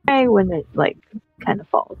 hey, when it like kind of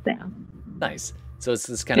falls down. Nice. So it's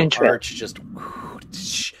this kind of arch, just,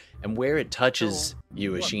 and where it touches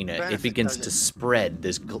you, Ashina, it benefit begins does to it? spread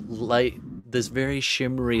this light, this very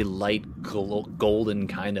shimmery light, golden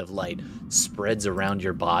kind of light, spreads around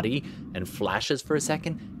your body and flashes for a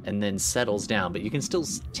second, and then settles down. But you can still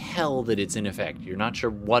tell that it's in effect. You're not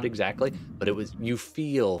sure what exactly, but you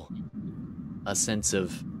feel a sense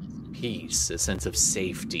of peace, a sense of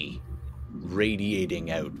safety,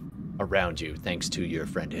 radiating out around you, thanks to your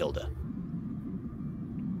friend Hilda.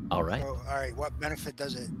 All right. So, all right, what benefit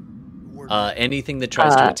does it? Anything that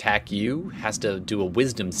tries to attack you has to do a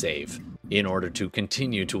wisdom save in order to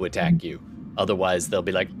continue to attack you. Otherwise, they'll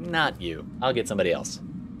be like, "Not you. I'll get somebody else."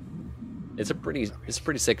 It's a pretty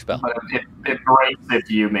sick spell. But it breaks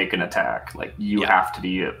if you make an attack. Like you have to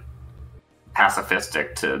be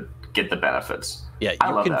pacifistic to get the benefits. Yeah, I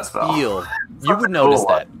you love can that spell. feel. You would notice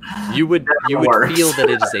that. You would works. feel that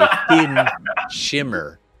it is a thin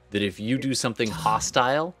shimmer. That if you do something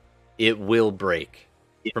hostile, it will break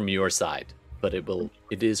from your side. But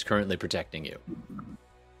it is currently protecting you.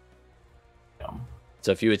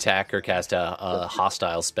 So if you attack or cast a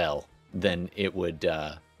hostile spell, then it would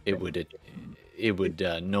no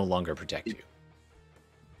longer protect you.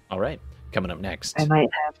 All right, coming up next. I might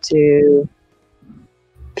have to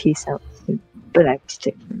peace out soon, but I have to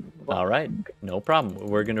stick for a while. All right, no problem.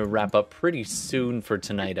 We're gonna wrap up pretty soon for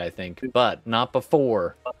tonight, I think, but not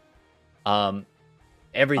before.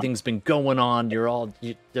 Everything's been going on.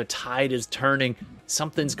 The tide is turning.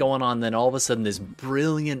 Something's going on. Then all of a sudden, this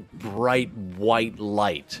brilliant, bright white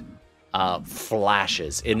light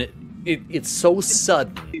flashes, and it's so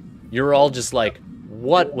sudden. You're all just like,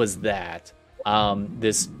 what was that?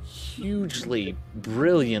 This hugely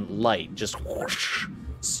brilliant light just whoosh,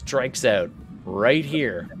 strikes out right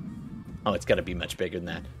here. Oh, it's got to be much bigger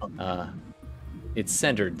than that. It's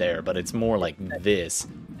centered there, but it's more like this.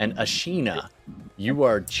 And Ashina, you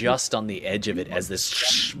are just on the edge of it as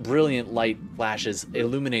this brilliant light flashes,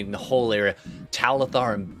 illuminating the whole area.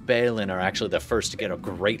 Talithar and Balin are actually the first to get a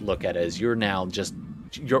great look at it, as you're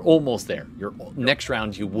almost there. Your next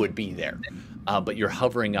round, you would be there. But you're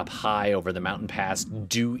hovering up high over the mountain pass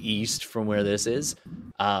due east from where this is.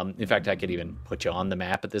 In fact, I could even put you on the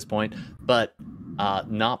map at this point, but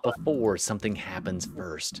not before something happens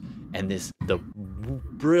first. And the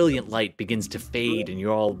brilliant light begins to fade, and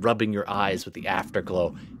you're all rubbing your eyes with the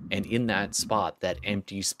afterglow. And in that spot, that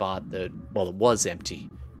empty spot, it was empty.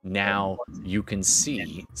 Now you can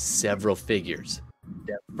see several figures.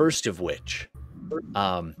 First of which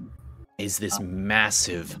is this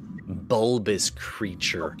massive, bulbous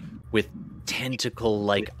creature with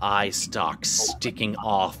tentacle-like eye stalks sticking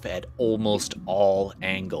off at almost all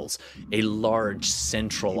angles. A large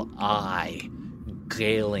central eye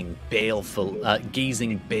gazing balefully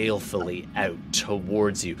out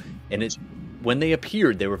towards you. And when they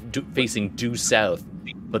appeared, they were facing due south.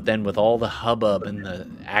 But then with all the hubbub and the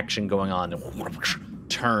action going on, it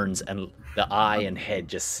turns and the eye and head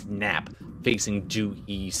just snap, facing due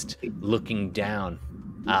east, looking down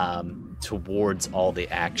towards all the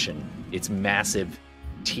action. Its massive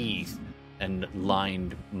teeth and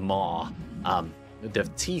lined maw. The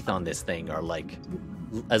teeth on this thing are like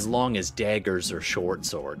as long as daggers or short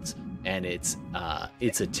swords, and it's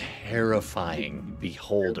a terrifying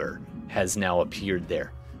beholder has now appeared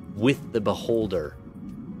there. With the beholder,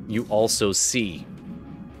 you also see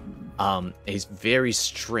a very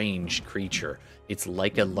strange creature. It's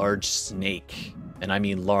like a large snake, and I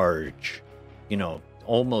mean large,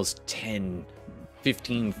 almost 10,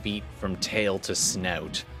 15 feet from tail to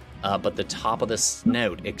snout. But the top of the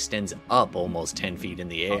snout extends up almost 10 feet in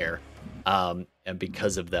the air, and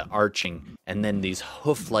because of the arching, and then these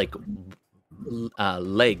hoof-like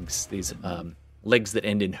legs, these legs that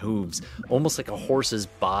end in hooves, almost like a horse's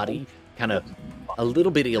body, kind of a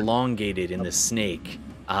little bit elongated in the snake,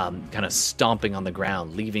 kind of stomping on the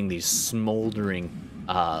ground, leaving these smoldering,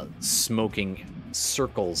 smoking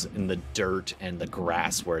circles in the dirt and the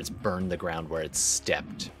grass where it's burned the ground where it's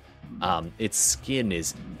stepped. Its skin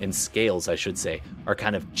and scales, I should say, are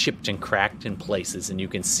kind of chipped and cracked in places, and you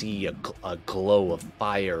can see a glow of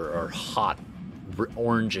fire or hot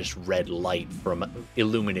orangish red light from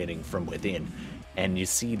illuminating from within. And you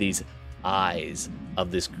see these eyes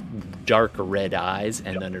of this dark red eyes,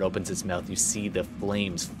 and then it opens its mouth. You see the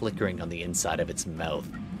flames flickering on the inside of its mouth,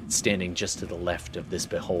 standing just to the left of this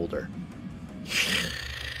beholder.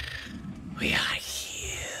 We are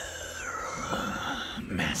here,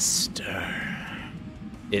 master,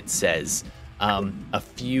 it says. A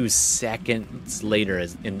few seconds later,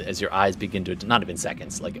 as your eyes begin to, not even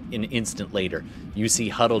seconds, like an instant later, you see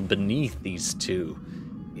huddled beneath these two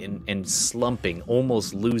and slumping,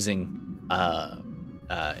 almost losing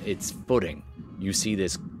its footing. You see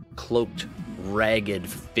this cloaked, ragged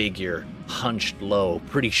figure, hunched low,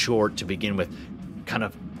 pretty short to begin with, kind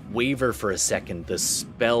of waver for a second, the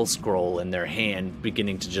spell scroll in their hand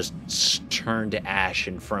beginning to just turn to ash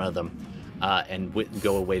in front of them, and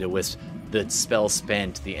go away to wisp. The spell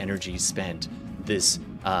spent, the energy spent. This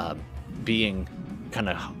being kind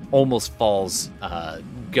of almost falls,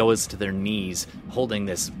 goes to their knees, holding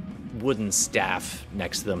this wooden staff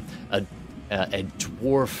next to them. A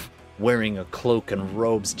dwarf wearing a cloak and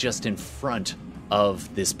robes just in front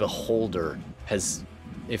of this beholder has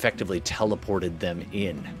effectively teleported them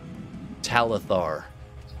in. Talithar,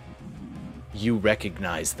 you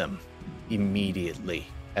recognize them immediately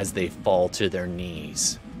as they fall to their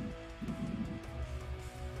knees.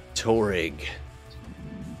 Torig,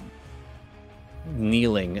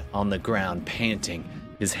 kneeling on the ground, panting,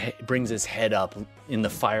 brings his head up in the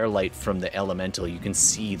firelight from the elemental. You can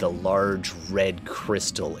see the large red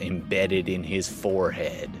crystal embedded in his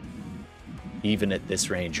forehead. Even at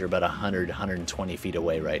this range, you're about 100, 120 feet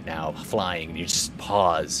away right now, flying. You just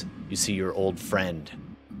pause. You see your old friend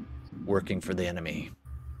working for the enemy.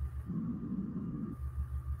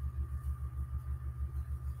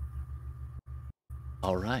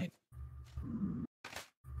 All right.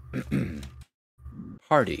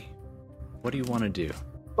 Party, what do you want to do?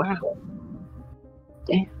 Wow.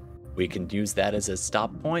 Damn. We can use that as a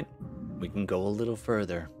stop point. We can go a little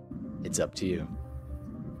further. It's up to you.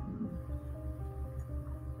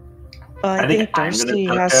 I think Darcy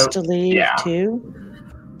has to leave too.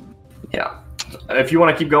 Yeah. If you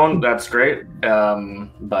want to keep going, that's great.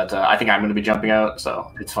 But I think I'm going to be jumping out.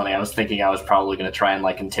 So it's funny. I was thinking I was probably going to try and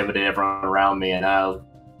like intimidate everyone around me, and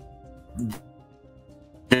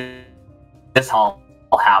this all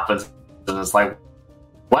happens, and it's like,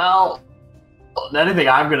 well, anything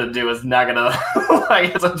I'm going to do is not going to,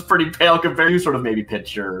 like, it's pretty pale compared to, sort of maybe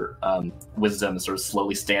picture Wisdom sort of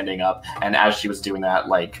slowly standing up, and as she was doing that,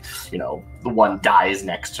 like, you know, the one dies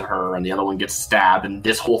next to her, and the other one gets stabbed, and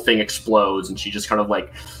this whole thing explodes, and she just kind of,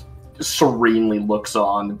 like, serenely looks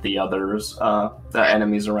on at the others, the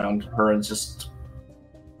enemies around her, and just,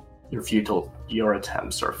 your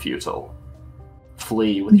attempts are futile.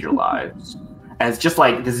 Flee with your lives. And it's just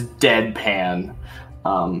like this deadpan,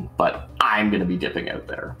 but I'm going to be dipping out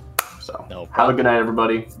there. So have a good night,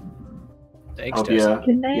 everybody. Thanks, Hope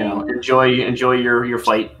Jesse. you know, enjoy your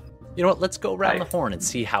fight. You know what? Let's go around the horn and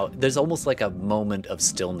see how. There's almost like a moment of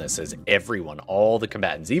stillness as everyone, all the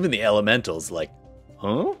combatants, even the elementals, like,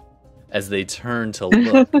 huh? As they turn to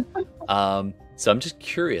look. So I'm just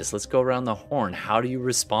curious. Let's go around the horn. How do you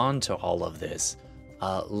respond to all of this?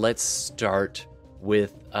 Let's start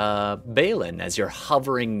with Balin as you're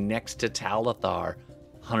hovering next to Talithar,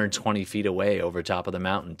 120 feet away over top of the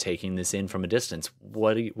mountain, taking this in from a distance.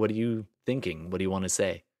 What are you thinking? What do you want to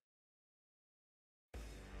say?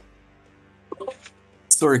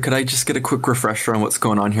 Sorry, could I just get a quick refresher on what's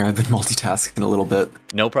going on here? I've been multitasking a little bit.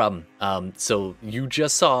 No problem. So you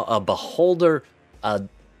just saw a beholder, a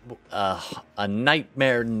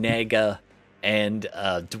nightmare naga, and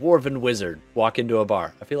a dwarven wizard walk into a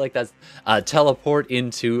bar. I feel like that's teleport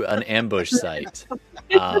into an ambush site.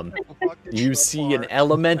 You see an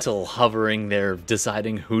elemental hovering there,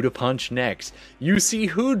 deciding who to punch next. You see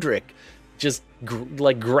Hoodrick just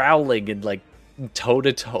growling and like toe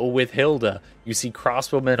to toe with Hilda. You see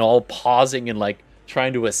crossbowmen all pausing and like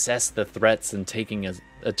trying to assess the threats and taking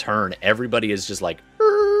a turn. Everybody is just like,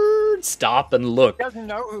 stop and look. He doesn't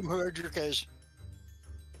know who Hoodrick is.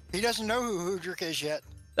 He doesn't know who Hoodrick is yet.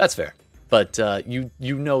 That's fair, but you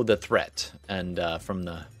know the threat, and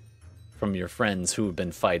from your friends who have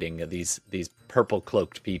been fighting these purple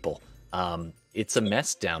cloaked people. It's a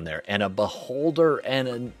mess down there, and a beholder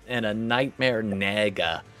and a nightmare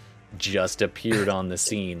naga just appeared on the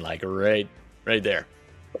scene, like right there.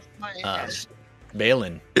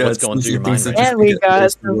 Balin, what's going through your mind right now? And we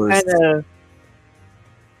got some kind of.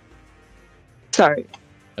 Sorry.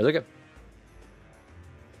 Look at.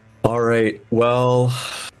 All right. Well,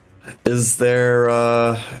 is there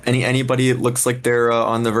anybody? It looks like they're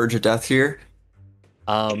on the verge of death here.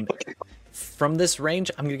 From this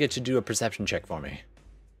range, I'm gonna get you to do a perception check for me.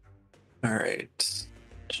 All right.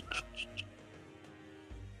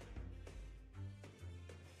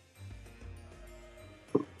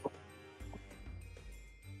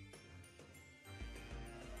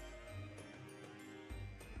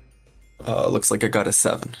 Looks like I got a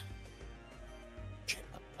 7.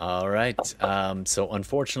 All right. So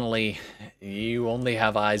unfortunately, you only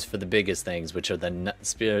have eyes for the biggest things, which are the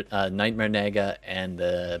Nightmare Naga and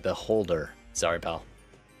the Beholder. Sorry, pal.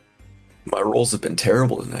 My rolls have been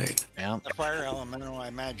terrible tonight. Yeah. The fire elemental, I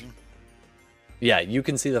imagine. Yeah, you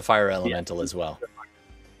can see the fire elemental as well.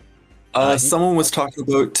 Someone was talking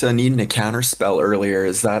about needing a counter spell earlier.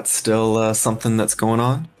 Is that still something that's going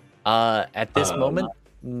on? At this moment,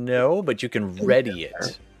 no, but you can ready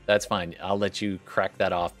it. That's fine. I'll let you crack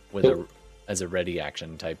that off with as a ready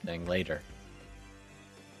action type thing later.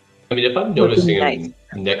 I mean, if I'm noticing him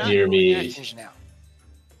near me,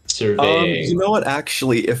 surveying. You know what?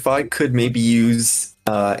 Actually, if I could maybe use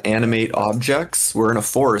animate objects, we're in a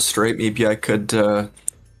forest, right? Maybe I could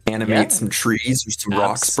animate some trees or some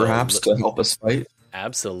rocks, perhaps, to help us fight.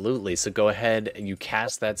 Absolutely. So go ahead, you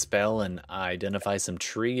cast that spell and identify some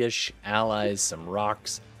tree-ish allies, some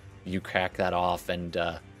rocks. You crack that off, and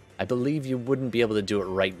I believe you wouldn't be able to do it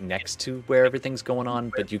right next to where everything's going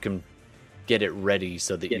on, but you can get it ready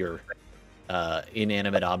so that your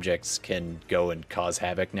inanimate objects can go and cause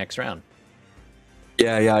havoc next round.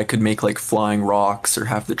 Yeah, I could make like flying rocks or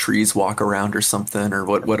have the trees walk around or something, or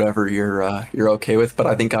whatever you're okay with. But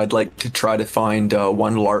I think I'd like to try to find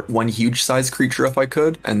one huge size creature if I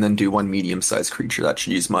could, and then do one medium sized creature. That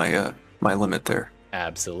should use my my limit there.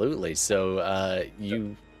 Absolutely. So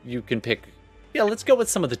you can pick. Yeah, let's go with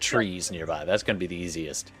some of the trees nearby. That's going to be the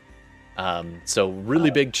easiest. So really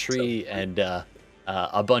big tree and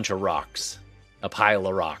a bunch of rocks, a pile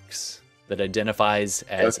of rocks that identifies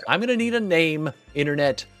as, okay. I'm going to need a name,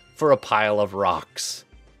 internet, for a pile of rocks.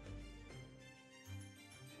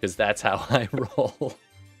 Because that's how I roll.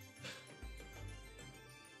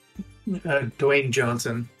 Dwayne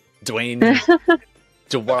Johnson. Dwayne.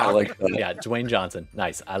 I like that. Yeah, Dwayne Johnson.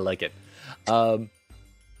 Nice. I like it. Rock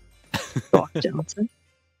Johnson.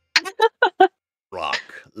 Rock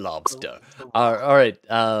lobster. All right.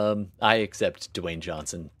 I accept Dwayne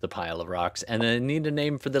Johnson, the pile of rocks, and I need a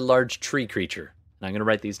name for the large tree creature. And I'm gonna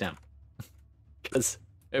write these down because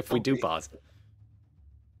if we do pause,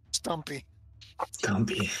 Stumpy.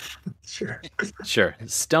 Stumpy. Sure. sure.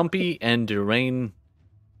 Stumpy and Dwayne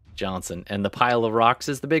Johnson, and the pile of rocks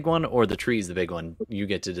is the big one, or the tree is the big one. You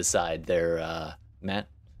get to decide there, Matt.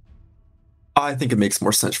 I think it makes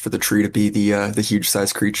more sense for the tree to be the huge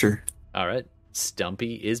size creature. All right.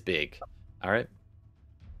 Stumpy is big. All right.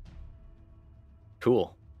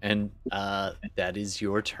 Cool. And that is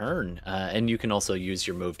your turn. And you can also use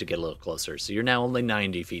your move to get a little closer. So you're now only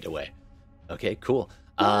 90 feet away. Okay, cool.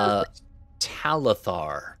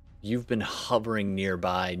 Talithar, you've been hovering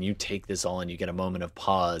nearby, and you take this all, and you get a moment of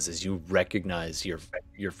pause as you recognize your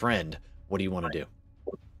friend. What do you want to do?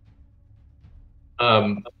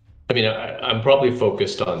 I mean, I'm probably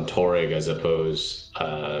focused on Torrig as opposed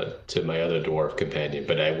to my other dwarf companion,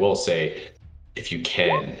 but I will say, if you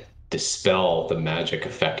can, dispel the magic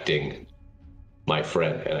affecting my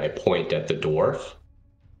friend, and I point at the dwarf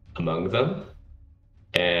among them,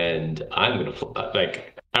 and I'm gonna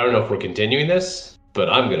I don't know if we're continuing this, but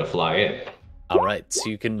I'm gonna fly in. All right, so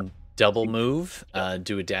you can double move,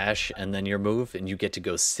 do a dash, and then your move, and you get to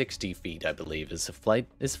go 60 feet, I believe. Is flight?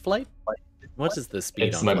 What is the speed?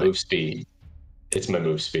 It's my move speed. It's my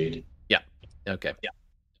move speed. Yeah. Okay. Yeah.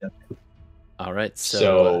 All right.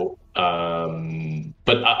 So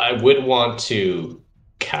but I would want to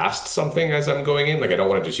cast something as I'm going in. Like, I don't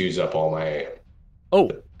want to just use up all my. Oh,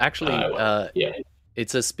 actually, yeah.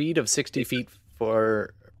 It's a speed of 60 feet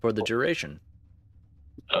for the duration.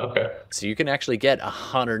 Okay. So you can actually get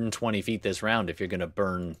 120 feet this round if you're going to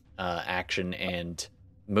burn action and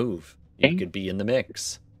move. You could be in the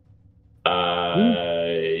mix.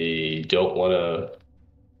 I don't want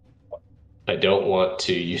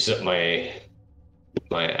to use up my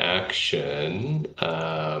action.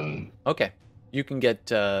 Okay. You can get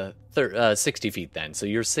 60 feet then. So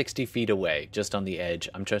you're 60 feet away, just on the edge.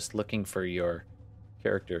 I'm just looking for your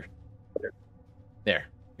character. There.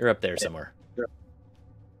 You're up there somewhere.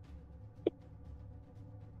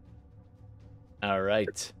 All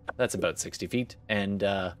right. That's about 60 feet. And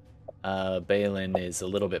Balin is a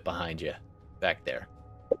little bit behind you back there.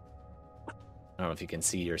 I don't know if you can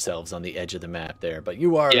see yourselves on the edge of the map there, but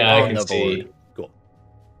you are on the board. Cool.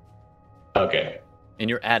 Okay. And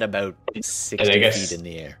you're at about 60 feet in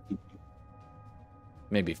the air.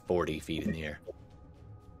 Maybe 40 feet in the air.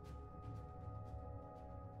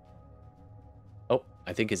 Oh,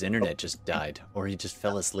 I think his internet just died, or he just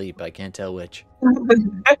fell asleep. I can't tell which.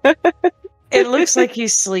 It looks like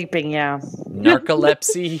he's sleeping, yeah.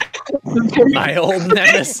 Narcolepsy, my old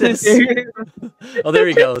nemesis. Oh, there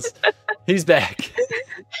he goes. He's back.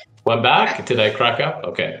 Well, I'm back. Did I crack up?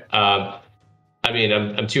 Okay. I mean,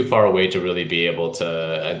 I'm too far away to really be able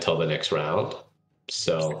to until the next round.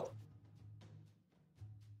 So.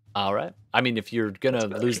 All right. I mean, if you're gonna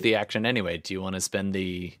lose the action anyway, do you want to spend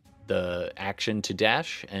the action to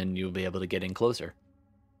dash, and you'll be able to get in closer?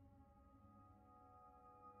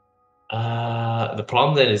 The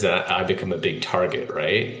problem then is that I become a big target,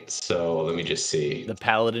 right? So let me just see. The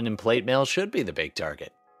paladin in plate mail should be the big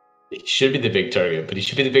target. He should be the big target, but he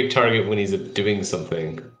should be the big target when he's doing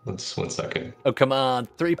something. Just 1 second. Oh, come on.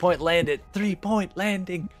 3-point landed. 3-point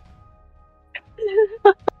landing.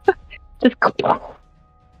 Just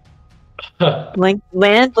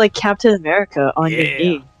land like Captain America on your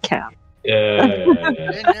knee, Cap. Yeah.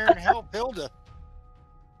 Get in there and help Hilda.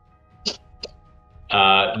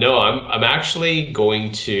 No, I'm actually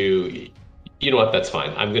going to. You know what? That's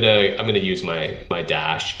fine. I'm gonna use my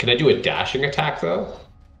dash. Can I do a dashing attack though?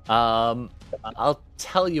 I'll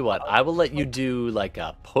tell you what. I will let you do like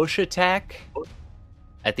a push attack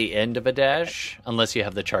at the end of a dash, unless you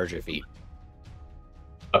have the charger feat.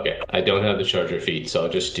 Okay, I don't have the charger feat, so I'll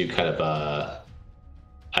just do kind of a.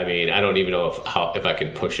 I mean, I don't even know if I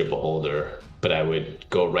can push a beholder, but I would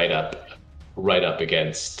go right up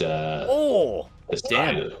against. Oh,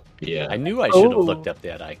 damn! Yeah, I knew I should have looked up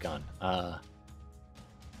that icon. All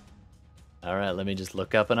right, let me just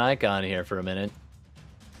look up an icon here for a minute.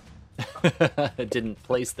 I didn't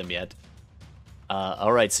place them yet.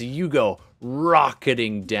 All right, so you go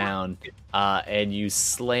rocketing down, and you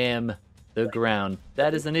slam the ground.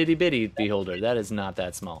 That is an itty bitty beholder. That is not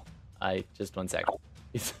that small. Just 1 second.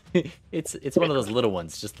 It's one of those little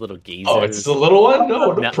ones, just little geezers. Oh, it's a little one?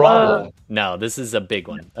 No problem. No, this is a big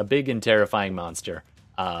one, a big and terrifying monster.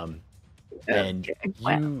 And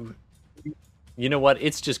you know what?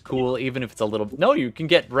 It's just cool, even if it's a little. No, you can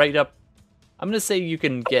get right up. I'm gonna say you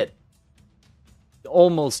can get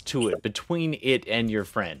almost to it, between it and your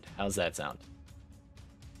friend. How's that sound?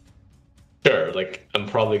 Sure, like I'm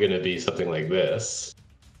probably gonna be something like this.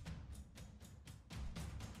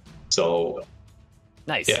 So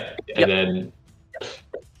nice. Yeah, and then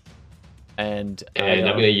and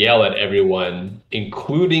I'm gonna yell at everyone,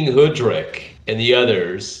 including Hoodrick and the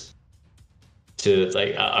others. To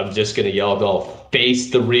like, I'm just gonna yell at all, face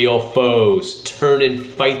the real foes, turn and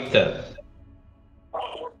fight them.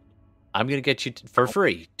 I'm gonna get you for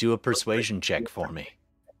free. Do a persuasion check for me.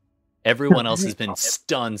 Everyone else has been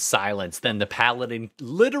stunned silence. Then the paladin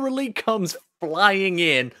literally comes flying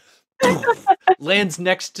in, lands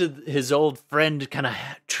next to his old friend, kind of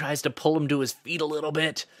tries to pull him to his feet a little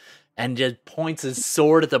bit, and just points his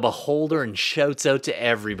sword at the beholder and shouts out to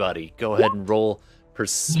everybody. Go ahead and roll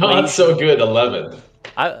persuasion. Not so good, 11.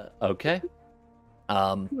 Okay.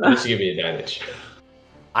 That should give me advantage.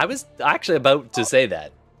 I was actually about to say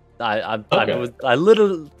that. I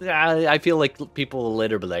feel like people will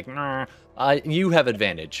later be like, nah, you have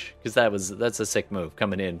advantage, because that's a sick move,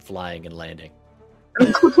 coming in, flying, and landing.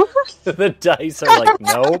 The dice are like,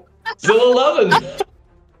 nope. Still 11.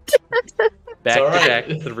 Back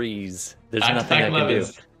threes. There's nothing I can do.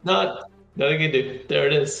 Nothing I can do. There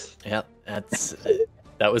it is. Yep,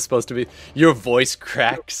 that was supposed to be. Your voice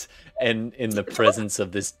cracks, and in the presence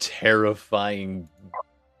of this terrifying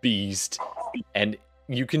beast, and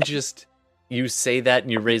you can you say that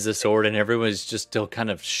and you raise a sword and everyone's just still kind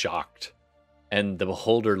of shocked. And the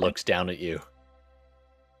beholder looks down at you.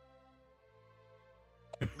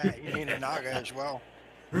 Matt, you need a naga as well.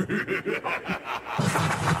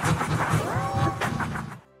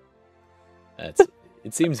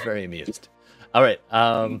 It seems very amused. All right,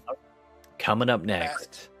 coming up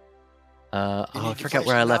next. I forgot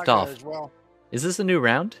where I left off. Well. Is this a new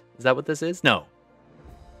round? Is that what this is? No.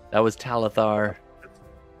 That was Talithar.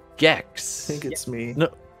 Gex. I think it's me. No.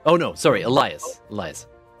 Oh no, sorry, Elias.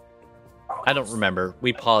 I don't remember.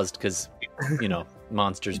 We paused because,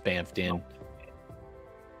 monsters bamfed in.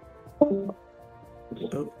 Oh.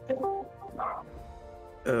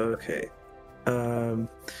 Okay.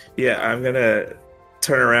 Yeah, I'm gonna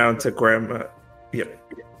turn around to Grandma. Yep.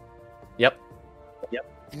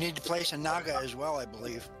 You need to place a naga as well, I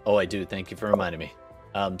believe. Oh, I do. Thank you for reminding me.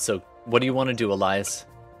 So what do you want to do, Elias?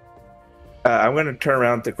 I'm gonna turn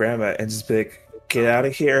around to Grandma and just be like, get out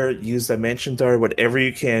of here, use Dimension Door, whatever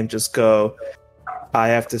you can, just go. I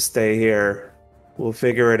have to stay here. We'll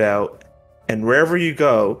figure it out. And wherever you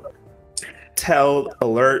go,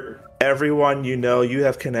 alert everyone you know you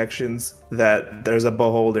have connections that there's a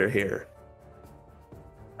beholder here.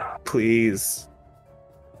 Please.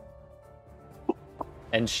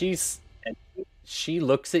 And she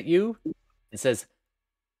looks at you and says,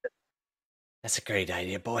 "That's a great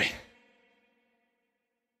idea, boy."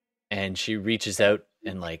 And she reaches out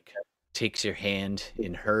and takes your hand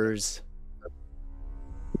in hers.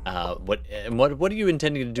 What are you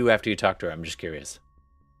intending to do after you talk to her? I'm just curious.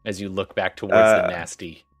 As you look back towards the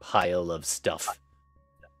nasty pile of stuff.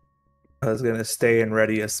 I was gonna stay and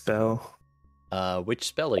ready a spell. Which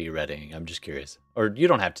spell are you readying? I'm just curious. Or you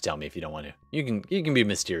don't have to tell me if you don't want to. You can be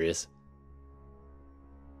mysterious.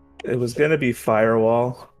 It was gonna be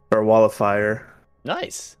Firewall or Wall of Fire.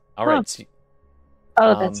 Nice. All right. So,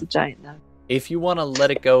 that's a giant nug. If you want to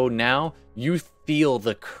let it go now, you feel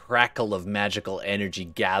the crackle of magical energy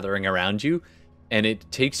gathering around you, and it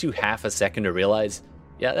takes you half a second to realize,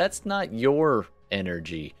 yeah, that's not your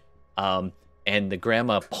energy. And the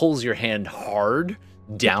grandma pulls your hand hard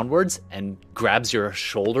downwards and grabs your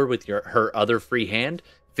shoulder with her other free hand,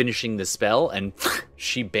 finishing the spell, and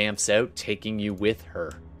she bamfs out, taking you with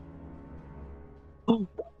her. Oh.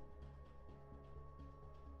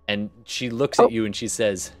 And she looks at you and she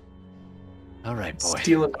says, "All right, boy.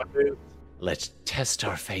 Stealing my boots. Let's test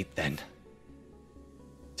our fate then.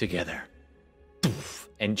 Together."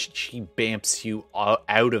 And she bamps you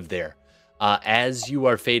out of there. As you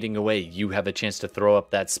are fading away, you have a chance to throw up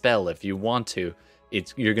that spell if you want to.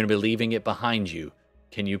 You're going to be leaving it behind you.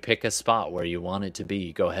 Can you pick a spot where you want it to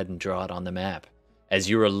be? Go ahead and draw it on the map. As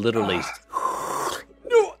you are literally...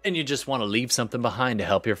 and you just want to leave something behind to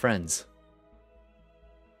help your friends.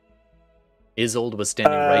 Isolde was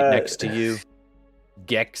standing right next to you.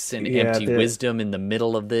 Gex and Empty Wisdom in the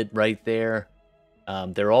middle of it right there.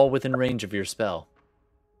 They're all within range of your spell.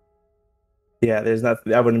 Yeah, there's not.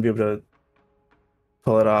 I wouldn't be able to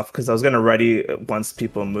pull it off because I was gonna ready once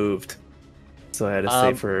people moved, so I had to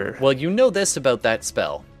stay for. Well, you know this about that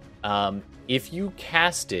spell. If you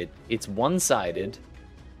cast it, it's one-sided,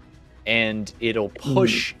 and it'll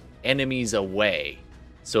push enemies away.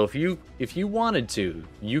 So if you wanted to,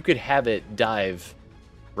 you could have it dive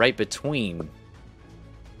right between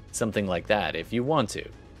something like that if you want to.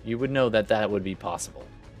 You would know that that would be possible.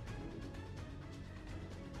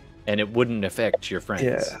 And it wouldn't affect your friends.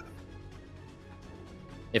 Yeah.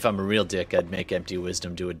 If I'm a real dick, I'd make Empty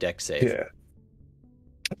Wisdom do a deck save.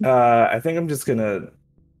 Yeah. I think I'm just gonna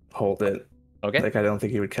hold it. Okay. Like, I don't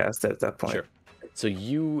think he would cast it at that point. Sure. So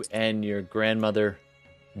you and your grandmother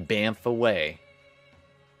bamf away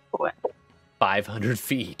 500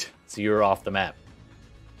 feet. So you're off the map.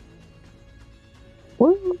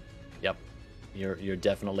 Woo. Yep. You're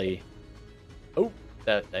definitely... Oh,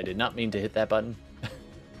 that I did not mean to hit that button.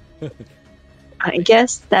 I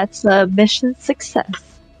guess that's a mission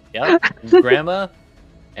success. Yep. Grandma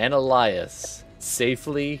and Elias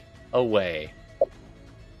safely away.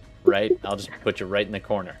 Right? I'll just put you right in the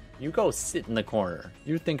corner. You go sit in the corner.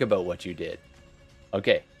 You think about what you did.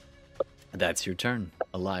 Okay. That's your turn,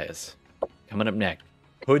 Elias. Coming up next.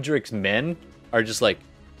 Hoodrick's men are just like,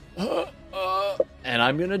 and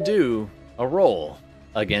I'm gonna do a roll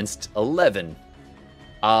against 11.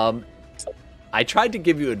 I tried to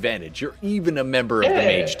give you advantage. You're even a member of the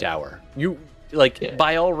Mage Tower. You, like,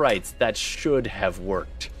 by all rights, that should have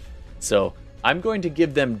worked. So I'm going to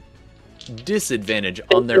give them disadvantage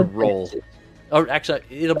on their roll. Or actually,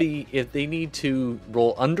 it'll be if they need to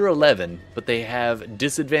roll under 11, but they have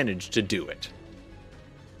disadvantage to do it.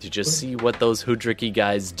 To just see what those Hoodricky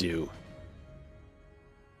guys do.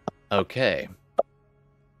 Okay.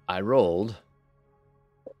 I rolled.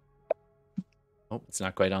 Oh, it's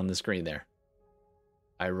not quite on the screen there.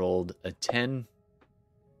 I rolled a 10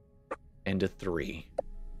 and a 3.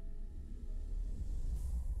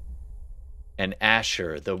 And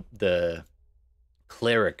Asher, the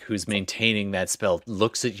cleric who's maintaining that spell,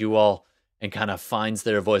 looks at you all and kind of finds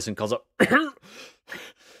their voice and calls out,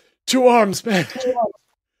 To arms, men!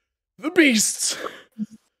 The beasts!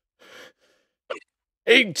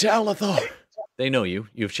 Aid Talithar! They know you.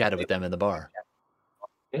 You've chatted with them in the bar.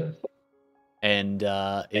 And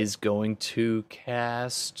is going to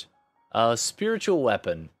cast a spiritual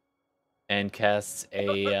weapon and casts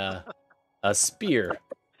a spear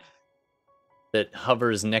that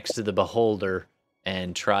hovers next to the beholder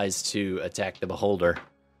and tries to attack the beholder.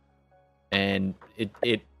 And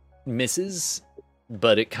it misses,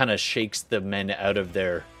 but it kind of shakes the men out of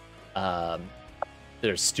their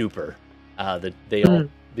stupor. That they all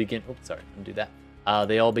begin. Oops, sorry, undo that.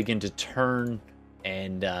 They all begin to turn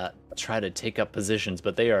and try to take up positions,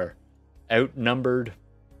 but they are outnumbered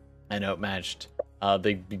and outmatched.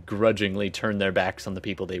 They begrudgingly turn their backs on the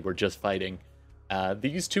people they were just fighting.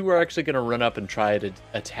 These two are actually going to run up and try to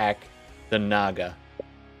attack the Naga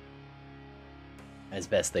as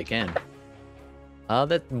best they can.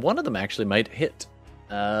 That one of them actually might hit.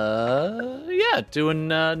 Yeah,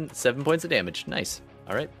 doing 7 points of damage. Nice.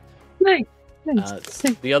 All right. Nice.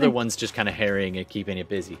 The other one's just kind of harrying and keeping it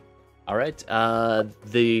busy. All right.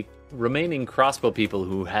 The remaining crossbow people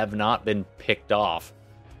who have not been picked off.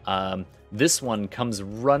 This one comes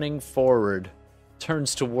running forward,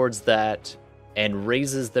 turns towards that, and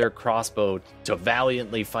raises their crossbow to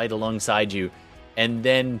valiantly fight alongside you. And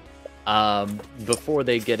then, before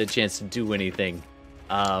they get a chance to do anything,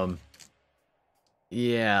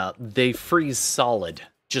 they freeze solid.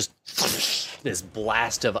 Just this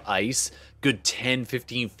blast of ice, good 10,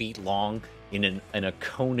 15 feet long, in a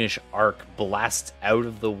conish arc, blasts out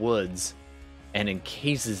of the woods and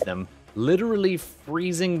encases them, literally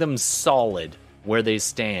freezing them solid where they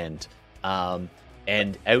stand.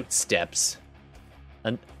 And out steps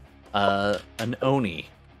an Oni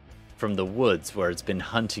from the woods where it's been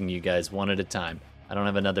hunting you guys one at a time. I don't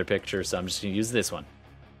have another picture, so I'm just going to use this one.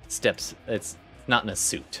 Steps, it's not in a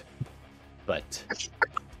suit, but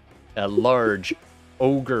a large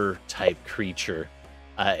ogre-type creature,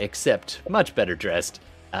 except much better dressed,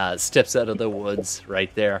 steps out of the woods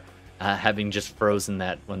right there, having just frozen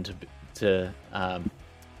that one to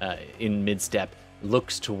in mid-step,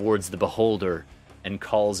 looks towards the beholder and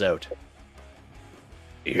calls out,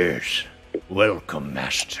 Yes, welcome,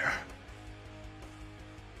 master.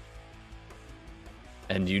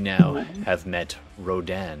 And you now have met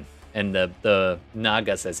Rodan. And the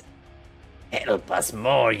Naga says, Help us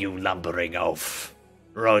more, you lumbering oaf,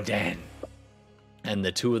 Rodan. And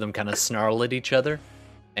the two of them kind of snarl at each other.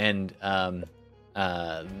 And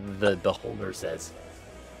the beholder says,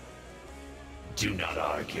 Do not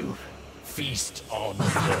argue. Feast on the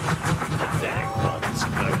vagabonds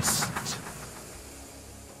first.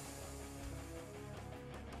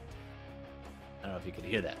 I don't know if you could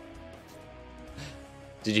hear that.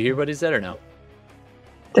 Did you hear what he said or no?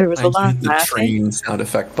 There was a lot I of used the laughing. train sound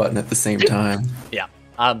effect button at the same time. Yeah.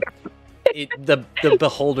 The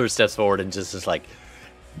beholder steps forward and just is like,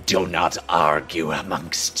 Do not argue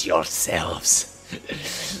amongst yourselves.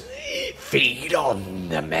 Feed on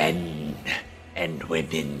the men and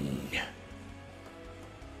women.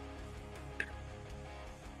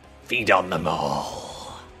 Feed on them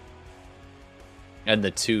all. And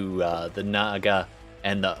the two, the Naga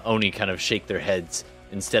and the Oni, kind of shake their heads.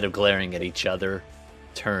 Instead of glaring at each other,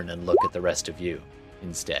 turn and look at the rest of you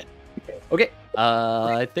instead. Okay,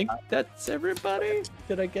 I think that's everybody.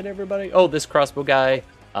 Did I get everybody? Oh, this crossbow guy.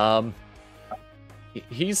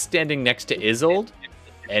 He's standing next to Isolde,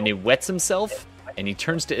 and he wets himself, and he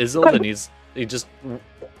turns to Isolde, and he's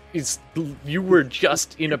you were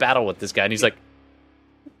just in a battle with this guy, and he's like,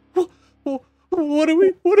 what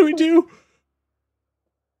do we do?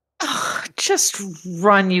 Oh, just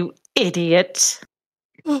run, you idiot.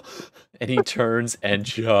 And he turns and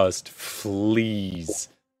just flees.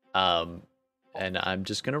 And I'm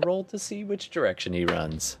just gonna roll to see which direction he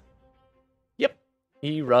runs. Yep,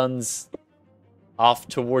 he runs off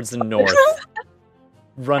towards the north,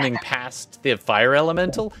 running past the fire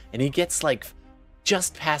elemental, and he gets like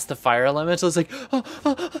just past the fire elemental. It's like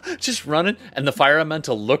just running, and the fire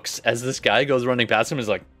elemental looks as this guy goes running past him. Is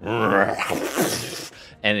like,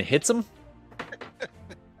 and it hits him.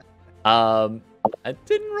 I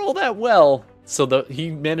didn't roll that well, so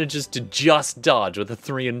he manages to just dodge with a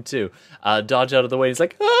 3 and 2. Dodge out of the way. He's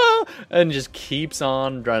like, and just keeps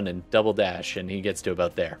on running, double dash, and he gets to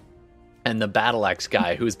about there. And the battle axe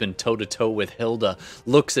guy, who's been toe to toe with Hilda,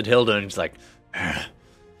 looks at Hilda and he's like,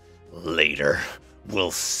 later,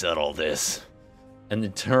 we'll settle this. And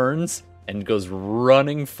then turns and goes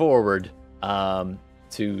running forward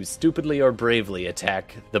to stupidly or bravely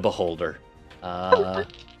attack the beholder.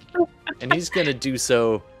 And he's gonna do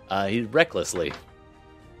so recklessly.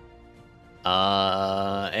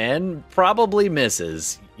 And probably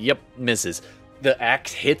misses. Yep, misses. The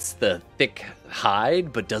axe hits the thick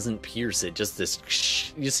hide, but doesn't pierce it. Just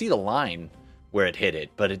this, you see the line where it hit it,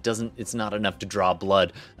 but it doesn't. It's not enough to draw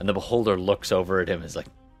blood. And the beholder looks over at him and is like,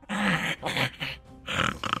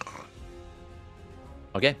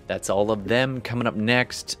 okay, that's all of them. Coming up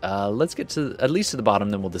next, let's get to at least to the bottom,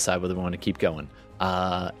 then we'll decide whether we want to keep going.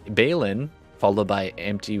 Balin, followed by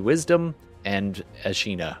Empty Wisdom and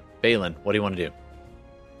Ashina. Balin, what do you want to do?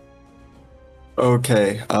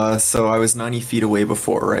 Okay, so I was 90 feet away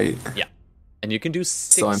before, right? Yeah. And you can do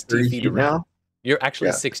 60 So I'm 30 feet feet around. now? You're actually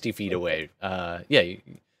Yeah. 60 feet away. Yeah.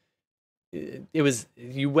 It was,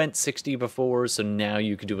 you went 60 before, so now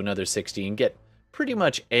you could do another 60 and get pretty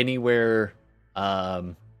much anywhere.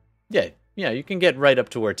 Yeah, you can get right up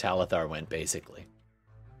to where Talithar went, basically.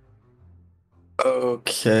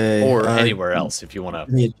 Okay. Or anywhere else if you want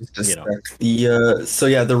to, Just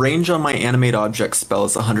the range on my animate object spell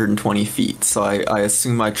is 120 feet. So I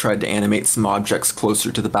assume I tried to animate some objects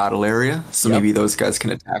closer to the battle area. So Yep. maybe those guys can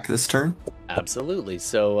attack this turn. Absolutely.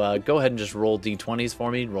 So go ahead and just roll d20s for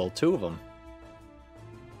me. Roll 2 of them.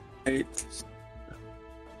 Right.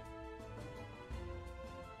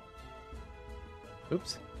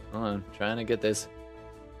 Oops. Hold on. Trying to get this.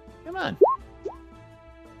 Come on.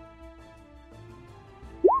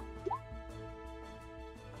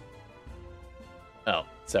 Oh,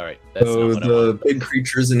 sorry. That's So not what I the wanted. big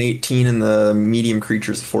creature's an 18 and the medium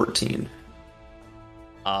creature's 14.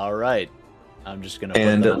 All right. I'm just going to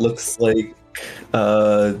And put it that. looks like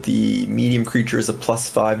the medium creature is a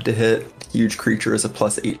 +5 to hit, huge creature is a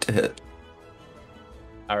 +8 to hit.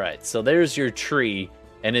 All right. So there's your tree,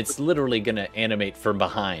 and it's literally going to animate from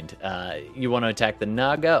behind. You want to attack the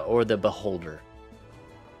Naga or the Beholder?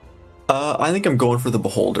 I think I'm going for the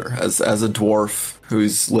Beholder. As a dwarf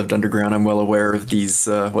who's lived underground, I'm well aware of these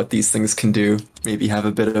what these things can do. Maybe have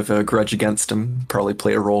a bit of a grudge against them. Probably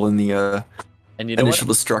play a role in the And you know initial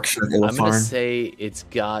what? destruction of I'm going to Ilafarn. say it's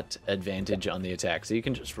got advantage on the attack, so you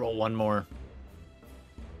can just roll one more.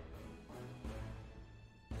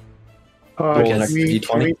 Roll an Can extra we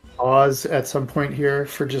d20. pause at some point here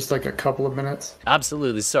for just like a couple of minutes?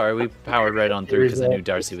 Absolutely. Sorry, we powered right on through because I knew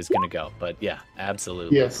Darcy was going to go. But yeah,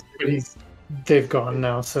 absolutely. Yes, but they've gone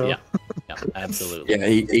now, so Yeah, absolutely. Yeah,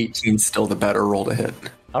 18's still the better roll to hit.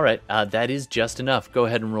 All right, that is just enough. Go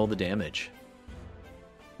ahead and roll the damage.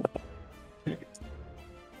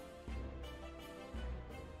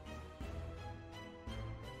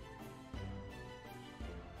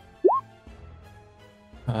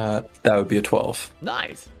 That would be a 12.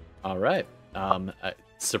 Nice. All right.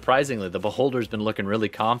 Surprisingly, the Beholder's been looking really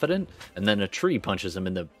confident, and then a tree punches him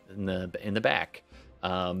in the back.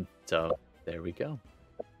 So there we go.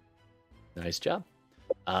 Nice job.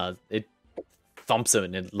 It thumps him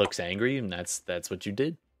and it looks angry, and that's what you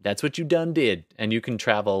did. That's what you did. And you can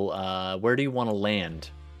travel. Where do you want to land,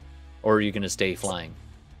 or are you going to stay flying?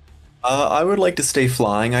 I would like to stay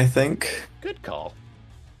flying, I think. Good call.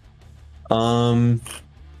 I'm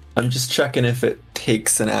just checking if it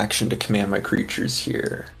takes an action to command my creatures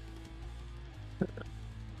here.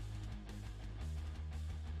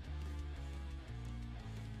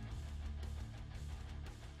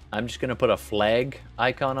 I'm just gonna put a flag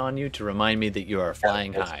icon on you to remind me that you are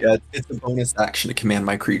flying high. Yeah, it's a bonus action to command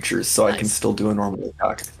my creatures, so I can Nice. still do a normal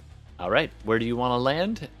attack. All right, where do you want to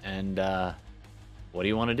land, and what do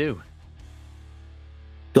you want to do?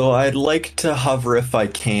 So I'd like to hover if I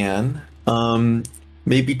can.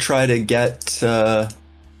 Maybe try to get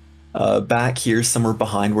back here somewhere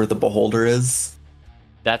behind where the beholder is.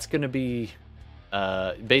 That's gonna be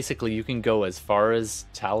basically you can go as far as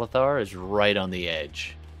Talithar is right on the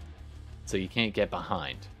edge, so you can't get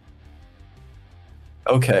behind.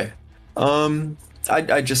 Okay.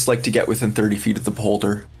 I'd just like to get within 30 feet of the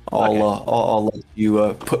beholder. I'll let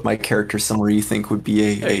you put my character somewhere you think would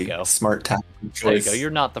be There you go. a smart tactical There you choice. go. You're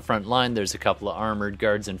not the front line. There's a couple of armored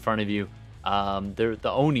guards in front of you. The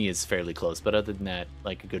Oni is fairly close, but other than that,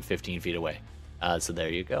 like a good 15 feet away. So there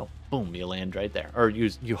you go. Boom, you land right there. Or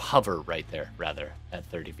you hover right there, rather, at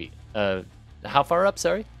 30 feet. How far up,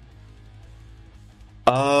 sorry?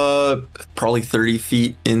 Probably 30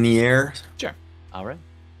 feet in the air. Sure. All right.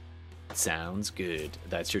 Sounds good.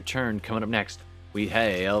 That's your turn. Coming up next, we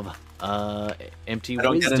have Empty I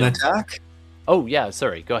don't Wisdom. get an attack? Oh, yeah,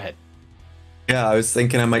 sorry. Go ahead. Yeah, I was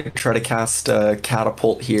thinking I might try to cast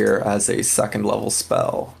Catapult here as a second level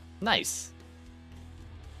spell. Nice.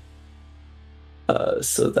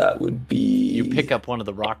 So that would be... You pick up one of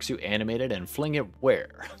the rocks you animated and fling it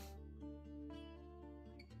where?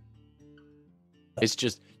 It's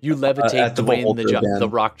just, you levitate at the Dwayne beholder again. the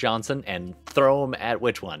Rock Johnson and throw him at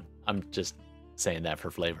which one? I'm just saying that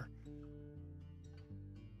for flavor.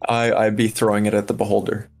 I'd be throwing it at the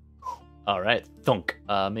beholder. All right, thunk.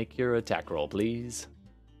 Make your attack roll, please.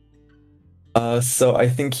 So I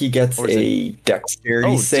think he gets Or is a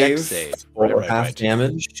dexterity Dex save, save. or Right, half right.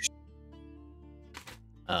 damage.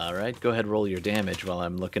 All right, go ahead, roll your damage while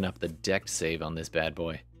I'm looking up the dex save on this bad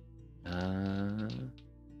boy.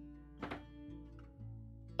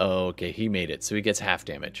 Okay, he made it, so he gets half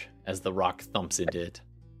damage as the rock thumps into it.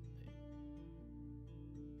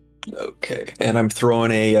 Okay, and I'm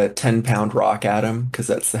throwing a 10-pound rock at him because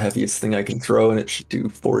that's the heaviest thing I can throw, and it should do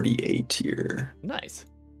 48 here. Nice.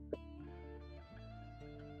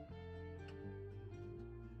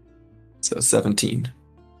 So 17.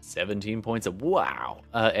 17 points of wow.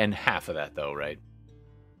 And half of that though, right?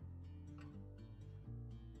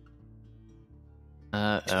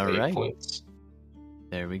 All 8 right. points.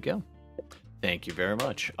 There we go. Thank you very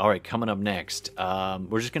much. All right, coming up next,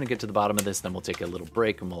 we're just going to get to the bottom of this, then we'll take a little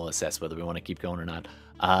break and we'll assess whether we want to keep going or not.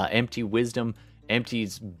 Empty Wisdom.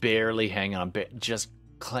 Empty's barely hanging on, just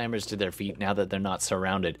clambers to their feet now that they're not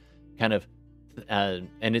surrounded. Kind of, and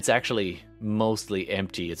it's actually mostly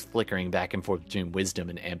Empty. It's flickering back and forth between Wisdom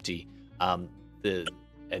and Empty. And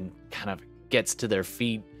kind of gets to their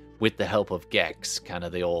feet with the help of Gex. Kind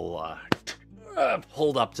of the old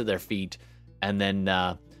hold up to their feet, and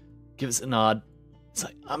then gives a nod. It's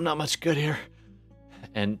like, I'm not much good here,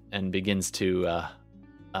 and begins to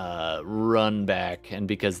run back. And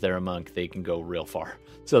because they're a monk, they can go real far,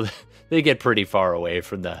 so they get pretty far away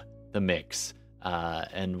from the mix,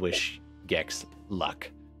 and wish Gex luck.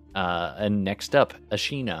 And next up,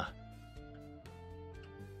 Ashina.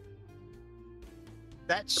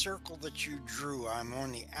 That circle that you drew, I'm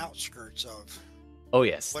on the outskirts of. Oh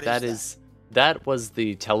yes, What that is is that was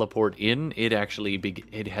the teleport in. It actually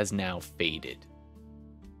it has now faded.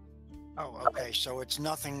 Oh, okay. So it's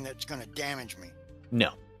nothing that's going to damage me.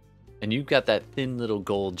 No. And you've got that thin little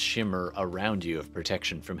gold shimmer around you of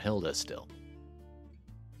protection from Hilda still.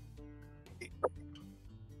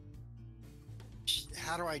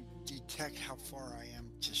 How do I detect how far I am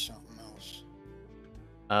to something else?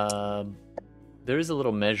 There is a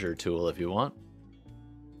little measure tool if you want.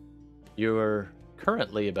 You're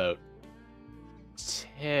currently about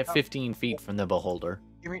 15 feet from the beholder.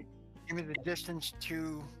 Give me the distance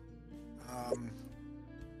to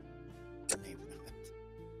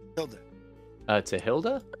Hilda. To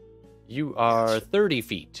Hilda, you are 30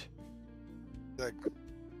 feet. Good.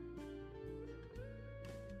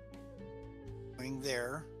 Going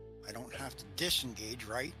there, I don't have to disengage,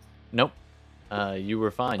 right? Nope. You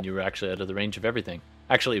were fine. You were actually out of the range of everything.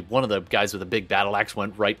 Actually, one of the guys with a big battle axe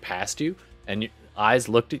went right past you, and your eyes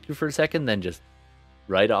looked at you for a second, then just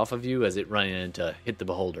right off of you as it ran in to hit the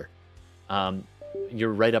beholder.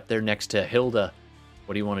 You're right up there next to Hilda.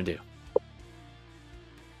 What do you want to do?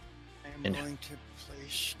 I'm going to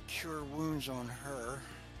place Cure Wounds on her.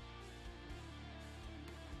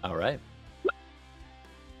 All right.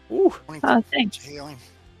 Ooh. Oh, thanks. Healing.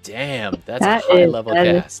 Damn, that's That a high is- level that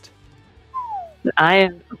is- cast. I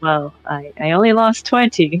only lost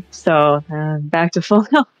 20, so back to full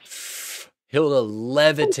health. Hilda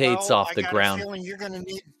levitates Well, off the I got ground. A feeling you're gonna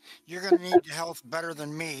need health better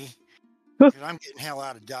than me. Because I'm getting hell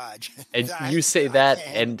out of Dodge. And I- you say I that,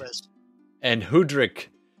 can't handle this. and Hudrick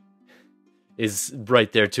is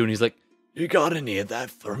right there too, and he's like, "You got any of that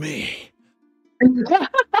for me?"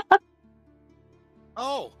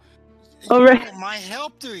 Oh. Oh, You right. want my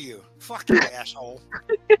help, do you? Fuck you, asshole.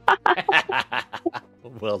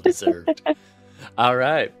 Well deserved. All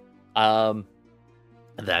right.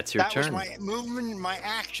 That's your That turn. was my movement, my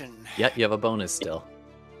action. Yeah, you have a bonus still.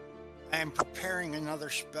 I am preparing another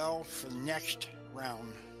spell for the next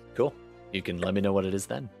round. Cool. You can let me know what it is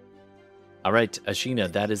then. All right,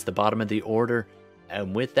 Ashina, that is the bottom of the order.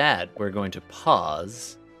 And with that, we're going to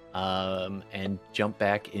pause and jump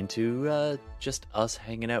back into just us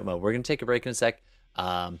hanging out mode. We're going to take a break in a sec.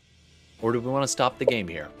 Or do we want to stop the game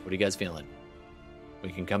here? What are you guys feeling? We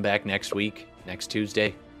can come back next week, next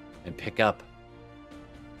Tuesday, and pick up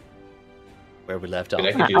where we left off.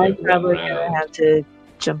 I could do I'm like one probably gonna round. have to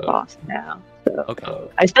jump off now. So Okay.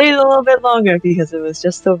 I stayed a little bit longer because it was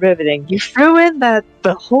just so riveting. You threw in that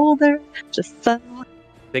beholder just suddenly.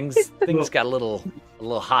 Things got a little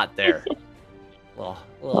hot there. A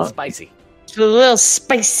little spicy. It's a little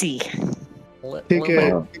spicy. Take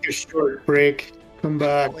a short break. Come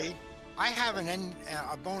back. Wait, I have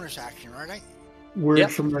a bonus action, right? Word Yep.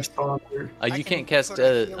 from our sponsor. You can can't cast put a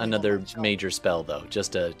healing on another myself. major spell though,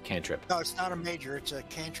 just a cantrip. No, it's not a major. It's a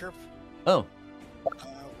cantrip. Oh,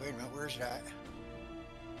 Wait a minute. Where's that?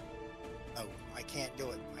 Oh, I can't do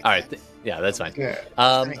it. all right. Yeah, that's fine. Yeah.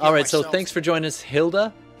 All heal right. So myself. thanks for joining us,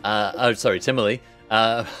 Hilda. Sorry, Timely.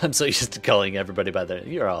 I'm so used to calling everybody by their.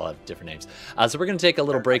 You all have different names. So we're gonna take a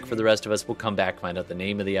little break for the rest of us. We'll come back, find out the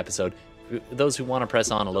name of the episode. Those who want to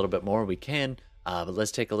press on a little bit more, we can. But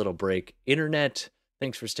let's take a little break. Internet,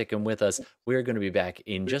 thanks for sticking with us. We're going to be back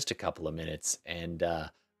in just a couple of minutes. And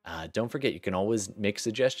don't forget, you can always make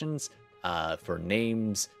suggestions for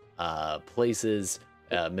names, places,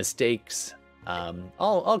 mistakes,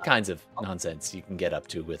 all kinds of nonsense you can get up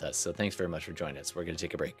to with us. So thanks very much for joining us. We're going to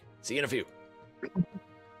take a break. See you in a few.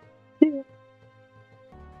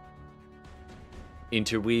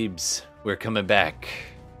 Interweebs, we're coming back.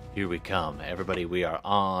 Here we come. Everybody, we are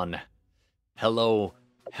on. Hello,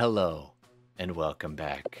 and welcome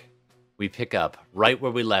back. We pick up right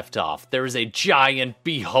where we left off. There is a giant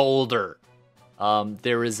beholder.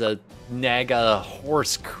 There is a Naga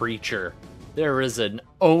horse creature. There is an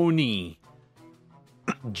Oni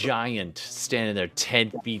giant standing there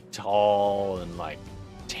 10 feet tall and like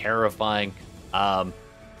terrifying.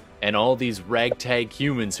 And all these ragtag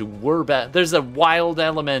humans who were bad. There's a wild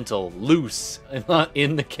elemental loose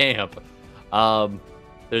in the camp.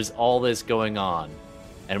 There's all this going on.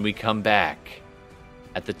 And we come back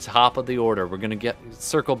at the top of the order. We're going to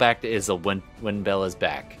circle back to Isil when Bella's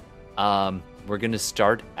back. We're going to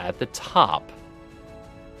start at the top.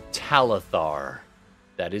 Talithar.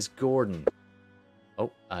 That is Gordon.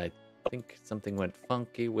 Oh, I think something went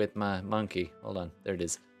funky with my monkey. Hold on. There it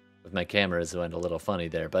is. With my cameras, it went a little funny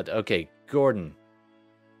there. But okay, Gordon.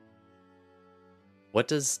 What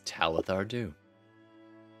does Talithar do?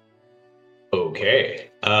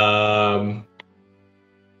 Okay.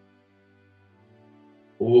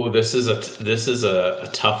 Ooh, this is a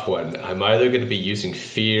tough one. I'm either going to be using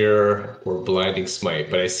fear or blinding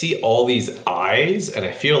smite, but I see all these eyes, and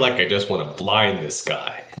I feel like I just want to blind this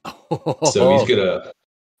guy. So he's gonna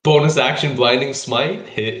bonus action blinding smite,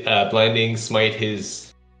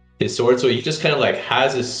 his sword. So he just kind of like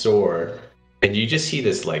has his sword, and you just see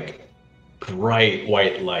this like bright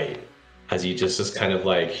white light as he just kind of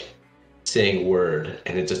like saying word,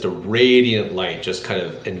 and it's just a radiant light just kind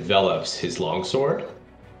of envelops his longsword.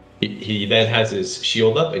 He then has his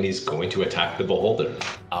shield up, and he's going to attack the beholder.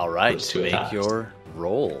 All right, First two make attacks. your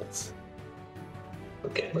rolls.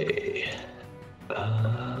 Okay.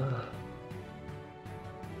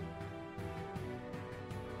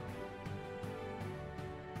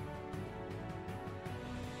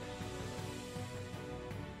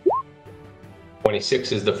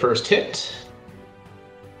 $26 is the first hit.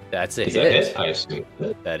 That's a Is hit. that hit? I assume.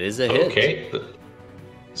 That is a hit. Okay.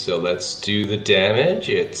 So let's do the damage.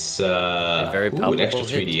 It's very an extra palpable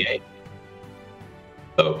hit. 3d8.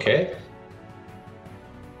 Okay.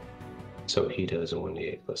 So he does a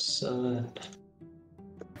 1d8 plus 7.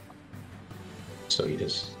 So he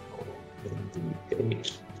does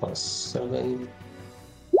 1d8 plus 7.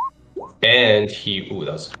 And he, that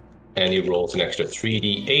was And he rolls an extra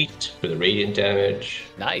 3d8 for the radiant damage.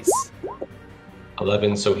 Nice.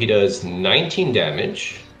 11, so he does 19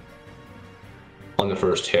 damage on the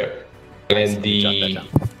first hit. And the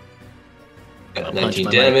 19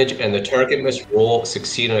 damage, and the target must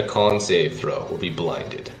succeed on a con save throw, will be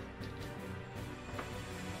blinded.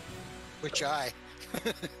 Which eye?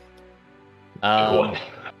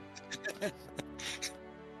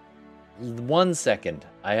 One second.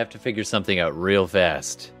 I have to figure something out real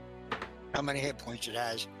fast. How many hit points it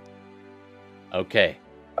has? Okay.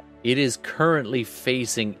 It is currently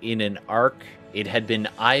facing in an arc. It had been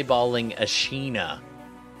eyeballing Ashina.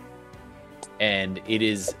 And it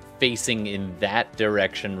is facing in that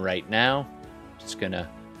direction right now. Just gonna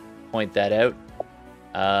point that out.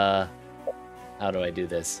 How do I do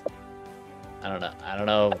this? I don't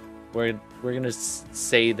know. We're gonna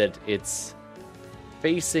say that it's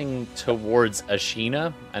facing towards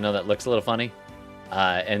Ashina. I know that looks a little funny.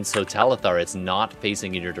 And so Talithar, it's not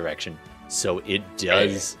facing in your direction. So it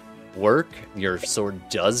does work. Your sword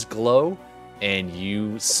does glow, and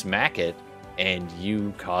you smack it, and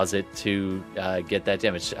you cause it to get that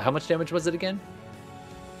damage. How much damage was it again?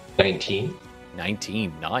 19.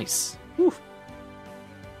 19. Nice. Whew.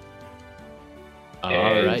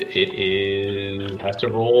 And right. it is has to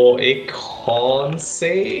roll a con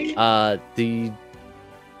save. Let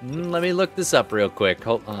me look this up real quick.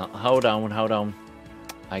 Hold on.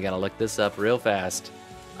 I gotta look this up real fast.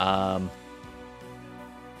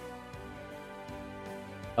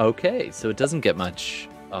 Okay, so it doesn't get much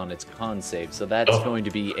on its con save, so that's going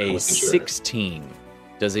to be a 16.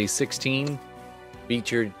 Does a 16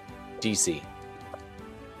 beat your DC?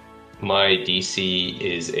 My DC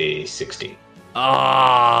is a 60.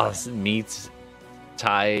 Meets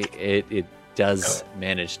tie. It does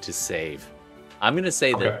manage to save. I'm gonna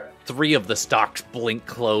say that 3 of the stalks blink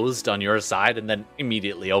closed on your side and then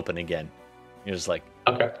immediately open again. You're just like,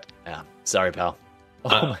 yeah, sorry, pal.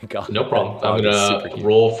 Oh my god. No problem. I'm gonna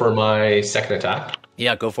roll for my second attack.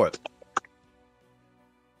 Yeah, go for it.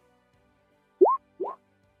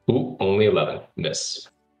 Ooh, only 11. Miss.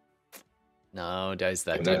 No, dice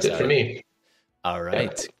that. And that's it for me. All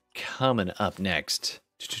right. Coming up next.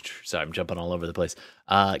 Sorry, I'm jumping all over the place.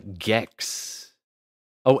 Gex.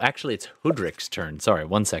 Oh, actually, it's Hoodrick's turn. Sorry,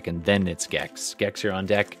 1 second. Then it's Gex. Gex, you're on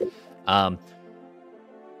deck. Hoodrick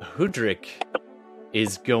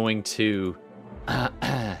is going to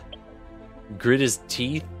grit his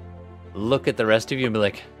teeth, look at the rest of you, and be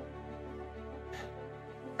like,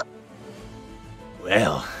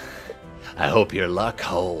 well, I hope your luck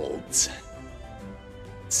holds.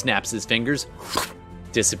 Snaps his fingers,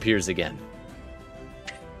 disappears again.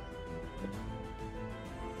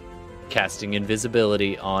 Casting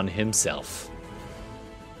invisibility on himself.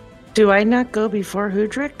 Do I not go before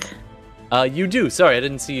Hoodrick? You do. Sorry, I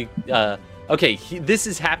didn't see. Okay, this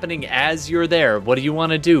is happening as you're there. What do you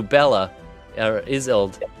want to do, Bella? Or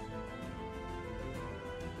Isolde?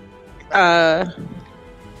 I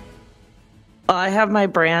have my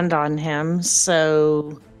brand on him,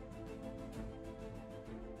 so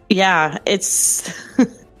yeah, it's.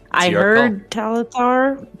 I heard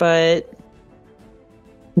Talithar, but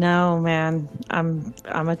no, man,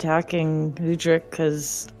 I'm attacking Hoodrick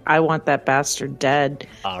because I want that bastard dead.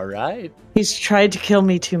 All right. He's tried to kill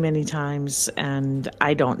me too many times, and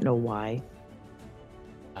I don't know why.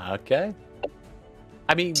 Okay.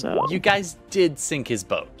 I mean, you guys did sink his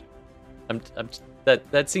boat.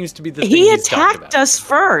 That seems to be the thing he he's talking attacked about. us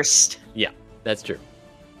first. Yeah, that's true.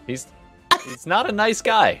 He's not a nice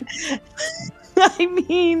guy. I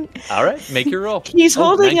mean, all right, make your roll. He's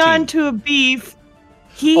holding 19. on to a beef.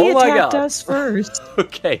 He attacked us first.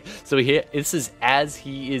 Okay, so this is as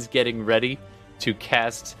he is getting ready to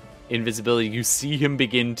cast invisibility. You see him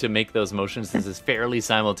begin to make those motions. This is fairly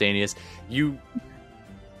simultaneous. You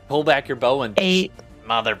pull back your bow and you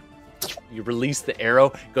release the arrow.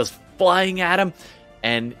 It goes flying at him,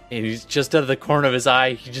 and he's just out of the corner of his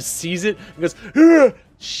eye. He just sees it and goes, "Ugh!"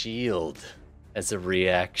 Shield as a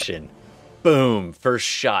reaction. Boom! First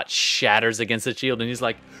shot shatters against the shield, and he's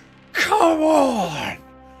like, "Come on!"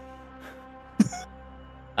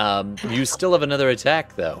 You still have another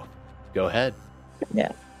attack, though. Go ahead.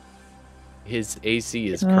 Yeah. His AC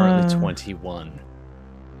is currently 21.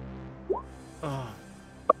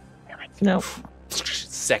 Nope.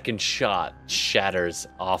 Second shot shatters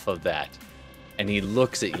off of that, and he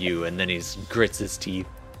looks at you, and then he grits his teeth,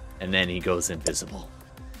 and then he goes invisible.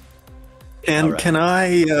 And can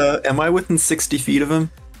I? Am I within 60 feet of him?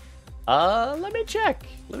 Let me check.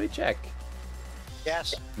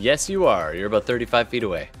 Yes. Yes, you are. You're about 35 feet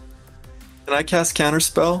away. Can I cast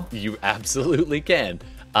Counterspell? You absolutely can.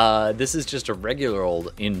 This is just a regular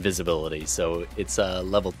old invisibility, so it's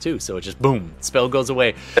level 2. So it just boom, spell goes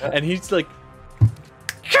away, and he's like,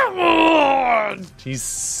 "Come on!" He's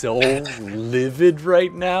so livid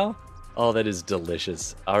right now. Oh, that is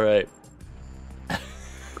delicious. All right.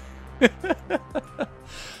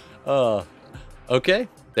 Okay.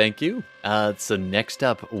 Thank you. So next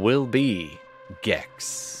up will be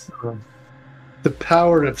Gex. The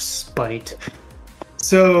power of spite.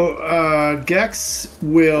 So Gex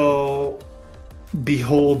will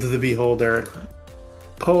behold the beholder,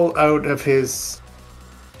 pull out of his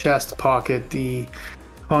chest pocket the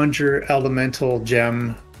conjure elemental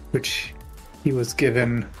gem, which he was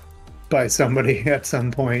given by somebody at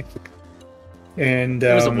some point, and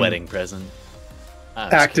It was a wedding present.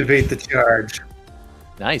 activate the charge.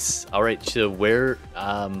 Nice. All right. So where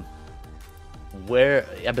I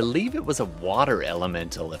believe it was a water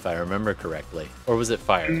elemental, if I remember correctly, or was it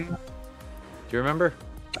fire? Do you remember?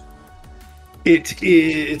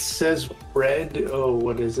 It says red. Oh,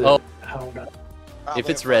 what is it? Oh. Hold on. If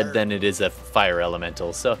it's red, then it is a fire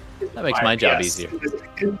elemental. So that makes my job easier.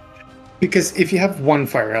 Because if you have one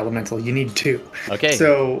fire elemental, you need 2. Okay.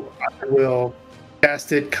 So I will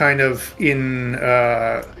cast it kind of in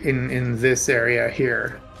this area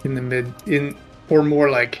here, in the mid, or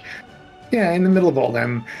more like, in the middle of all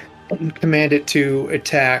them, and command it to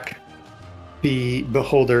attack the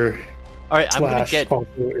beholder. All right, I'm gonna get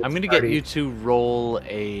party. you to roll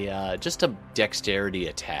a just a dexterity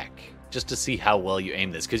attack, just to see how well you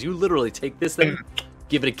aim this, because you literally take this thing,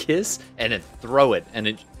 give it a kiss, and then throw it, and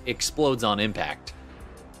it explodes on impact.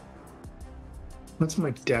 What's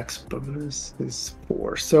my dex bonus? Is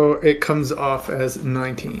 4, so it comes off as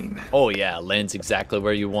 19. Oh yeah, lands exactly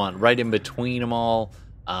where you want, right in between them all.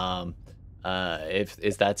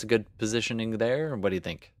 If that's a good positioning there, what do you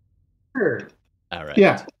think? Sure. All right.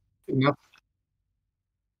 Yeah. Enough.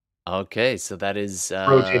 Okay, so that is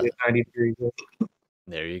Rotated 90 degrees.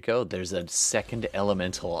 There you go. There's a second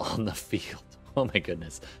elemental on the field. Oh my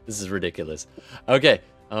goodness, this is ridiculous. Okay.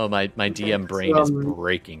 Oh, my DM brain is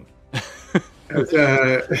breaking. As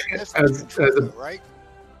a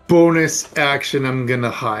bonus action, I'm gonna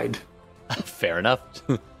hide. Fair enough.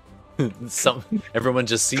 Everyone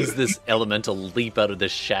just sees this elemental leap out of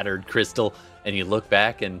this shattered crystal, and you look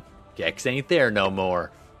back, and Gex ain't there no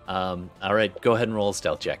more. All right, go ahead and roll a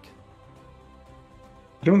stealth check.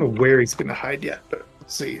 I don't know where he's gonna hide yet, but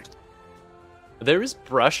let's see. There is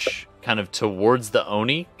brush kind of towards the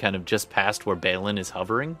Oni, kind of just past where Balin is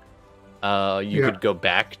hovering. You could go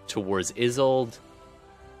back towards Isolde.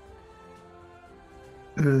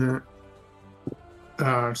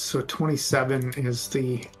 So 27 is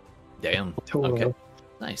the total. Okay,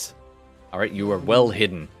 nice. All right, you are well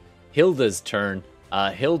hidden. Hilda's turn.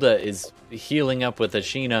 Hilda is healing up with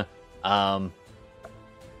Ashina. I'm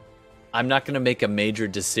not going to make a major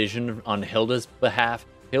decision on Hilda's behalf.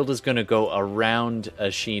 Hilda's going to go around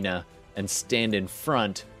Ashina and stand in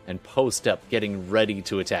front and post up, getting ready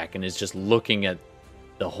to attack, and is just looking at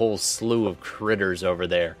the whole slew of critters over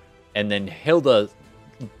there. And then Hilda,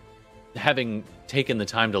 having taken the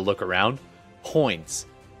time to look around, points,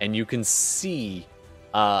 and you can see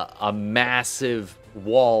a massive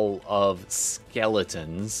wall of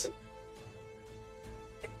skeletons.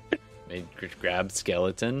 Grab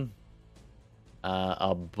skeleton.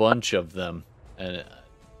 A bunch of them.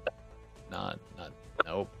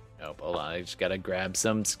 Nope. Hold on. I just gotta grab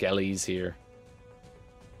some skellies here.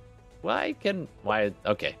 Why?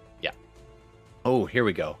 Okay. Yeah. Oh, here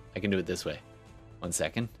we go. I can do it this way. 1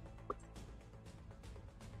 second.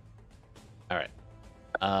 All right.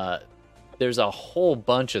 There's a whole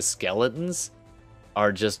bunch of skeletons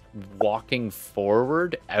are just walking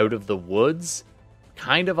forward out of the woods,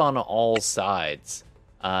 kind of on all sides,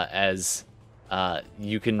 as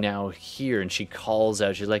you can now hear, and she calls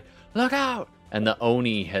out, she's like, "Look out!" And the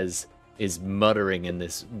Oni is muttering, and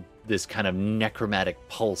this kind of necromantic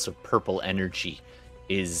pulse of purple energy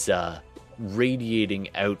is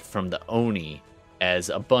radiating out from the Oni as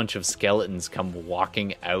a bunch of skeletons come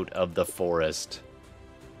walking out of the forest.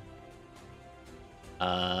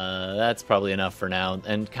 That's probably enough for now,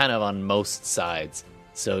 and kind of on most sides.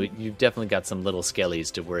 So you've definitely got some little skellies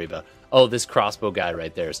to worry about. Oh, this crossbow guy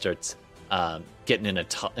right there starts getting in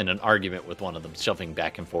an argument with one of them, shoving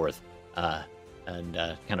back and forth, and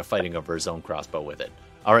kind of fighting over his own crossbow with it.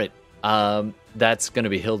 All right, that's going to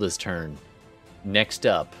be Hilda's turn. Next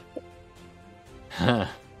up.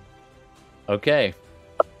 Okay.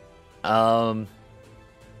 The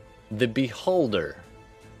Beholder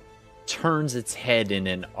turns its head in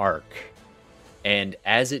an arc, and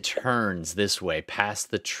as it turns this way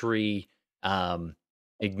past the tree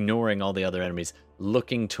ignoring all the other enemies,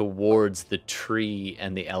 looking towards the tree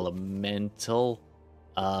and the elemental.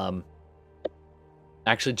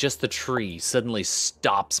 Actually, just the tree suddenly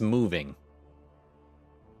stops moving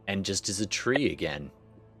and just is a tree again.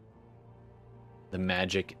 The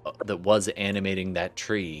magic that was animating that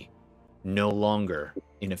tree no longer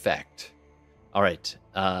in effect. All right,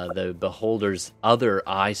 the beholder's other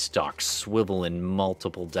eye stalks swivel in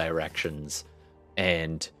multiple directions,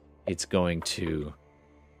 and it's going to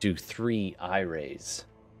do 3 eye rays.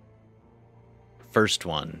 First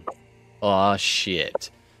one. Oh, shit.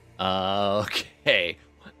 Okay.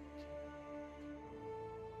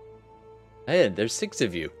 Hey, there's 6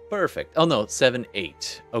 of you. Perfect. Oh, no, 7,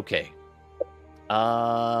 8. Okay.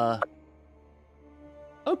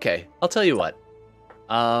 Okay, I'll tell you what.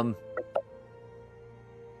 I'll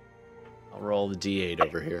roll the D8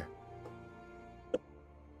 over here.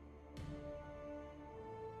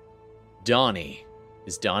 Donnie.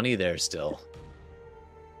 Is Donnie there still?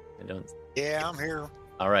 I don't... Yeah, I'm here.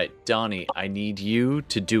 All right, Donnie, I need you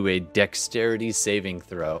to do a dexterity saving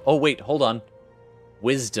throw. Oh, wait, hold on.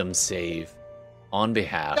 Wisdom save on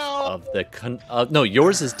behalf of the... no,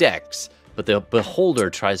 yours is dex, but the beholder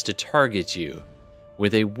tries to target you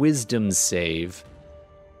with a wisdom save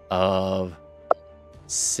of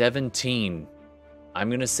 17. I'm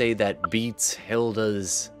going to say that beats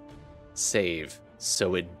Hilda's save,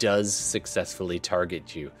 so it does successfully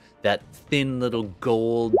target you. That thin little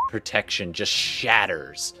gold protection just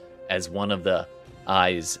shatters as one of the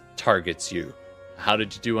eyes targets you. How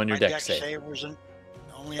did you do on your dex save? My dex save was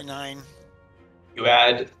only a 9. You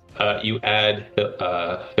add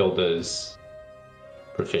Hilda's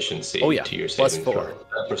proficiency to your saving throw.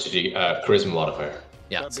 Charisma modifier.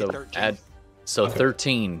 Yeah, so 13. Okay.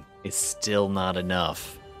 13 is still not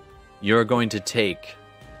enough. You're going to take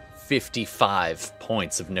 55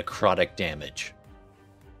 points of necrotic damage.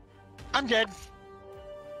 I'm dead.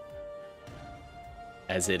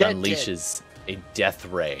 As it unleashes a death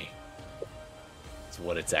ray. That's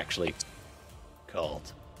what it's actually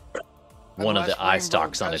called. One of the eye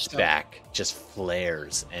stalks on its back just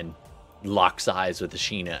flares and locks eyes with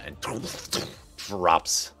Ashina and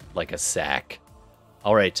drops like a sack.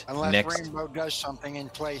 All right, Unless next. Rainbow does something in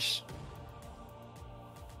place.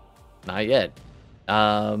 Not yet.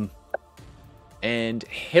 And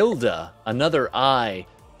Hilda, another eye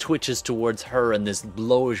twitches towards her, and this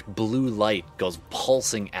bluish blue light goes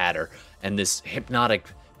pulsing at her, and this hypnotic,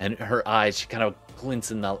 and her eyes, she kind of glints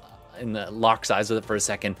in the locks eyes with it for a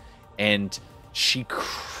second, and she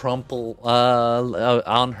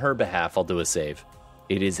on her behalf, I'll do a save.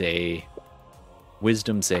 It is a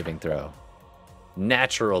wisdom saving throw.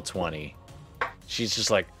 Natural 20. She's just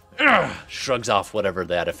like, shrugs off whatever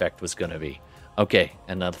that effect was going to be. Okay,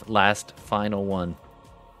 and the last final one.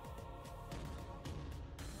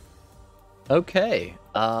 Okay,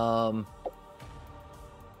 the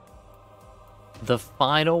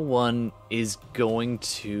final one is going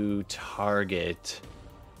to target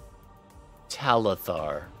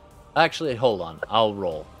Talithar. Actually, hold on. I'll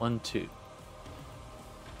roll. 1, 2.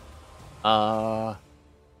 Yeah,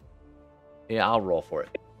 I'll roll for it.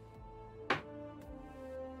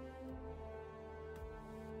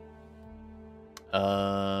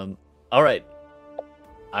 All right.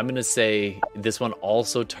 I'm going to say this one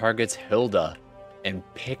also targets Hilda and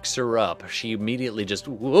picks her up. She immediately just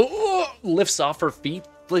lifts off her feet,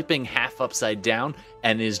 flipping half upside down,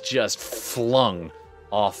 and is just flung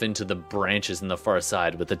off into the branches in the far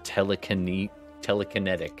side with a telekinetic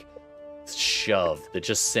shove that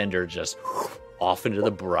just send her just off into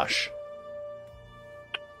the brush.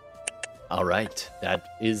 All right,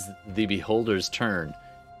 that is the beholder's turn.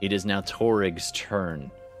 It is now Torig's turn.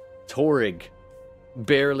 Torig,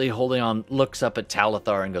 barely holding on, looks up at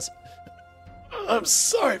Talithar and goes, "I'm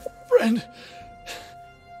sorry, friend.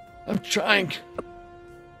 I'm trying."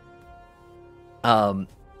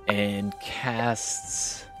 And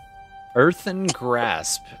casts Earthen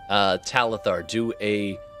Grasp. Talithar, do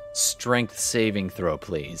a strength saving throw,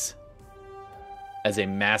 please. As a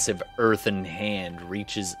massive earthen hand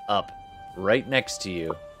reaches up right next to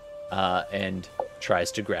you and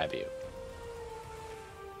tries to grab you.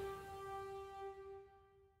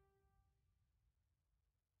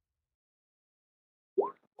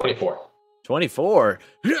 $24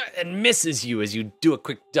 and misses you as you do a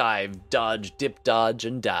quick dive, dodge, dip, dodge,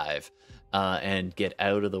 and dive, and get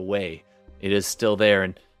out of the way. It is still there,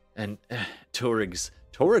 and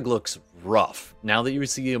Torig looks rough. Now that you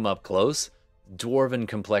see him up close, dwarven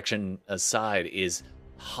complexion aside, is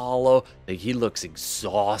hollow. Like, he looks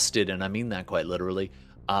exhausted, and I mean that quite literally.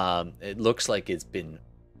 It looks like it's been,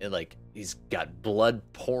 like, he's got blood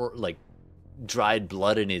dried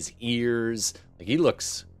blood in his ears. Like he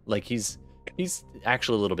looks like he's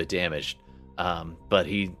actually a little bit damaged. But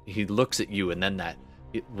he looks at you, and then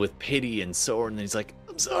with pity and sorrow, and he's like,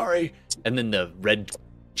 "I'm sorry." And then the red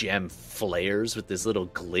gem flares with this little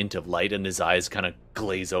glint of light, and his eyes kind of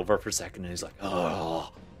glaze over for a second, and he's like,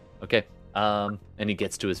 "Oh, okay." And he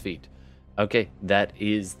gets to his feet. Okay, that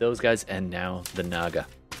is those guys, and now the Naga.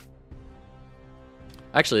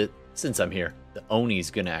 Actually, since I'm here, the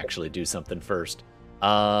Oni's gonna actually do something first.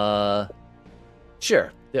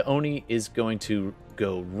 Sure. The Oni is going to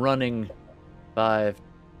go running 5,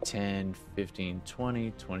 10, 15,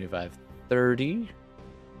 20, 25, 30.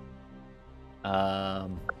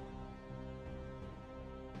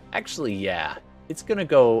 Actually, yeah. It's going to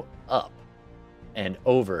go up and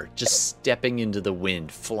over, just stepping into the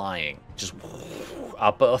wind, flying, just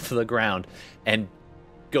up off the ground, and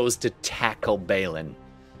goes to tackle Balin,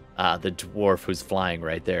 the dwarf who's flying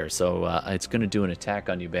right there. So it's going to do an attack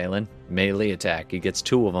on you, Balin. Melee attack. He gets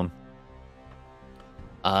 2 of them.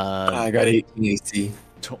 I got 18 AC.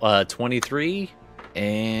 23,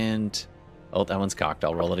 and... Oh, that one's cocked.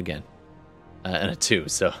 I'll roll it again. And a 2,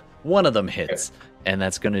 so one of them hits. And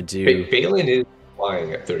that's going to do... Balin is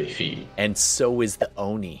flying at 30 feet. And so is the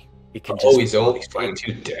Oni. It can just... he's flying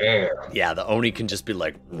too. Damn. Yeah, the Oni can just be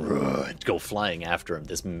like, go flying after him.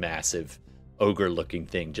 This massive ogre-looking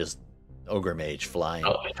thing, just ogre mage flying.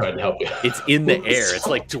 Oh, I tried to help you. It's in the air. It's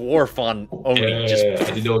like dwarf on Oni. Just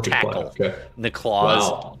tackle. Okay. The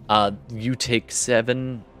claws. Wow. You take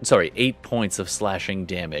 8 points of slashing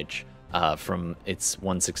damage from its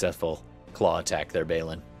one successful claw attack there,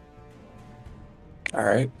 Balin. All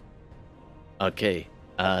right. Okay.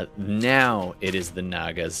 Now it is the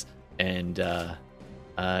Nagas, and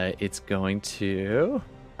it's going to...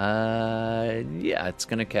 it's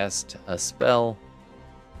going to cast a spell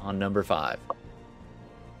on number 5.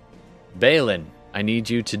 Balin, I need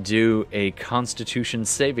you to do a Constitution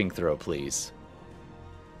saving throw, please.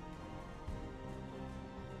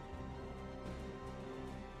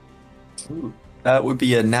 Ooh, that would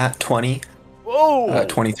be a nat 20. Whoa!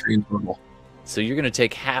 23 in total. So you're going to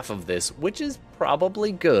take half of this, which is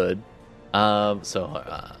probably good. That's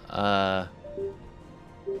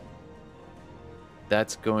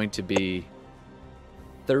going to be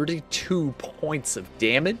 32 points of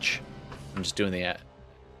damage. I'm just doing the...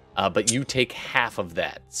 but you take half of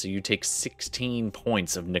that. So you take 16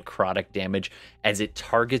 points of necrotic damage. As it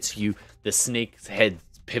targets you, the snake's head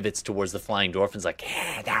pivots towards the flying dwarf and is like,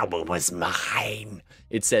 "Yeah, that one was mine."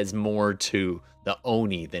 It says more to the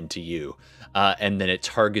Oni than to you. And then it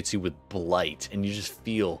targets you with blight, and you just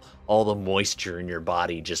feel all the moisture in your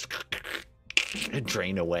body just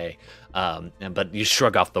drain away. But you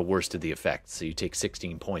shrug off the worst of the effects, so you take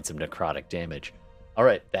 16 points of necrotic damage. All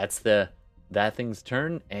right, that's that thing's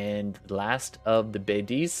turn, and last of the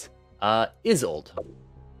Bedis, Isolde.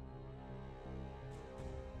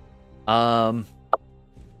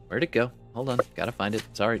 Where'd it go? Hold on, gotta find it.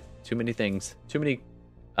 Sorry, too many things. Too many.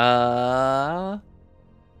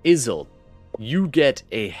 Isolde, you get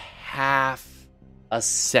a half a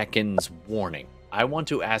second's warning. I want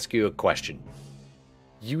to ask you a question.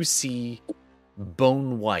 You see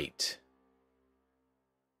bone white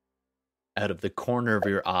out of the corner of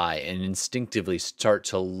your eye and instinctively start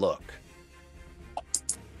to look.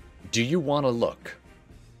 Do you want to look?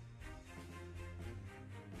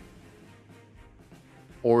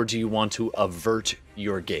 Or do you want to avert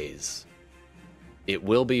your gaze? It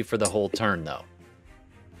will be for the whole turn, though.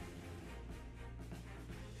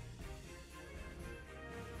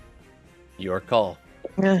 Your call.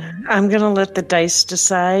 I'm going to let the dice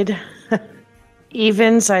decide.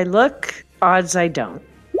 Evens, I look. Odds, I don't.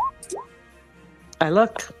 I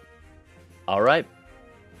look. All right.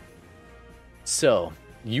 So,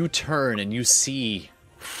 you turn and you see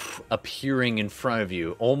appearing in front of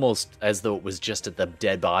you, almost as though it was just at the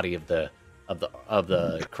dead body of the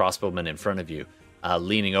crossbowman in front of you,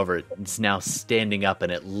 leaning over it. It's now standing up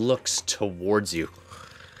and it looks towards you.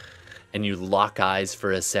 And you lock eyes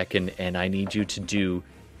for a second, and I need you to do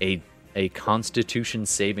a Constitution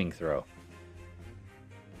saving throw.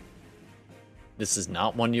 This is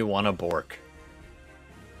not one you want to bork.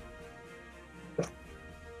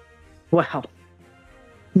 Wow.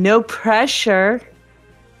 No pressure.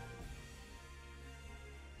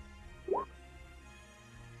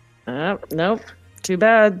 Nope. Too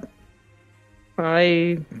bad.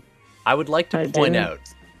 I would like to point out,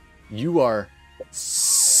 you are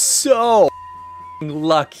so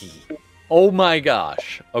lucky. Oh my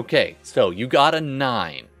gosh. Okay, so you got a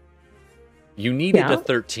 9. You needed a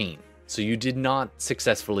 13, so you did not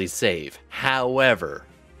successfully save. However,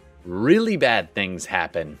 really bad things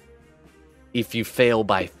happen if you fail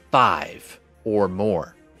by 5 or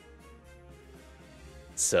more.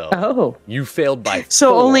 So you failed by 4.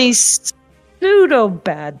 So only pseudo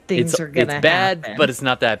bad things are gonna It's bad, happen. but it's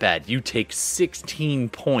not that bad. You take 16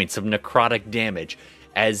 points of necrotic damage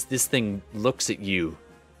as this thing looks at you,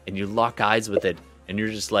 and you lock eyes with it, and you're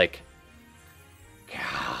just like,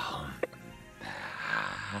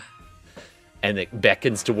 and it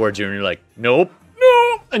beckons towards you, and you're like, nope,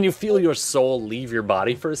 nope, and you feel your soul leave your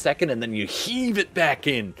body for a second, and then you heave it back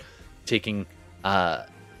in, taking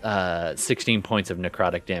 16 points of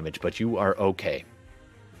necrotic damage, but you are okay.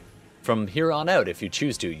 From here on out, if you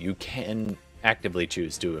choose to, you can actively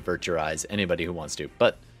choose to avert your eyes, anybody who wants to,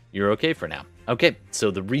 but you're okay for now. Okay,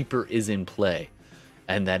 so the Reaper is in play,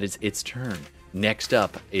 and that is its turn. Next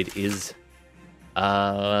up, it is,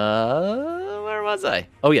 where was I?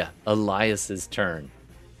 Oh yeah, Elias's turn.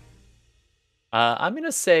 I'm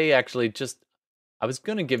gonna say, actually, I was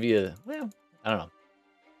gonna give you, well, I don't know.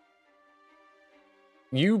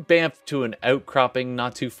 You bamf to an outcropping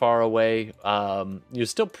not too far away. You're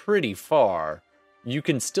still pretty far. You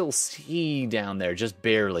can still see down there, just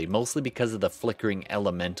barely, mostly because of the flickering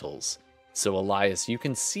elementals. So, Elias, you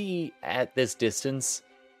can see at this distance,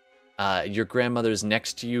 your grandmother's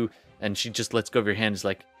next to you, and she just lets go of your hand. Is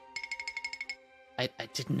like, I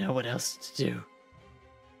didn't know what else to do.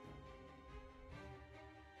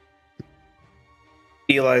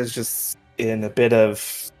 Eli's just in a bit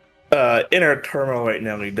of inner turmoil right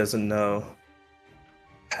now. He doesn't know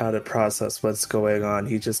how to process what's going on.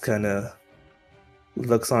 He just kind of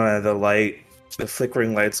looks on at the light, the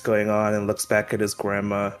flickering lights going on, and looks back at his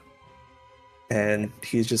grandma. And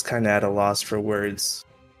he's just kind of at a loss for words.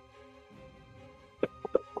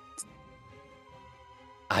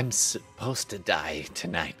 I'm supposed to die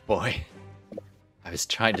tonight, boy. I was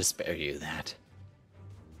trying to spare you that.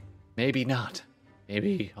 Maybe not.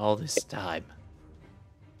 Maybe all this time.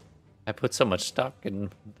 I put so much stock in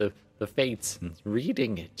the fates and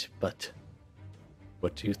reading it, but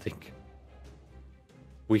what do you think?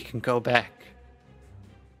 We can go back.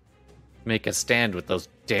 Make a stand with those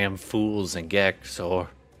damn fools and Gex, or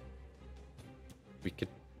we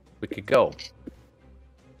could go.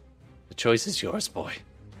 The choice is yours, boy.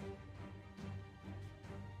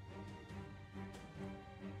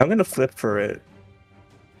 I'm gonna flip for it.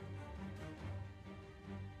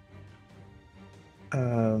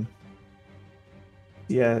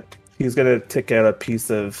 Yeah, he's gonna take out a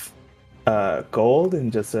piece of gold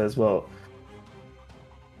and just says, "Well,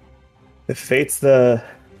 if fate's the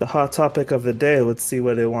hot topic of the day, let's see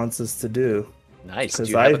what it wants us to do." Nice.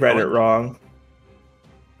 Because I read it wrong.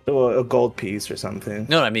 Well, a gold piece or something.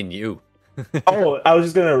 No, I mean you. Oh, I was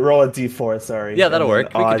just gonna roll a d4. Sorry. Yeah, that'll work.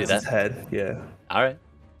 We can do Odds that. is head. Yeah. All right.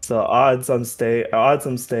 So odds I'm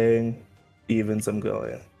staying, evens I'm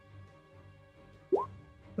going.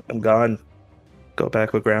 I'm gone. Go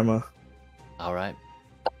back with grandma. All right.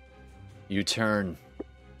 You turn.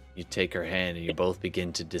 You take her hand, and you both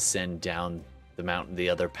begin to descend down the mountain, the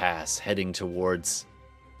other pass, heading towards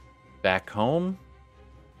back home.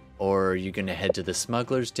 Or are you going to head to the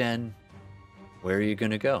smuggler's den? Where are you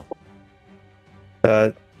going to go?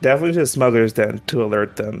 Definitely to the smuggler's den to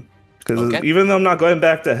alert them. Because Okay. even though I'm not going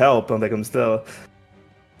back to help, I'm still.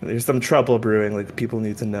 There's some trouble brewing. Like people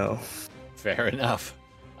need to know. Fair enough.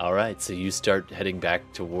 All right, so you start heading back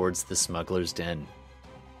towards the smuggler's den.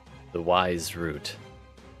 The wise route.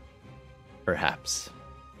 Perhaps.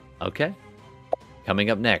 Okay. Coming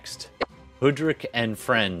up next, Hudrick and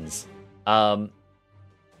friends.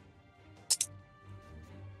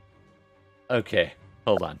 Okay,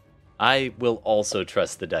 hold on. I will also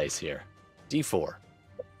trust the dice here. D4.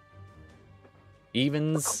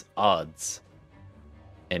 Evens, odds.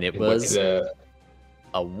 And it was a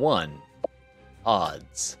 1.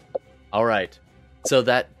 Odds. All right. So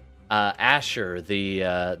that Asher,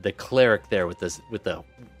 the cleric there with the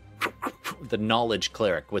knowledge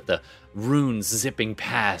cleric with the runes zipping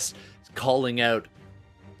past, calling out,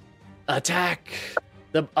 "Attack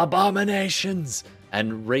the abominations!"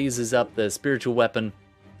 and raises up the spiritual weapon,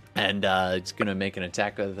 and it's gonna make an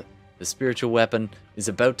attack with the spiritual weapon. Is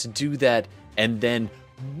about to do that, and then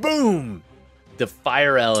boom! The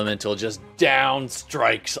fire elemental just down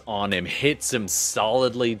strikes on him, hits him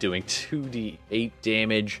solidly, doing 2d8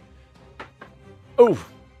 damage. Oh!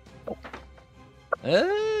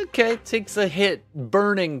 Okay, takes a hit,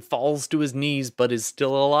 burning, falls to his knees, but is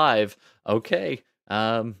still alive. Okay,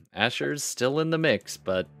 Asher's still in the mix,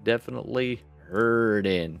 but definitely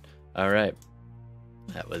hurting. All right,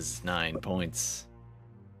 that was 9 points.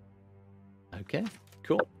 Okay,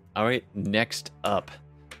 cool. All right, next up.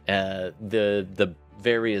 The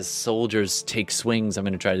various soldiers take swings. I'm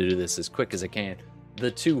going to try to do this as quick as I can.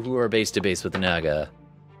 The two who are base to base with the Naga,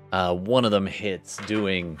 one of them hits,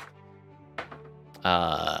 doing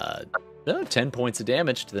 10 points of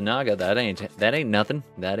damage to the Naga. That ain't nothing.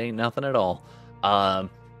 That ain't nothing at all.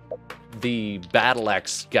 The battle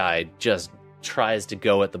axe guy just tries to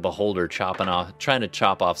go at the beholder, trying to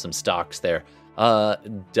chop off some stalks there.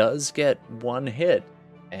 Does get one hit,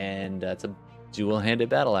 and that's a dual-handed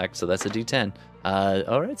battle axe, so that's a D10.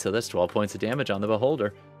 All right, so that's 12 points of damage on the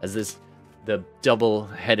beholder, as the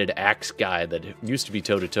double-headed axe guy that used to be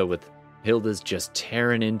toe-to-toe with Hilda's just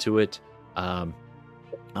tearing into it. All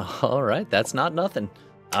right, that's not nothing.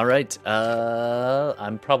 All right,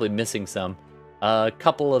 I'm probably missing some. A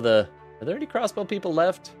couple of are there any crossbow people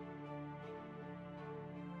left?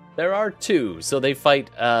 There are two, so they fight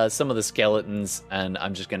some of the skeletons, and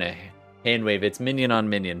I'm just gonna hand wave. It's minion on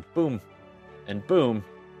minion, boom, and boom.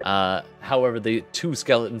 However, the two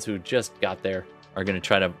skeletons who just got there are gonna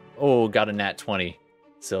try to, got a nat 20,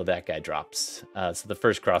 so that guy drops. So the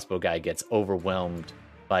first crossbow guy gets overwhelmed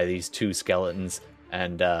by these two skeletons,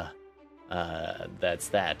 and that's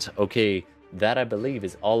that. Okay, that I believe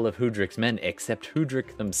is all of Hoodrick's men, except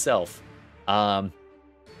Hoodrick himself.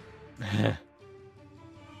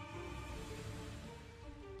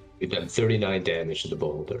 We've done 39 damage to the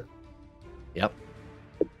beholder. Yep.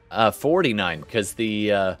 49, because the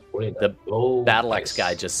battle axe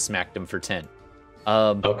guy just smacked him for 10.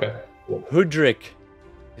 Okay. Cool. Hoodrick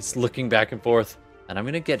is looking back and forth, and I'm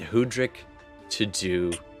going to get Hoodrick to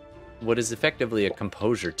do what is effectively a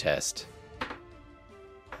composure test.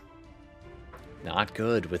 Not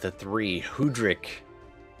good with a 3. Hoodrick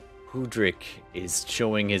is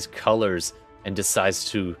showing his colors and decides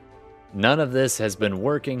to... None of this has been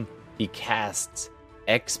working. He casts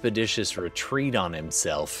Expeditious Retreat on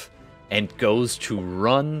himself and goes to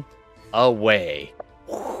run away.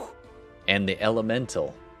 And the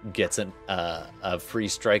elemental gets a free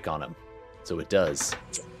strike on him. So it does.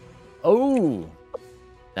 Oh!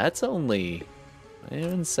 That's only... Wait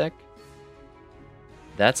a sec.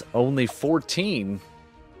 That's only 14.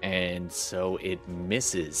 And so it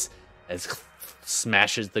misses as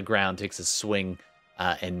smashes the ground, takes a swing,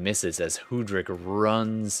 and misses as Hoodrick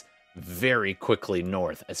runs very quickly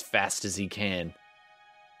north as fast as he can.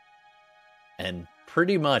 And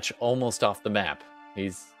pretty much almost off the map.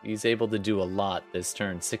 He's able to do a lot this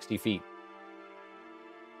turn, 60 feet.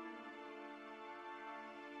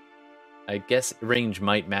 I guess range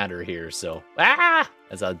might matter here, so...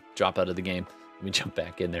 As I drop out of the game. Let me jump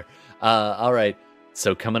back in there. All right,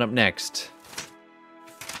 so coming up next,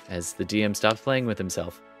 as the DM stops playing with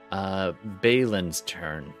himself, Balin's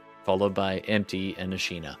turn, followed by Empty and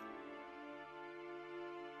Ashina.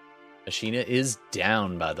 Ashina is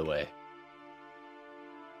down, by the way.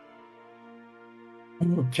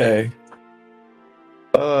 Okay.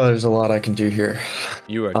 There's a lot I can do here.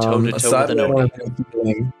 You are toe-to-toe with an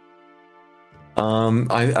Oni.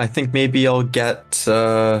 I think maybe I'll get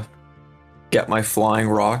my flying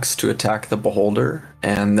rocks to attack the beholder,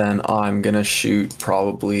 and then I'm gonna shoot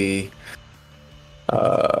probably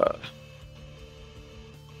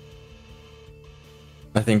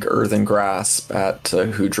I think Earthen Grasp at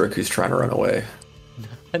Hoodrick, who's trying to run away.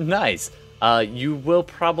 Nice. You will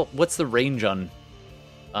probably... What's the range on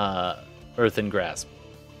Earthen Grasp?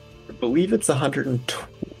 I believe it's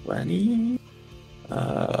 120?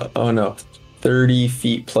 Oh no. 30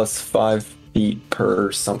 feet plus 5 feet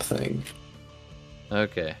per something.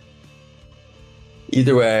 Okay.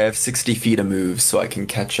 Either way, I have 60 feet of move, so I can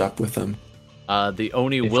catch up with them. The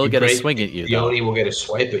Oni will get a swing at you, The Oni will get a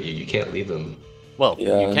swipe at you. You can't leave them. Well,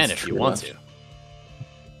 yeah, you can if you want to.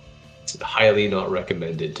 It's highly not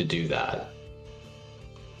recommended to do that.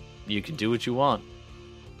 You can do what you want.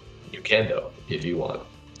 You can, though, if you want.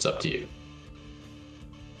 It's up to you.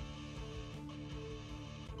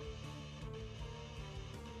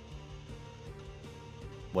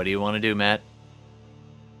 What do you want to do, Matt?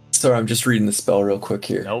 Sorry, I'm just reading the spell real quick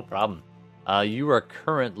here. No problem. You are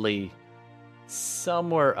currently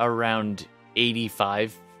somewhere around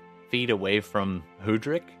 85 feet away from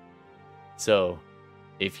Hoodrick. So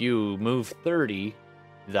if you move 30,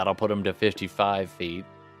 that'll put him to 55 feet.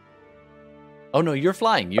 Oh no, you're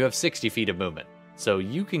flying. You have 60 feet of movement. So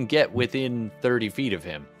you can get within 30 feet of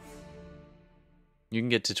him. You can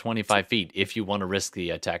get to 25 feet if you want to risk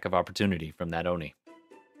the attack of opportunity from that Oni.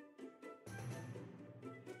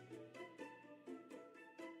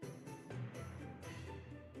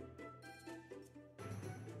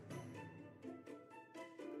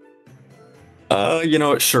 You know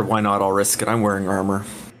what? Sure, why not? I'll risk it. I'm wearing armor.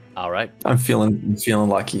 All right. I'm feeling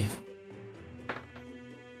lucky.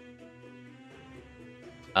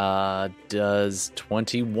 Does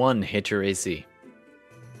 21 hit your AC?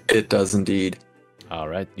 It does indeed. All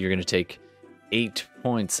right, you're going to take 8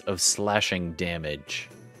 points of slashing damage.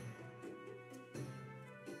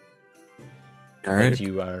 All right. And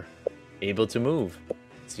you are able to move.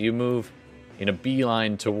 So you move in a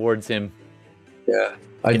beeline towards him. Yeah.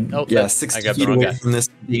 I 60 got the feet wrong away guy. from this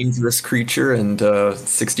dangerous creature and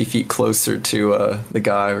 60 feet closer to the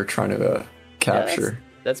guy we're trying to capture.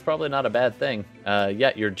 That's probably not a bad thing.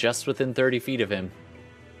 You're just within 30 feet of him.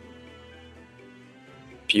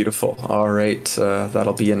 Beautiful. All right.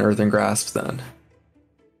 That'll be an Earthen Grasp then.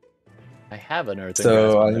 I have an earthen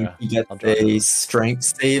So grasp I on think there. he gets I'll draw a strength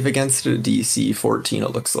save against it, DC 14,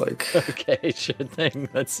 it looks like. Okay, sure thing.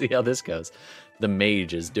 Let's see how this goes. The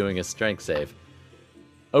mage is doing a strength save.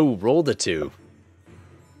 Oh, rolled a 2.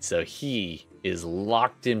 So he is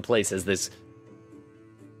locked in place as this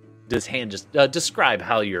hand just... describe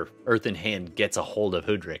how your earthen hand gets a hold of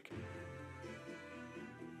Hoodrick.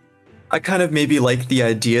 I kind of maybe like the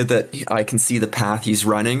idea that I can see the path he's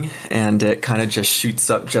running, and it kind of just shoots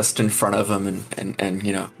up just in front of him and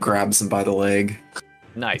you know, grabs him by the leg.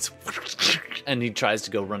 Nice. And he tries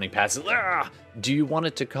to go running past it. Ah! Do you want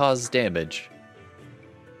it to cause damage?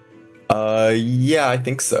 Yeah, I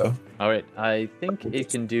think so. All right, I think it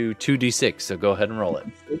can do 2d6, so go ahead and roll it.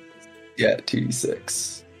 Yeah,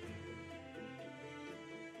 2d6.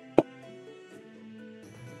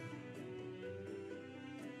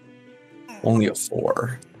 Only a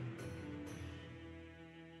 4.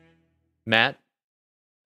 Matt,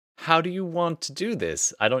 how do you want to do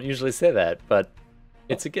this? I don't usually say that, but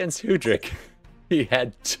it's against Hoodrick. He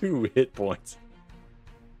had 2 hit points.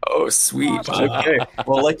 Oh, sweet. Okay.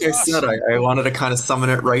 Well, like I said, I wanted to kind of summon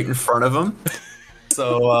it right in front of him.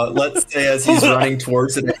 So let's say as he's running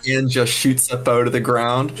towards it, a hand just shoots up out of the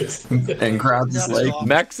ground and grabs his leg.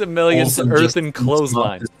 Maximilian's pulls him just earthen clothesline.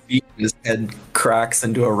 off his feet, and his head cracks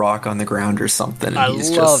into a rock on the ground or something. And I he's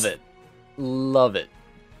love just, it. Love it.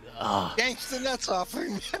 Ah. Yanks the nuts off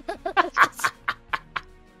him.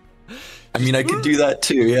 I mean, I could do that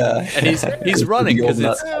too, yeah. And he's running The old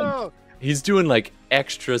because nut. he's doing like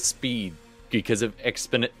extra speed because of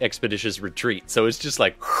expeditious retreat. So it's just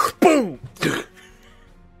like boom.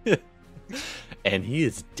 And he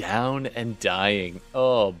is down and dying.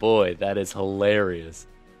 Oh boy, that is hilarious.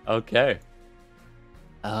 Okay.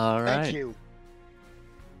 All right. Thank you.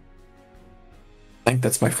 I think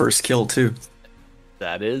that's my first kill too.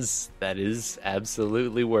 That is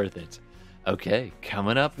absolutely worth it. Okay,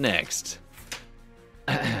 coming up next.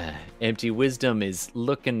 Empty Wisdom is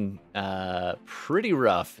looking pretty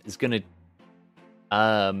rough. Is gonna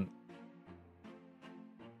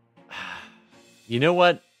you know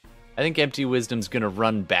what? I think Empty Wisdom's gonna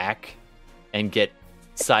run back and get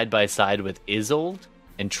side by side with Isolde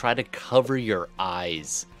and try to cover your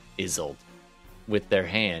eyes, Isolde, with their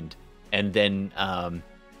hand, and then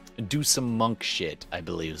do some monk shit, I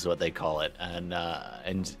believe is what they call it,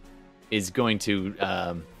 and is going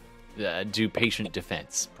to do patient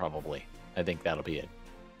defense, probably. I think that'll be it.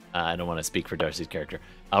 I don't want to speak for Darcy's character.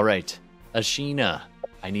 All right, Ashina,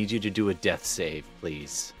 I need you to do a death save,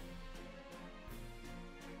 please.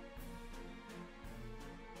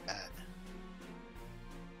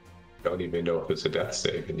 Don't even know if it's a death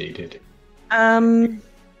save needed. I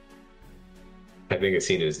think it's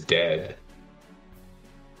seen as dead.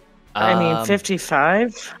 mean,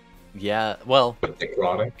 55. Yeah, well,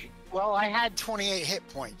 necrotic. Well, I had 28 hit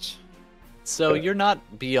points. so you're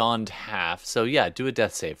not beyond half. So yeah, do a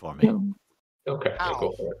death save for me. Okay, I'll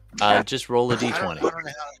go for it. Just roll a I don't d20. know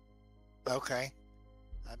how. Okay.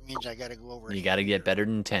 That means I gotta go over You here. got to get better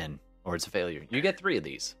than 10, or it's a failure. You get 3 of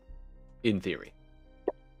these, in theory.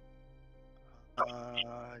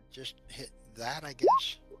 Just hit that, I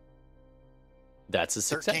guess. That's a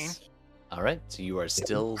success. 13. All right, so you are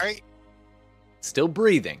still All right. still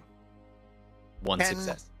breathing. 1 Can-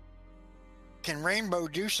 success. Can Rainbow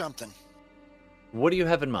do something? What do you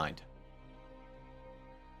have in mind?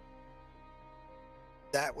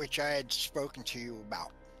 That which I had spoken to you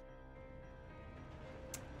about.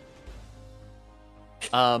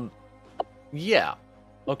 Yeah.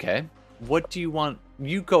 Okay. What do you want?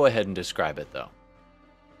 You go ahead and describe it, though.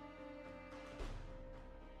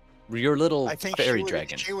 Your little I think fairy she would,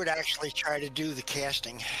 dragon. she would actually try to do the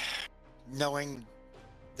casting, knowing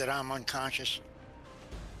that I'm unconscious.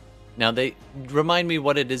 Now, they remind me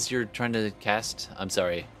what it is you're trying to cast. I'm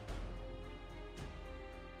sorry.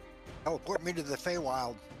 Teleport me to the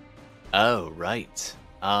Feywild. Oh, right.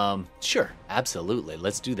 Sure, absolutely.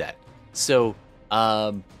 Let's do that. So,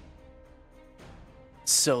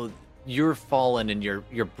 so you're fallen and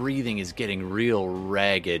your breathing is getting real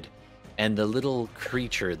ragged, and the little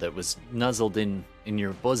creature that was nuzzled in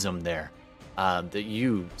your bosom there, that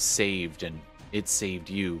you saved and it saved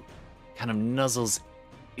you, kind of nuzzles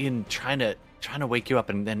in, trying to wake you up,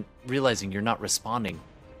 and then realizing you're not responding,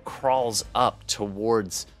 crawls up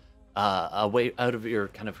towards away out of your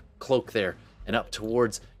kind of cloak there and up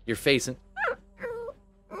towards your face and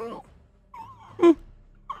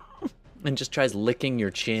just tries licking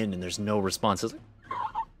your chin, and there's no response. It's like,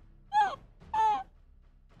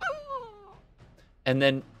 and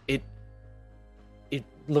then it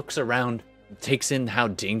looks around, takes in how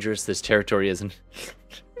dangerous this territory is,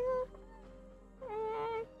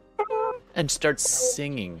 and starts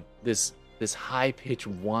singing this high-pitched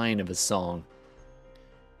whine of a song.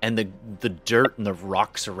 And the dirt and the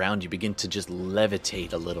rocks around you begin to just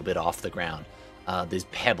levitate a little bit off the ground. These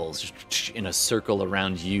pebbles in a circle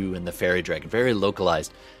around you and the fairy dragon, very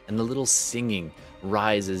localized. And the little singing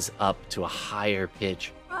rises up to a higher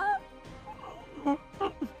pitch.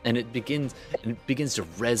 And it begins to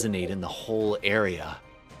resonate in the whole area.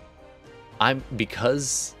 I'm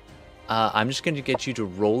just going to get you to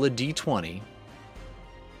roll a d20,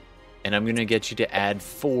 and I'm going to get you to add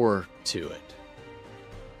 4 to it.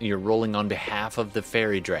 You're rolling on behalf of the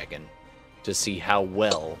fairy dragon to see how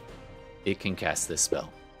well it can cast this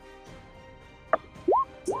spell.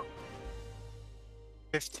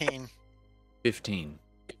 15. 15.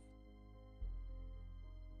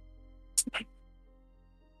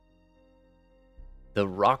 The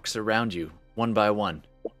rocks around you, one by one,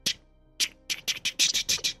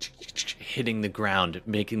 hitting the ground,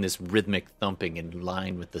 making this rhythmic thumping in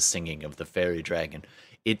line with the singing of the fairy dragon.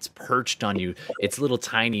 It's perched on you, its little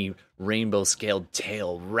tiny rainbow-scaled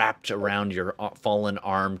tail wrapped around your fallen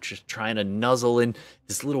arm, just trying to nuzzle in,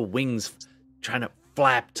 this little wings trying to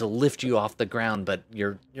flap to lift you off the ground, but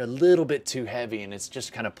you're a little bit too heavy, and it's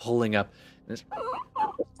just kind of pulling up.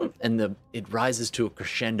 And it rises to a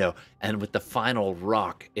crescendo, and with the final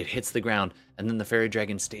rock, it hits the ground, and then the fairy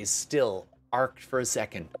dragon stays still, arced for a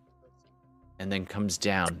second, and then comes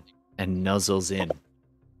down and nuzzles in,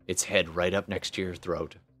 its head right up next to your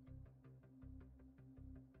throat.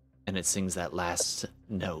 And it sings that last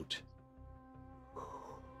note.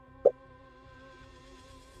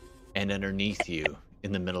 And underneath you,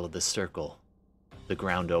 in the middle of the circle, the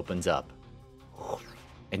ground opens up,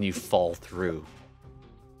 and you fall through.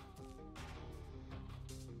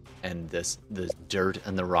 And the dirt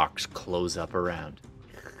and the rocks close up around.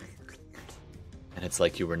 And it's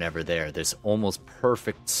like you were never there. This almost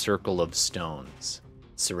perfect circle of stones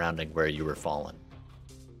surrounding where you were fallen.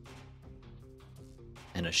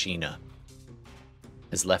 And Ashina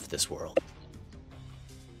has left this world.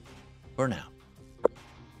 For now.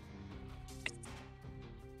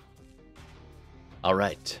 All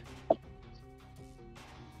right.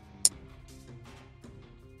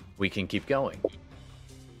 We can keep going.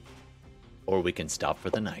 Or we can stop for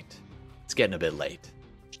the night. It's getting a bit late.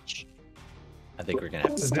 I think we're going to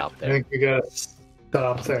have to stop there. I think we got to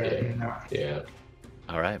stop there. Yeah.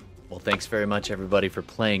 All right. Well, thanks very much, everybody, for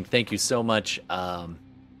playing. Thank you so much. I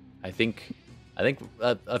think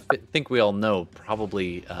we all know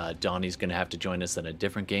probably Donnie's going to have to join us in a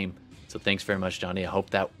different game. So thanks very much, Donnie. I hope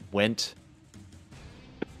that went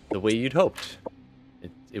the way you'd hoped.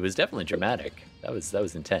 It was definitely dramatic. That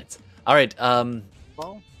was intense. All right.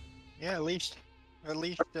 Well, yeah. At least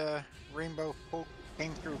Rainbow Folk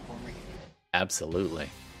came through for me. Absolutely.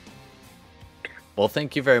 Well,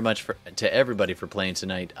 thank you very much to everybody for playing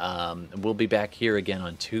tonight. We'll be back here again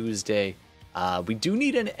on Tuesday. We do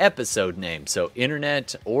need an episode name, so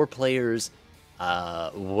internet or players,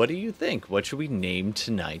 what do you think? What should we name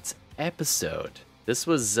tonight's episode? This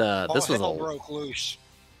was All hell broke loose.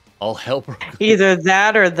 All hell broke loose. Either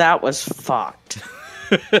that or that was fucked.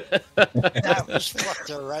 That was fucked.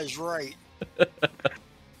 That's right.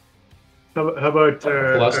 How about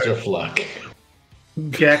Clusterfluck?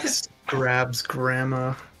 Gex grabs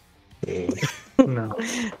grandma. No.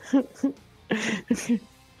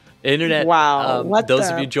 Internet. Wow. Those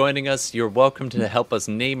of you joining us, you're welcome to help us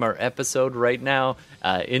name our episode right now.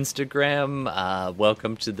 Instagram,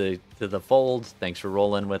 welcome to the fold. Thanks for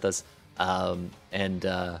rolling with us.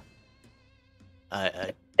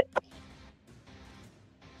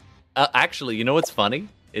 Actually, you know what's funny?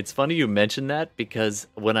 It's funny you mentioned that, because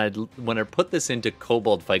when I put this into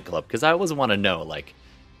Kobold Fight Club, because I always want to know, like,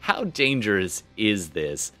 how dangerous is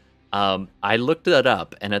this? I looked that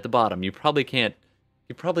up, and at the bottom, you probably can't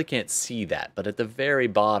see that, but at the very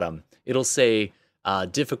bottom, it'll say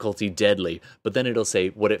difficulty deadly, but then it'll say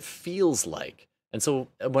what it feels like. And so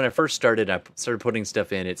when I first started, I started putting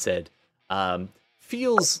stuff in. It said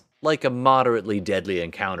feels like a moderately deadly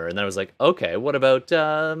encounter. And then I was like, okay, what about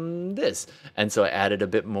this? And so I added a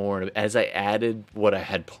bit more. As I added what I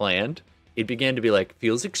had planned, it began to be like,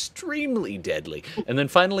 feels extremely deadly. And then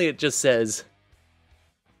finally it just says,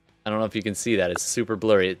 I don't know if you can see that, it's super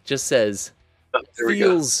blurry. It just says,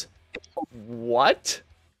 feels what?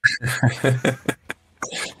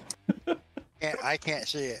 I can't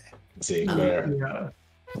see it. See where? Yeah.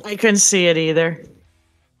 I couldn't see it either.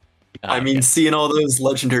 I mean, seeing all those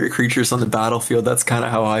legendary creatures on the battlefield, that's kind of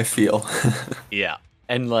how I feel. Yeah.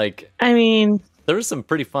 And like, I mean, there were some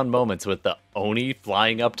pretty fun moments with the Oni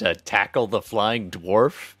flying up to tackle the flying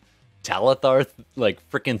dwarf. Talithar, like,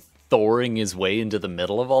 freaking thoring his way into the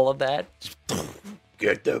middle of all of that.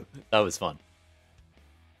 Get them. That was fun.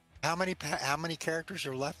 How many characters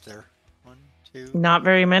are left there? 1, 2, not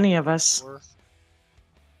very many of us. 4,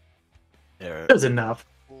 There's enough.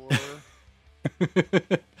 4,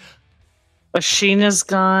 Ashina's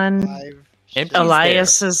gone. 5. Empty's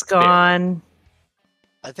Elias there. is gone.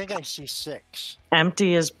 I think I see 6.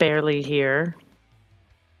 Empty is barely here.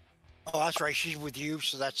 Oh, that's right. She's with you,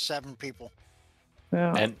 so that's 7 people.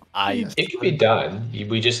 Yeah. And I, It can be done.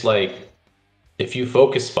 We just like, if you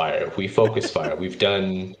focus fire, if we focus fire, we've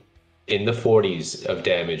done in the 40s of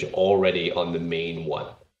damage already on the main one.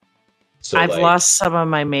 So I've like, lost some of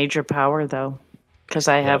my major power though, because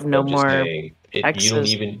I have no I'm just more. saying, you don't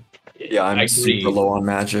X's. even. Yeah, I'm I agree. super low on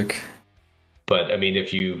magic. But I mean,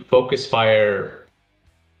 if you focus fire,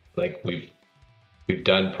 like we've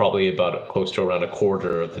done probably about close to around a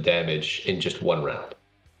quarter of the damage in just one round.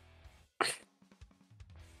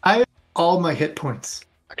 I have all my hit points.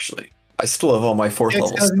 Actually, I still have all my fourth It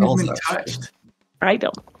level hasn't spells. even Actually. touched. I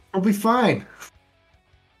don't. I'll be fine.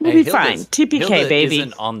 We'll Hey, be fine. Hilda's- TPK, Hilda baby.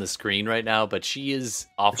 isn't on the screen right now, but she is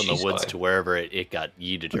off in the She's woods fine. to wherever it got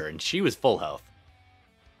yeeted her, and she was full health.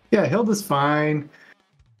 Yeah, Hilda's fine.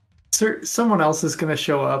 Someone else is gonna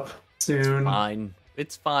show up soon. Fine.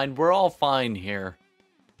 It's fine. We're all fine here.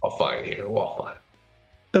 All fine here. We're all fine.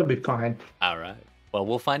 They'll be fine. All right. Well,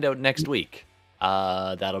 we'll find out next week.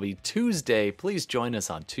 That'll be Tuesday. Please join us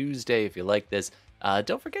on Tuesday if you like this.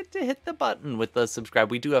 Don't forget to hit the button with the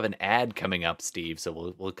subscribe. We do have an ad coming up, Steve,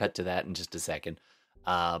 so we'll cut to that in just a second.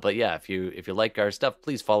 But yeah, if you like our stuff,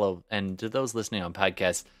 please follow. And to those listening on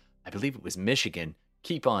podcasts, I believe it was Michigan.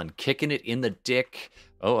 Keep on kicking it in the dick.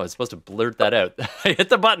 Oh, I was supposed to blurt that out. I hit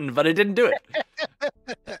the button, but I didn't do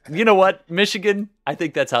it. You know what, Michigan? I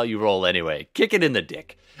think that's how you roll anyway. Kick it in the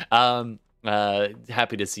dick.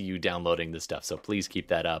 Happy to see you downloading the stuff, so please keep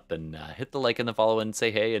that up and hit the like and the follow and say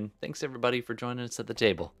hey, and thanks everybody for joining us at the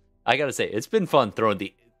table. I gotta say, it's been fun throwing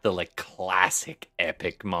the like classic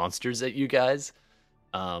epic monsters at you guys.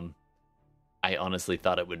 I honestly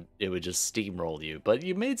thought it would just steamroll you, but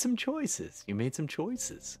you made some choices.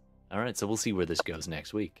 All right, so we'll see where this goes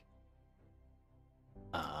next week.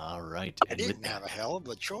 All right. I didn't have a hell of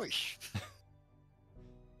a choice.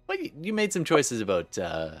 Well, you made some choices about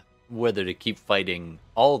whether to keep fighting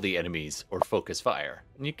all the enemies or focus fire.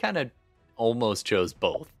 And you kind of almost chose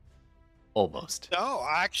both. Almost. No,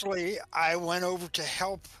 actually, I went over to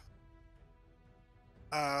help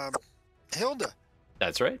Hilda.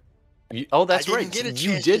 That's right. That's I right. didn't get a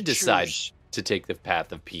You chance did to decide choose. to take the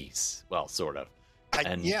path of peace. Well, sort of. I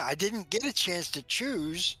didn't get a chance to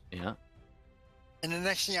choose. Yeah. And the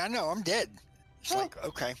next thing I know, I'm dead. It's like,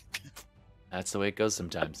 okay. That's the way it goes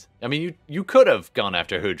sometimes. I mean, you could have gone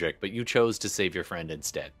after Hudrick, but you chose to save your friend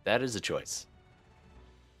instead. That is a choice.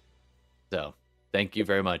 So, thank you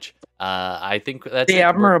very much. I think that's The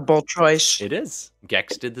admirable choice. It is.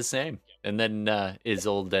 Gex did the same, and then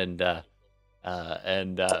Isolde and I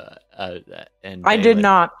did Balin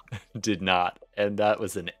not. did not, and that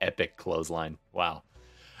was an epic clothesline. Wow.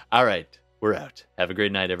 All right, we're out. Have a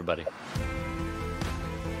great night, everybody.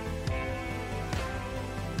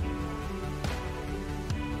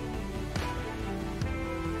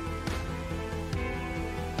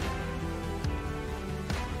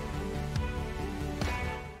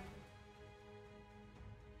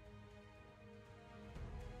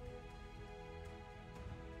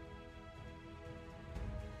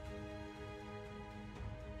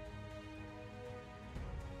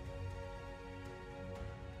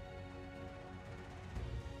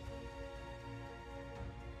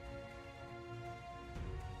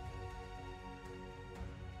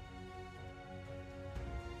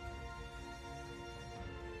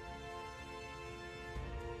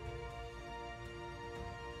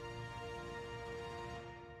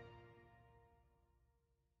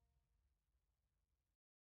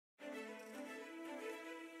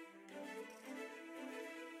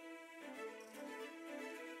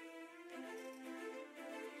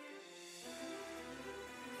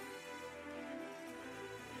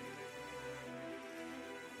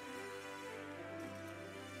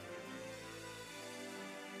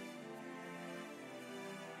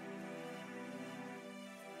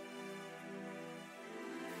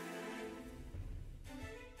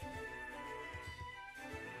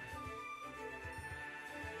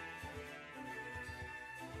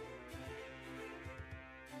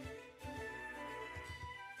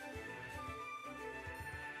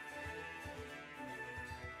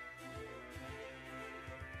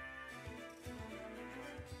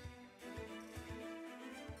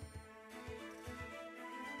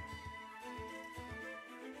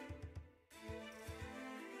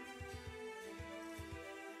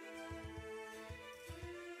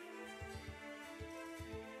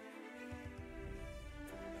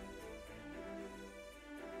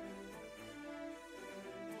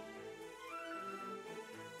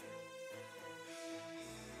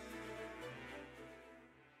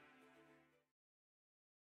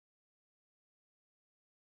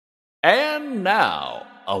 And now,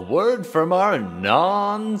 a word from our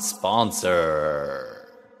non-sponsor.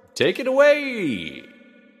 Take it away.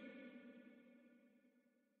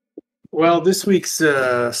 Well, this week's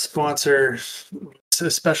sponsor is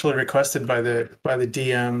especially requested by the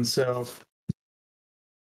DM. So,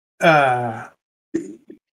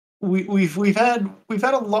 we've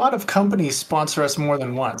had a lot of companies sponsor us more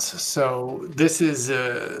than once. So this is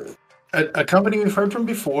a company we've heard from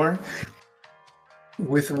before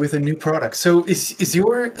with a new product. So is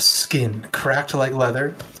your skin cracked like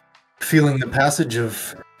leather, feeling the passage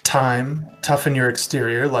of time toughen your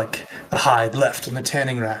exterior like a hide left in the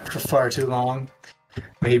tanning rack for far too long?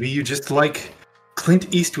 Maybe you just like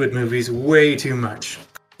Clint Eastwood movies way too much.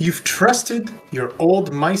 You've trusted your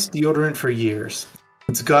Old Mice deodorant for years.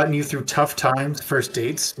 It's gotten you through tough times, first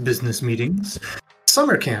dates, business meetings,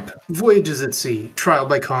 summer camp, voyages at sea, trial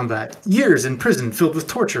by combat, years in prison filled with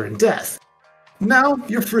torture and death. Now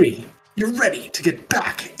you're free. You're ready to get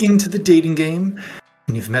back into the dating game,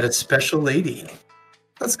 and you've met a special lady.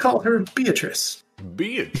 Let's call her Beatrice.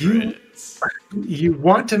 Beatrice. You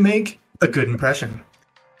want to make a good impression.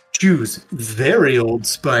 Choose very Old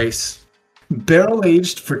Spice.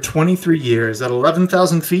 Barrel-aged for 23 years at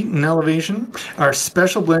 11,000 feet in elevation, our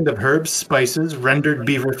special blend of herbs, spices, rendered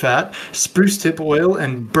beaver fat, spruce tip oil,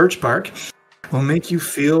 and birch bark will make you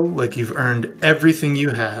feel like you've earned everything you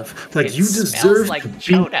have. Like you deserve like to be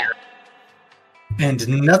Yoda. here. And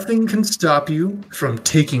nothing can stop you from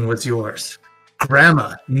taking what's yours.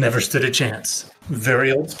 Grandma never stood a chance.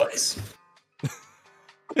 Very Old Spice.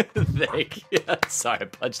 Thank you. Sorry, I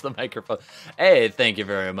punched the microphone. Hey, thank you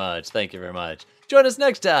very much. Thank you very much. Join us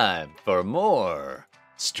next time for more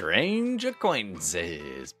Strange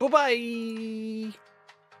Acquaintances. Bye-bye.